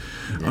promise.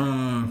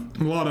 Yeah.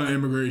 A lot on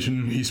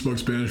immigration. He spoke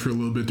Spanish for a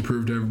little bit to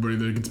prove to everybody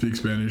that he could speak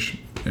Spanish.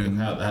 And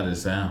how did it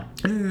sound?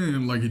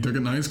 And like he took it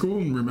in high school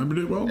and remembered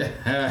it well. You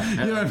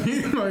know what I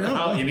mean? Like,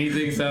 how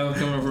anything sounds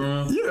coming from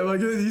him? Yeah, like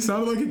he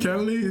sounded like a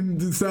Kennedy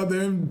and sat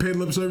there and paid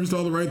lip service to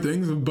all the right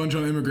things, a bunch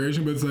on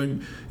immigration, but it's like,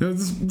 you know,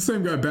 this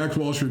same guy backs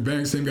Wall Street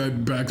Bank, same guy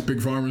backs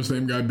big farmers,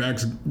 same guy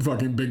backs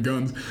fucking big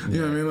guns.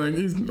 You know what I mean? Like,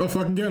 he's a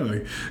fucking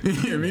Kennedy. You know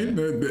what I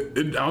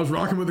mean? I was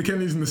rocking with the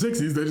Kennedys in the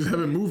 60s. They just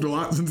haven't moved a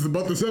lot since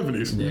about the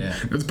 70s. Yeah.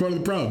 That's part of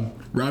the problem.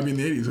 Robbie in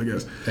the 80s, I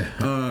guess.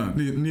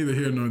 Neither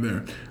here nor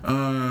there.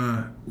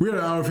 We're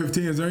at hour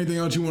 15. Is there anything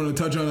else you want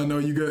to touch on? I know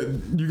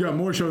you got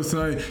more shows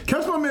tonight.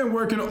 Catch my man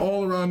working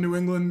all around New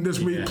England this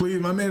week,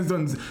 please. My man's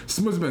done, what's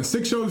it been,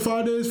 6 shows,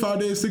 5 days? 5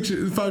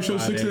 days, 5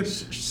 shows, 6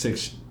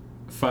 days?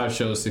 5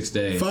 shows, 6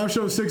 days. 5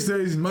 shows, 6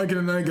 days. Mike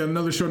and I got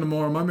another show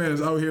tomorrow. My man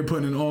is out here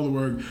putting in all the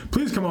work.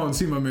 Please come on and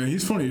see my man.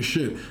 He's funny as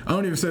shit. I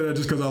don't even say that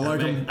just because I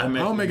like him. I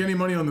don't make any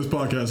money on this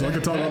podcast, so I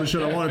could talk all the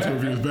shit I wanted to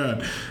if he was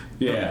bad.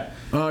 Yeah.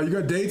 You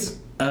got dates?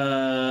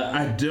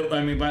 I do.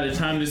 I mean, by the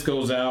time this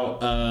goes out,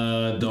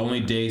 the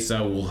only dates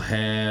I will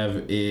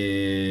have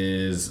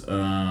is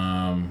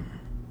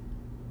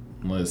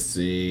let's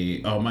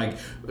see. Oh, Mike,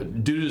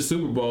 due to the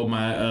Super Bowl,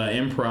 my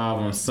improv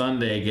on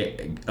Sunday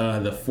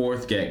the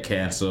 4th got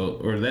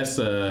canceled. Or that's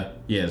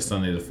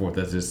Sunday the 4th.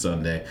 That's this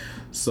Sunday.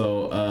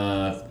 So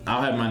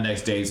I'll have my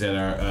next dates at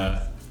our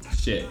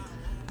shit.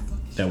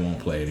 That won't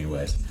play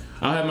anyways.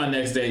 I'll have my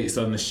next dates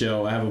on the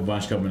show. I have a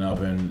bunch coming up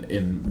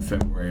in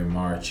February and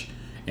March,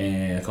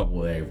 and a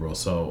couple in April.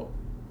 So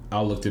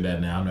I'll look through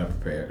that now. I'm not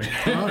prepared.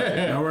 All right,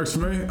 that works for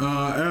me.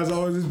 As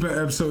always, this has been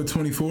episode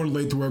 24,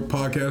 Late to Work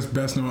Podcast,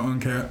 best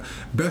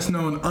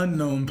known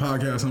unknown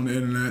podcast on the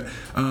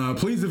internet.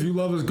 Please, if you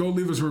love us, go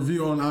leave us a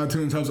review on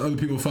iTunes. Helps other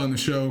people find the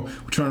show.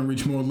 We're trying to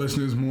reach more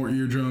listeners, more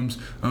eardrums.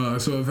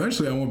 So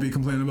eventually, I won't be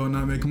complaining about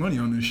not making money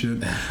on this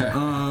shit.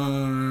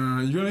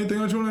 You got anything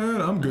else you want to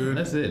add? I'm good.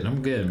 That's it.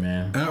 I'm good,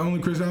 man. At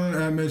Only Chris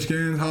Allen, at Mitch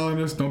Gaines, holler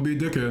at us. Don't be a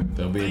dickhead.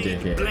 Don't be a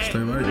dickhead. Stay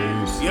like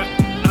this. Yeah,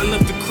 I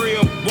left the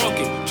crib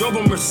walking, drove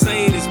a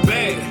Mercedes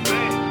bag.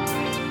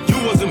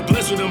 You wasn't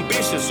blessed with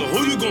ambition, so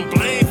who you gon'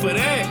 blame for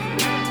that?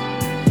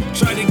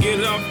 Tried to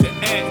get off the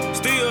act,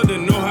 still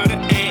didn't know how to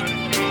act.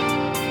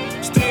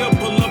 Still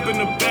pull up in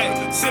the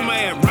back, send my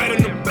ass right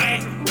in the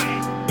back.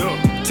 Yo,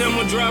 tell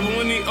my driver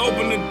when he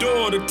opened the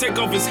door to take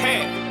off his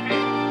hat.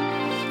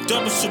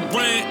 Double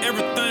saran,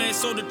 everything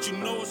so that you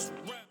know it's